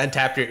 tap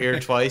your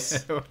ear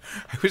twice.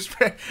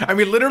 I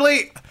mean,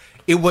 literally,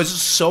 it was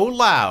so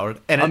loud,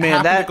 and Oh it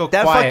man, happened to go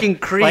that quiet. fucking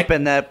creep Like,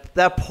 and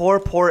that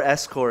poor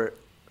escort.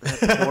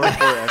 That poor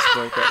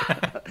escort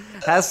that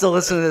has to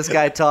listen to this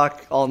guy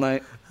talk all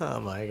night. Oh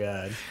my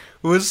god.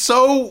 it was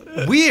so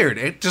weird.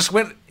 It just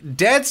went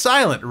dead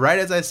silent right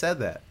as I said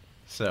that.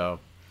 So,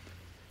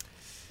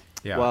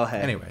 yeah. Well, hey,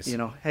 anyways, you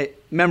know, hey,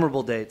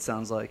 memorable date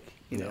sounds like,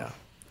 you know.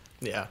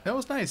 Yeah. that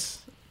was nice,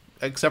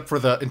 except for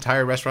the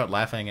entire restaurant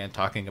laughing and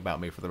talking about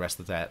me for the rest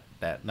of that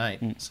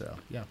night. So,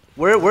 yeah.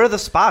 Where are the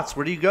spots?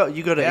 Where do you go?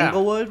 You go to Yeah.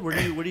 Inglewood? Where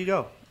do you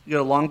go? You go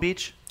to Long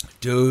Beach?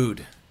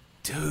 Dude,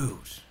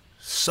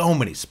 so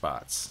many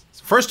spots.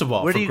 First of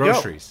all, Where for do you go?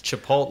 groceries.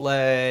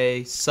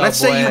 Chipotle, Subway. Let's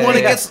say you want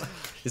to get.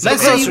 Is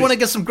Let's it say you groceries? want to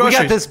get some We groceries.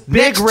 got this big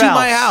next Ralph's. to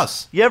my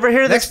house. You ever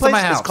hear of Next this to place?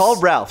 my house. It's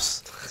called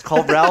Ralph's. It's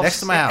called Ralph's. Next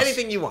to my house.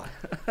 Anything you want.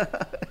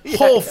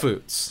 Whole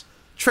Foods,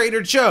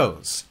 Trader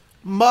Joe's,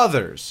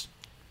 Mother's.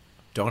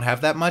 Don't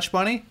have that much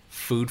money?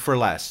 Food for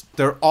less.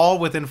 They're all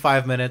within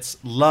 5 minutes.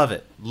 Love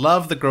it.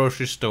 Love the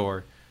grocery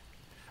store.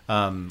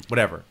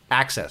 Whatever.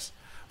 Access.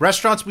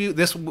 Restaurants we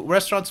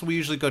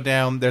usually go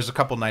down. There's a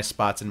couple nice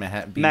spots in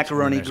Manhattan Beach.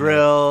 Macaroni There's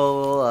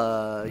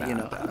Grill, you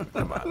know.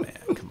 Come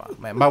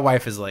on, man. My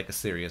wife is like a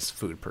serious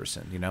food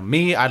person. You know,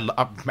 me, I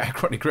love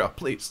Macaroni Grill.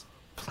 Please.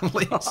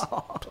 Please. That's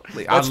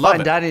I love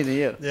fine it. dining to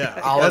you. Yeah,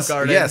 Olive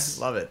Garden. yes.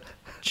 Love it.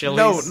 Chili's.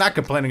 No, not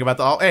complaining about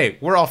the all. Hey,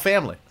 we're all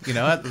family. You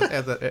know, you know,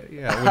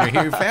 when you're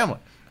here, you're family.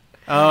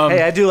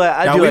 Hey, I do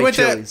now like we went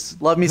to Chili's.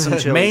 Love me some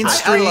Chili's. Main I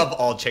Street. love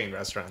all chain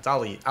restaurants.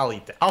 I'll eat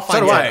that. I'll So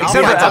find do it. I. I'll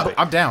Except find for something.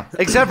 I'm down.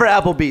 Except for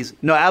Applebee's.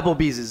 No,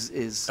 Applebee's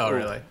is Oh,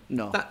 really?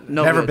 No. Not-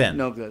 No Never good. been.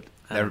 No good.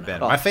 Never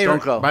been. Oh, My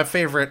don't go.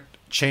 favorite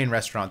chain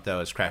restaurant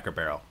though is Cracker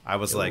Barrel. I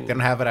was like, they don't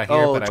have it out here,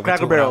 Oh, but I went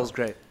Cracker to Barrel is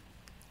great.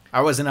 I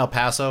was in El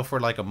Paso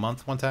for like a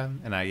month one time,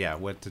 and I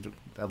went to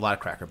a lot of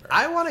Cracker Barrel.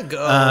 I want to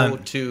go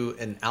to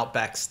an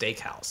Outback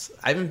Steakhouse.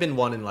 I haven't been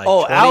one in like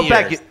 20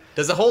 Outback. years.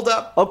 Does it hold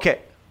up? Okay.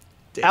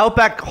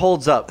 Outback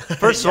holds up.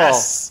 First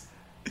Yes.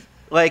 of all,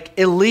 like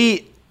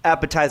elite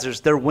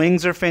appetizers. Their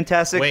wings are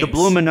fantastic. The Wings.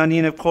 bloomin'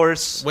 onion, of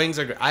course. Wings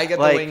are great. I get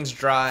Like- the wings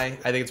dry.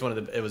 I think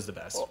it was the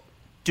best.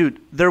 Dude,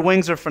 their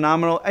wings are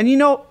phenomenal. And you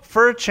know,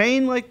 for a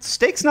chain, like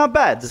steak's not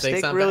bad. The Steak's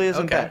steak not really bad.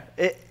 isn't Okay.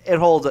 bad. It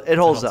holds up. It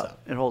holds holds up. up.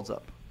 It holds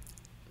up.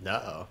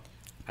 No.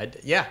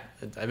 Yeah.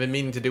 I've been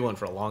meaning to do one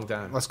for a long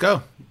time. Let's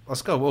go.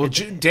 Well,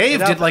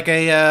 Dave Outback. did like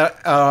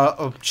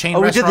a chain.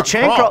 Oh, we did the restaurant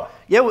chain crawl.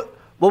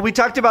 Well, we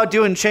talked about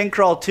doing chain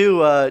crawl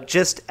too,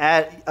 just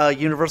at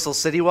Universal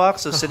City Walk,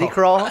 so City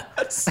Crawl.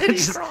 City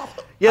Crawl.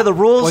 Yeah, the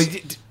rules. Well,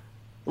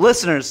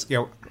 Listeners,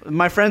 Yeah.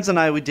 my friends and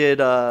I, we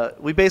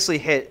basically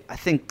hit, I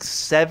think,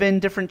 7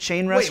 different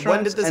chain restaurants.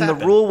 when did this and happen?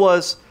 the rule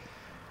was,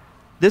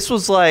 this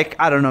was like,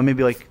 I don't know,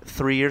 maybe like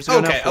 3 years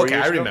ago now, 4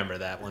 years I ago. remember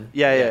that one.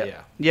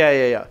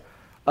 Yeah.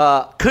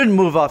 Couldn't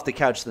move off the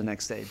couch the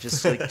next day.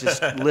 Just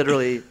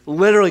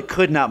literally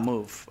could not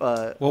move.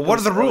 Well, what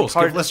are the rules?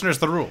 Give listeners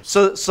the rules.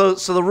 So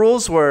the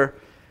rules were,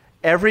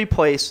 every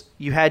place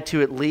you had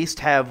to at least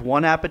have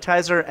 1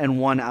 appetizer and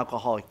 1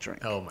 alcoholic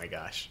drink. Oh my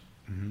gosh.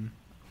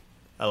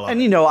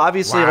 And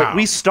obviously, Wow. like,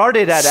 we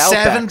started at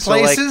Outback. 7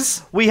 places?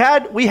 So,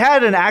 like, we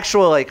had an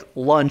actual like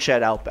lunch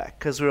at Outback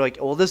because we were like,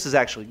 well, this is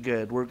actually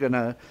good. We're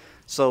gonna.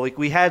 So like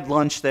we had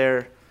lunch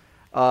there,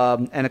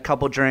 and a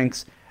couple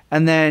drinks.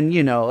 And then,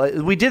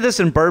 we did this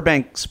in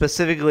Burbank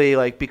specifically,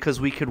 like,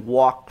 because we could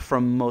walk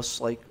from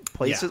most, like,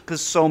 places, because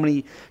so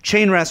many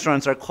chain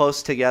restaurants are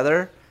close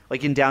together,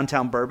 like in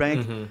downtown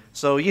Burbank. Mm-hmm.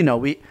 So,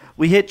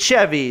 we hit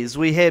Chevy's,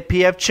 we hit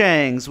P.F.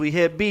 Chang's, we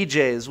hit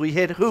BJ's, we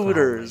hit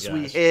Hooters,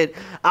 we hit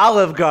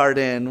Olive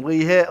Garden,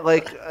 we hit,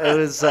 like, it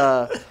was,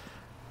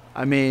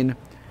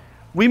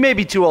 we may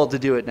be too old to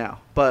do it now,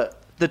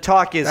 but the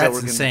talk is that That's we're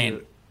going to insane. do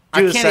it. I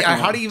Do the can't. second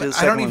How one. do you? Do the I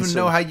second don't one even soon.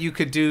 know how you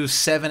could do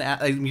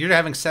 7. You're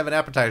having 7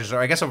 appetizers, or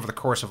I guess over the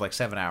course of like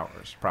 7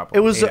 hours, probably.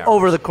 It was 8 hours.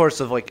 over the course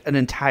of like an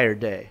entire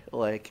day.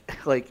 Like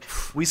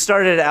we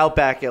started at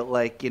Outback at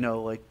like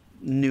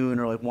noon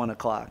or like 1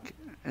 o'clock,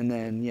 and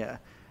then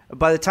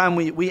by the time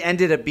we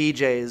ended at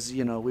BJ's,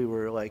 we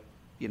were like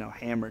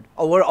hammered.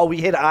 We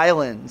hit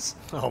Islands.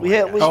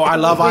 I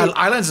love Islands.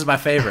 Islands is my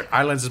favorite.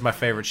 Islands is my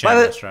favorite chain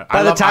restaurant.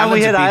 By the time we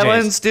hit and BJ's.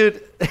 Islands,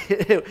 dude,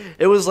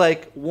 it was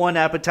like 1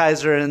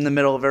 appetizer in the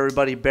middle of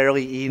everybody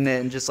barely eating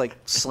it and just like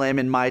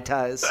slamming Mai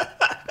Tais.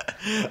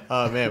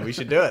 Oh man, we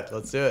should do it.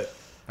 Let's do it.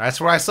 That's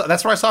where I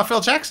saw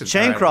Phil Jackson.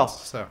 Chain crawl.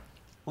 So.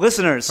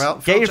 Listeners, Well,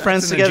 get Phil your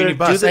friends Jackson and together. Jeannie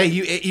Buss. Do the-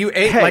 Hey, you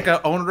ate like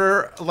a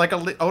owner of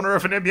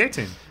an NBA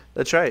team.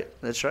 That's right.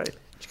 Did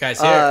you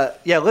guys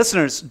hear?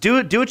 Listeners,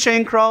 do a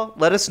chain crawl.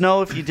 Let us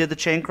know if you did the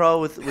chain crawl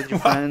with your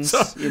friends.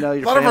 Your a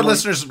lot of our family.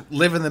 listeners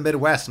live in the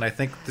Midwest, and I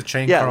think the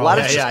chain Yeah, a crawl. lot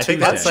of is I just think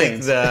Tuesday. that's like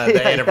Chains.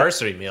 the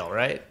anniversary meal,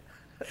 right?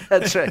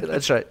 That's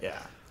right. Yeah.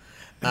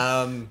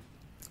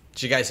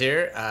 Did you guys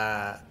hear?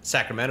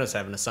 Sacramento's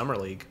having a summer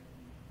league.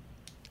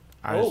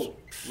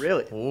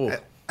 Really? Ooh.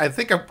 I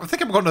think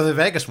I'm going to the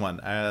Vegas one.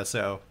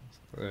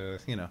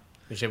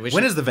 We should-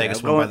 When is the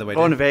Vegas one, by the way?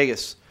 Going to Dave?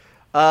 Vegas.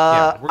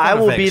 Yeah, we're going I to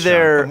will Vegas, be Sean,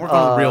 there. but we're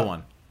going to the real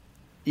one.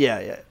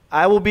 Yeah.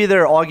 I will be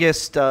there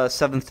August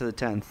 7th to the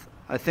 10th.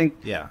 I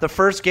think the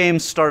first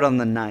games start on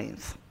the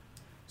 9th.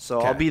 So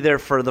I'll Okay. be there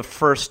for the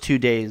first 2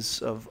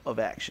 days of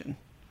action.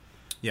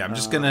 Yeah,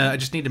 I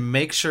just need to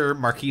make sure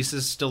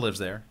Marquise still lives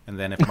there, and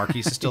then if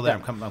Marquise is still there,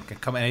 I'm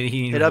coming.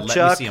 He Hit up let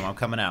Chuck. me see him. I'm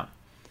coming out.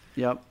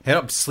 Yep. Hit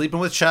up sleeping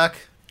with Chuck.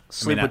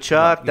 Sleep with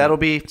Chuck. That'll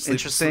be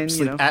interesting.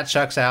 Sleep at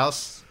Chuck's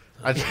house.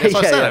 That's what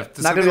I Yeah. said.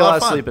 It's Not gonna be a lot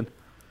of fun. sleeping.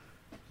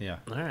 Yeah.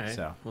 All right.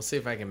 So. We'll see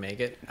if I can make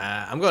it.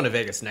 I'm going to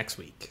Vegas next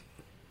week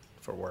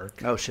for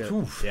work. Oh shit.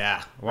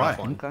 Yeah. Why? rough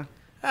one.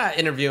 Okay.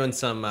 Interviewing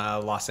some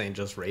Los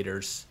Angeles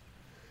Raiders.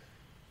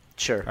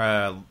 Sure.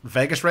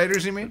 Vegas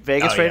Raiders, you mean?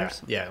 Vegas Oh,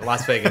 Raiders. Yeah,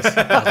 Las Vegas. Las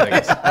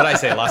Vegas. What did I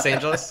say? Los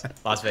Angeles?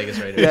 Las Vegas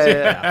Raiders.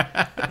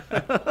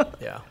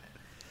 Yeah.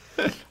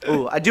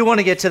 Ooh, I do want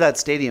to get to that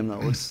stadium though.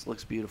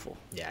 Looks beautiful.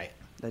 Yeah.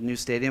 That new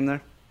stadium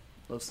there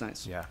looks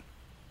nice. Yeah.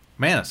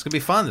 Man, it's gonna be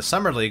fun. The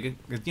summer league,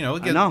 know.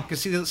 get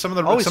see some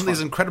of Always these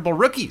fun. incredible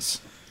rookies.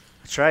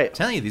 That's right. I'm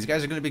telling you, these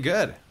guys are gonna be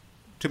good.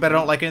 Too bad I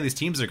don't like any of these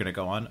teams they're gonna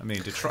go on. I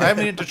mean,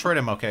 Detroit,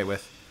 I'm okay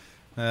with.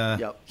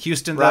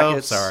 Houston,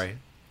 Rockets. though, sorry,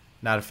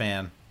 not a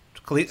fan.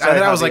 Sorry,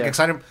 I was like Javier.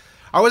 excited.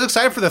 I was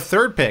excited for the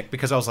 3rd pick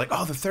because I was like,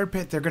 oh, the 3rd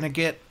pick, they're gonna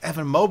get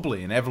Evan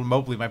Mobley, and Evan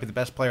Mobley might be the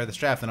best player of this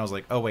draft. And I was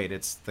like, oh wait,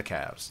 it's the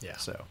Cavs. Yeah.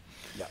 So.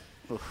 Yeah.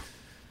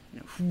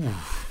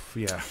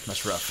 Yeah,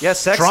 that's rough. Yeah,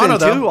 Sexton Toronto,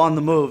 though. too on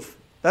the move.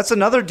 That's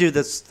another dude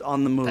that's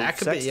on the move. That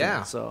could be, Sexton.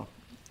 yeah. So,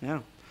 yeah,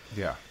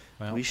 Yeah.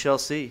 Well, we shall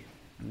see.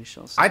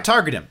 I'd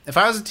target him. If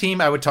I was a team,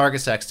 I would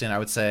target Sexton. I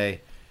would say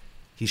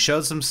he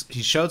showed some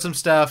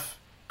stuff.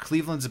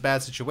 Cleveland's a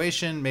bad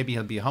situation. Maybe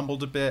he'll be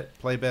humbled a bit,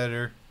 play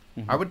better.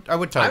 I would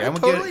target. I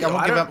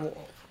won't give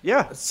up.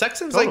 Yeah,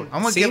 Sexton's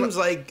Totally. seems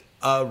like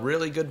a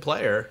really good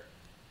player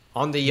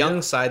on the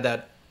young side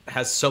that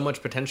has so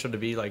much potential to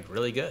be like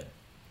really good.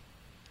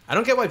 I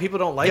don't get why people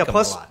don't like him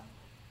plus- a lot.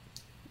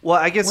 Well,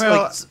 I guess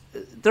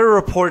there are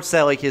reports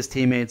that like his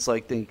teammates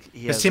think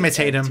His teammates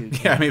hate him.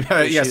 Yeah, I mean,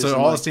 yeah. So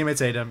all his teammates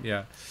hate him.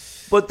 Yeah.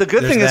 But the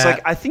good There's thing is, that.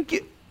 like, I think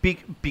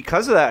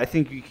because of that, I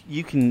think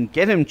you can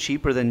get him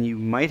cheaper than you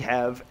might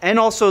have, and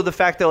also the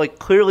fact that like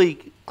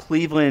clearly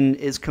Cleveland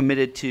is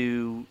committed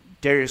to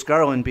Darius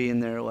Garland being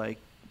their like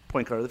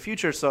point guard of the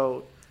future.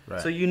 So,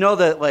 Right. so you know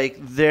that like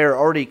they're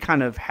already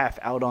kind of half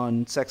out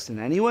on Sexton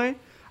anyway.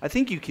 I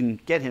think you can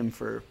get him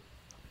for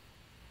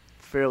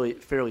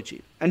fairly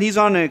cheap, and he's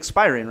on an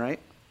expiring, right?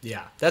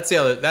 Yeah, that's the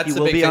other. That's He the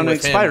will big be thing on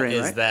with him expiring,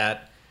 is right?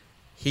 that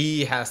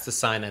he has to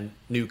sign a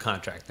new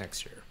contract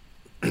next year.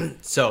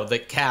 So the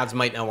Cavs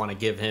might not want to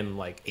give him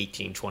like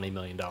 $18-20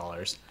 million.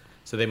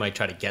 So they might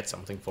try to get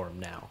something for him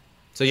now.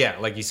 So yeah,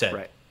 like you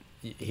said,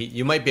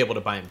 you might be able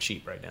to buy him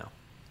cheap right now.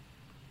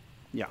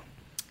 Yeah.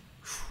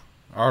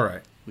 All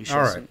right.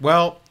 All right.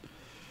 Well,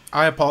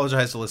 I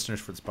apologize to listeners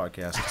for this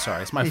podcast.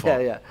 Sorry, it's my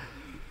fault. Yeah.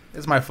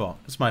 It's my fault.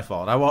 It's my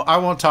fault. I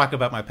won't talk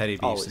about my petty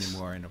beefs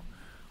anymore. And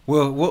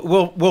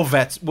we'll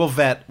vet.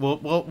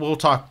 We'll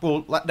talk.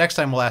 Next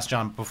time we'll ask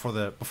John before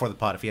the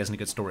pod if he has any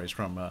good stories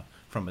from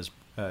his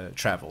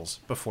travels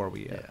before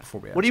we.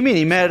 What do you mean?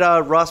 He met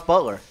Ross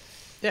Butler.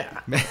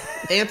 Yeah,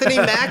 Anthony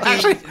Mackie.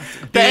 Actually,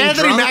 the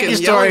Anthony Mackie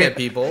story at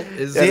people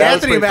is the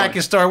Anthony Mackie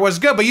story was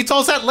good, but you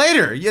told us that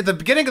later. At the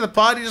beginning of the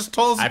pod, you just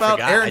told us about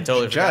Aaron. I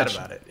totally Judge.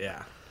 forgot about it.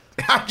 Yeah.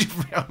 How'd you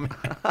feel, man?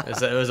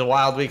 It was a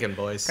wild weekend,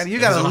 boys. You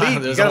got to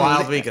lead. It was a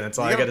wild weekend. That's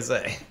all I got to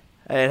say.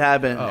 Hey, it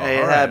happened.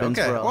 It happens,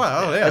 bro.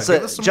 Well, yeah.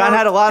 John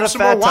had a lot of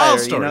fat tire.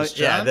 Stories,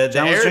 John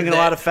was drinking a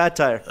lot of fat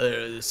tire.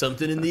 There's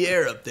something in the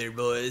air up there,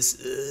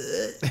 boys.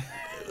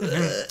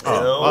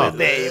 Oh,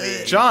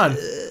 baby,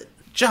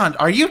 John,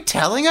 are you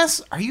telling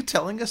us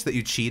that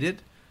you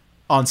cheated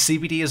on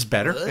CBD is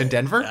better in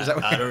Denver? Is that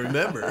what I don't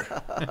remember.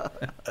 I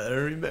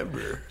don't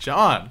remember.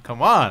 John,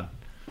 come on,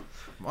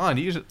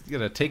 you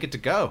gotta take it to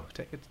go.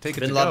 Take it to go.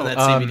 Been loving that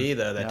CBD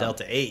though. That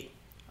Delta 8.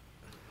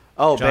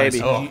 Oh, John, baby.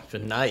 It's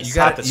been nice. You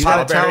got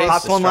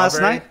popped one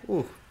last night?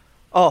 Ooh.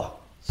 Oh,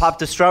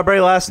 popped a strawberry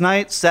last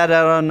night. Sat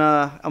out on.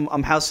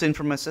 I'm house sitting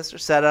for my sister.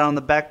 Sat out on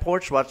the back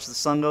porch, watched the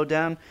sun go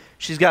down.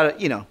 She's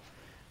got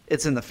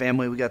it's in the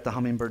family. We got the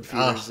hummingbird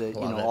feeders at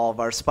all of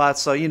our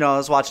spots. So I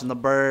was watching the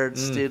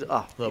birds, dude.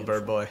 Oh, little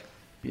bird boy.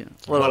 Yeah,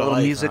 little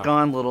music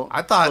on, little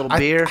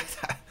beer.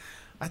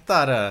 I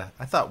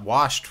thought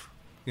washed.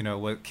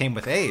 What came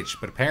with age,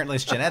 but apparently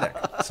it's genetic.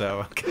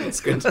 So it's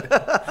good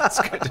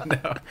to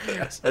know.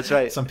 Yes. That's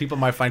right. Some people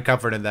might find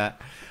comfort in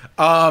that.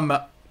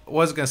 What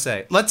was I gonna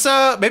say? Let's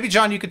maybe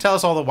John, you could tell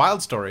us all the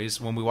wild stories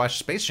when we watch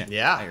Space Jam.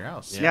 Yeah, at your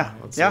house. Yeah.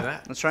 Let's do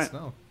that. That's right.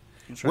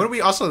 When are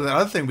we also the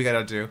other thing we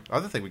gotta do?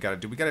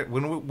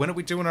 When are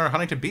we doing our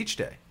Huntington Beach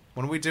Day?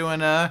 When are we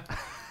doing?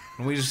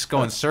 When we just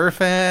going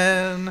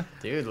surfing?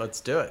 Dude, let's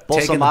do it.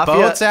 Taking the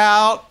boats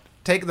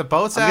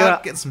out.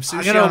 Getting some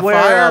sushi on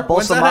fire.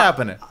 When's that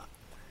happening?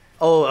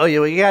 Oh yeah,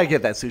 well, you gotta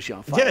get that sushi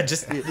on fire. Yeah,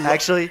 just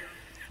actually.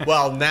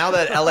 Well, now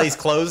that LA's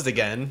closed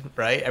again,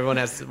 right? Everyone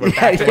has. We're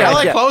back to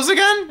LA closed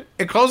again.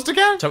 It closed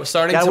again.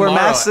 Starting tomorrow. Wear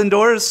masks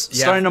indoors.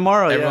 Starting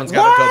tomorrow. Everyone's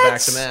got to go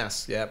back to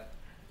masks.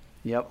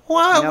 Yep.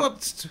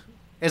 What?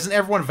 Isn't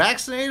everyone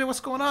vaccinated? What's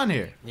going on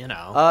here?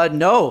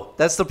 No,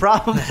 that's the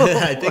problem.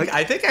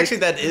 I think actually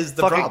that is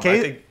the problem.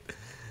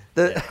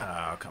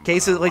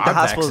 Cases like the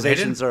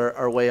hospitalizations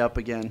are way up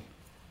again.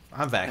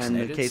 I'm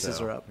vaccinated. And the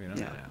cases are up.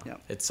 Yeah.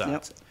 It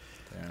sucks.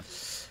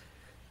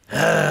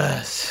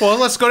 Well,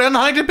 let's go down to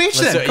Huntington Beach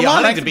then. Come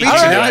on, Huntington Beach.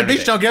 Huntington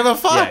Beach don't give a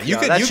fuck.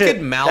 Yeah,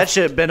 that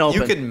shit had been open.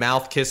 You could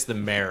mouth kiss the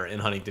mayor in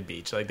Huntington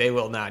Beach. Like they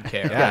will not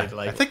care. Yeah. Right?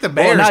 Like, I think the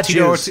mayor is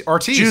Tito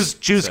Ortiz.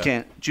 Jews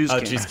can't. Jews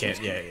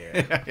can't.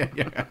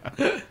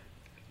 Yeah.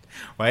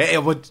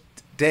 Well,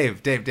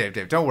 Dave,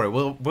 don't worry.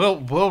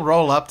 We'll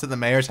roll up to the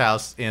mayor's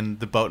house in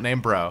the boat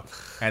named Bro,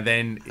 and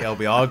then it'll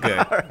be all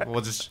good.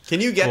 We'll just. Can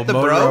you get the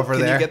Bro? Can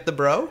you get the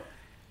Bro?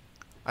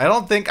 I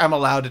don't think I'm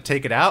allowed to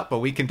take it out, but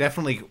we can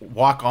definitely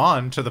walk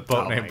on to the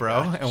boat named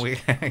Bro, and we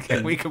can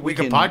podcast. We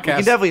can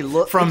definitely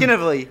look. We can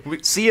definitely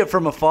see it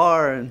from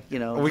afar, and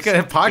we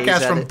can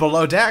podcast from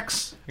below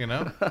decks.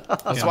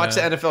 Let's watch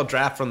the NFL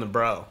draft from the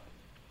Bro.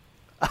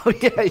 Oh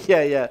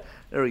yeah.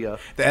 There we go.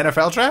 The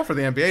NFL draft or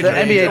the NBA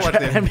draft? The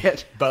NBA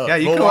draft. Both. Yeah,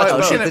 you can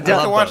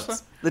watch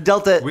both. The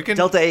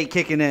Delta 8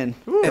 kicking in.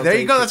 There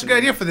you go. That's a good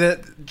idea for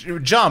the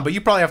John, but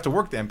you probably have to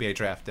work the NBA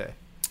draft day.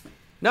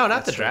 No,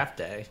 not the draft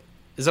day.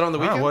 Is it on the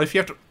weekend? Well, if you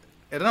have to,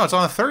 no, it's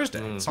on a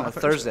Thursday. It's on a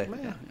Thursday.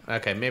 Yeah.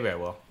 Okay, maybe I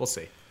will. We'll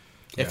see.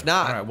 If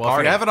not, all right, well,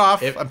 if you have it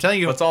off, I'm telling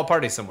you, let's all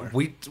party somewhere.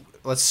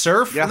 Let's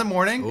surf in the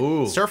morning.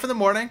 Ooh. Surf in the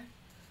morning.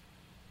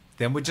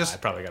 Then we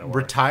just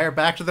retire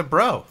back to the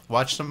Bro.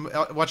 Watch some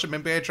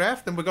NBA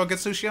draft. Then we go get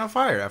sushi on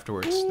fire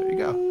afterwards. There you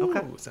go.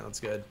 Okay, sounds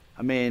good.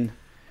 I mean,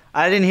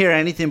 I didn't hear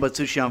anything but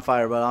sushi on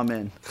fire, but I'm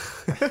in.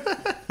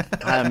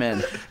 I'm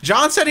in.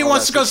 John said he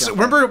wants to go.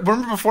 Remember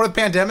before the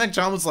pandemic,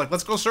 John was like,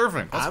 "Let's go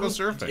surfing. Let's go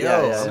surfing."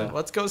 Yeah.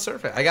 Let's go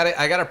surfing. I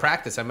got to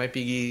practice. I might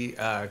be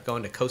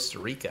going to Costa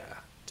Rica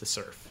to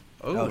surf.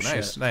 Oh,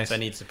 nice. So I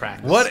need to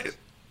practice. What,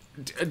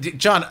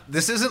 John?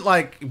 This isn't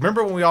like.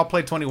 Remember when we all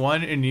played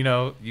 21 and you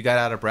got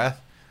out of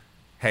breath?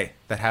 Hey,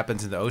 that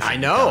happens in the ocean. I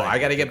know. I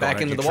got to get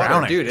back into the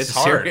water, dude. It's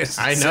hard. Serious.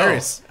 I know.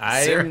 Serious. I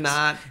am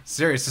not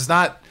serious. It's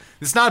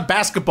not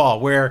basketball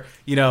where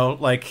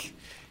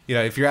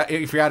if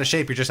you're out of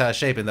shape, you're just out of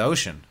shape in the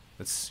ocean.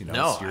 It's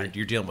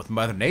you're dealing with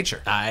Mother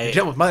Nature. You're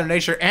dealing with Mother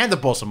Nature and the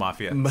Bolsa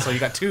Mafia. So you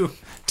got two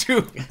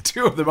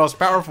of the most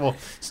powerful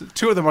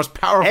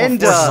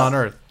forces on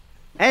Earth.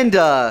 And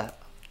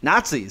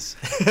Nazis.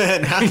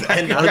 Dave has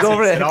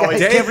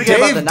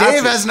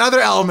another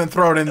element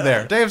thrown in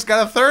there. Dave's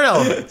got a third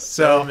element.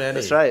 So many.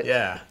 That's right.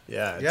 Yeah.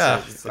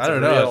 I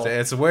don't know.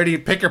 It's where do you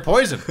pick your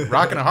poison?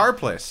 Rock in a hard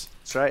place.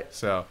 That's right.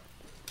 So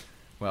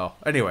Well,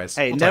 anyways.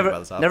 Hey, we'll talk about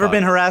this never outside.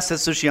 been harassed at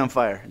Sushi on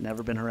Fire.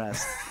 Never been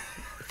harassed.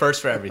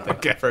 First for everything.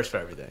 Okay. First for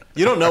everything.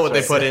 You don't know what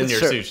they put in your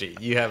sushi.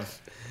 You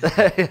have.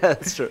 Yeah,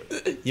 that's true.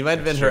 You might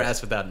have been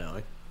harassed without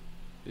knowing.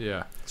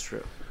 Yeah. It's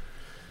true.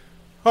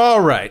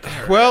 All right.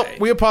 Well,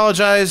 we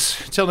apologize.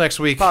 Till next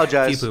week.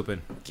 Apologize. Keep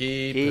pooping.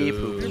 Keep You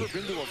pooping. ever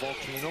been to a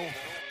volcano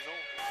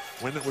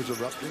when it was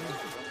erupting?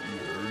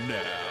 You're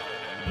now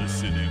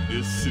listening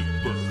to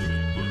Super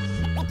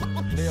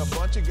Hoopers. They're a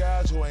bunch of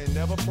guys who ain't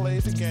never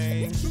played the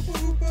game.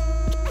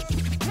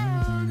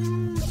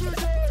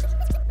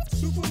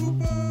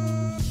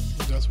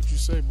 That's what you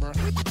say, bro. I'm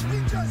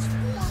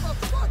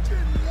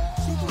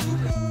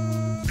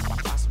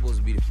supposed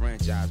to be the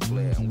franchise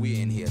player, and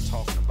we're in here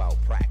talking about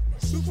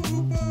practice.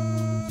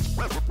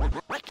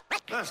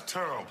 That's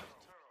terrible.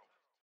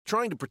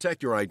 Trying to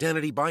protect your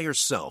identity by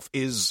yourself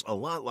is a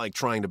lot like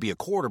trying to be a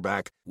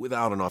quarterback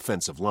without an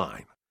offensive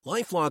line.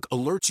 LifeLock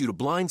alerts you to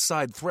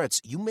blindside threats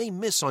you may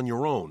miss on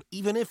your own,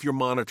 even if you're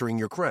monitoring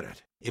your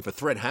credit. If a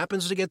threat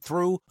happens to get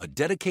through, a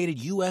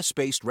dedicated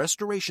U.S.-based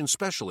restoration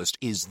specialist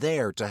is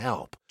there to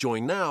help.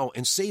 Join now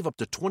and save up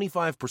to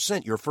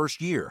 25% your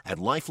first year at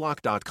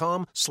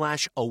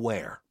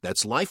LifeLock.com/aware.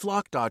 That's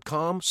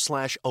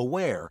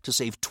LifeLock.com/aware to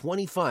save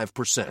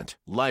 25%.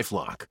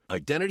 LifeLock.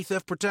 Identity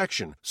theft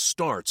protection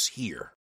starts here.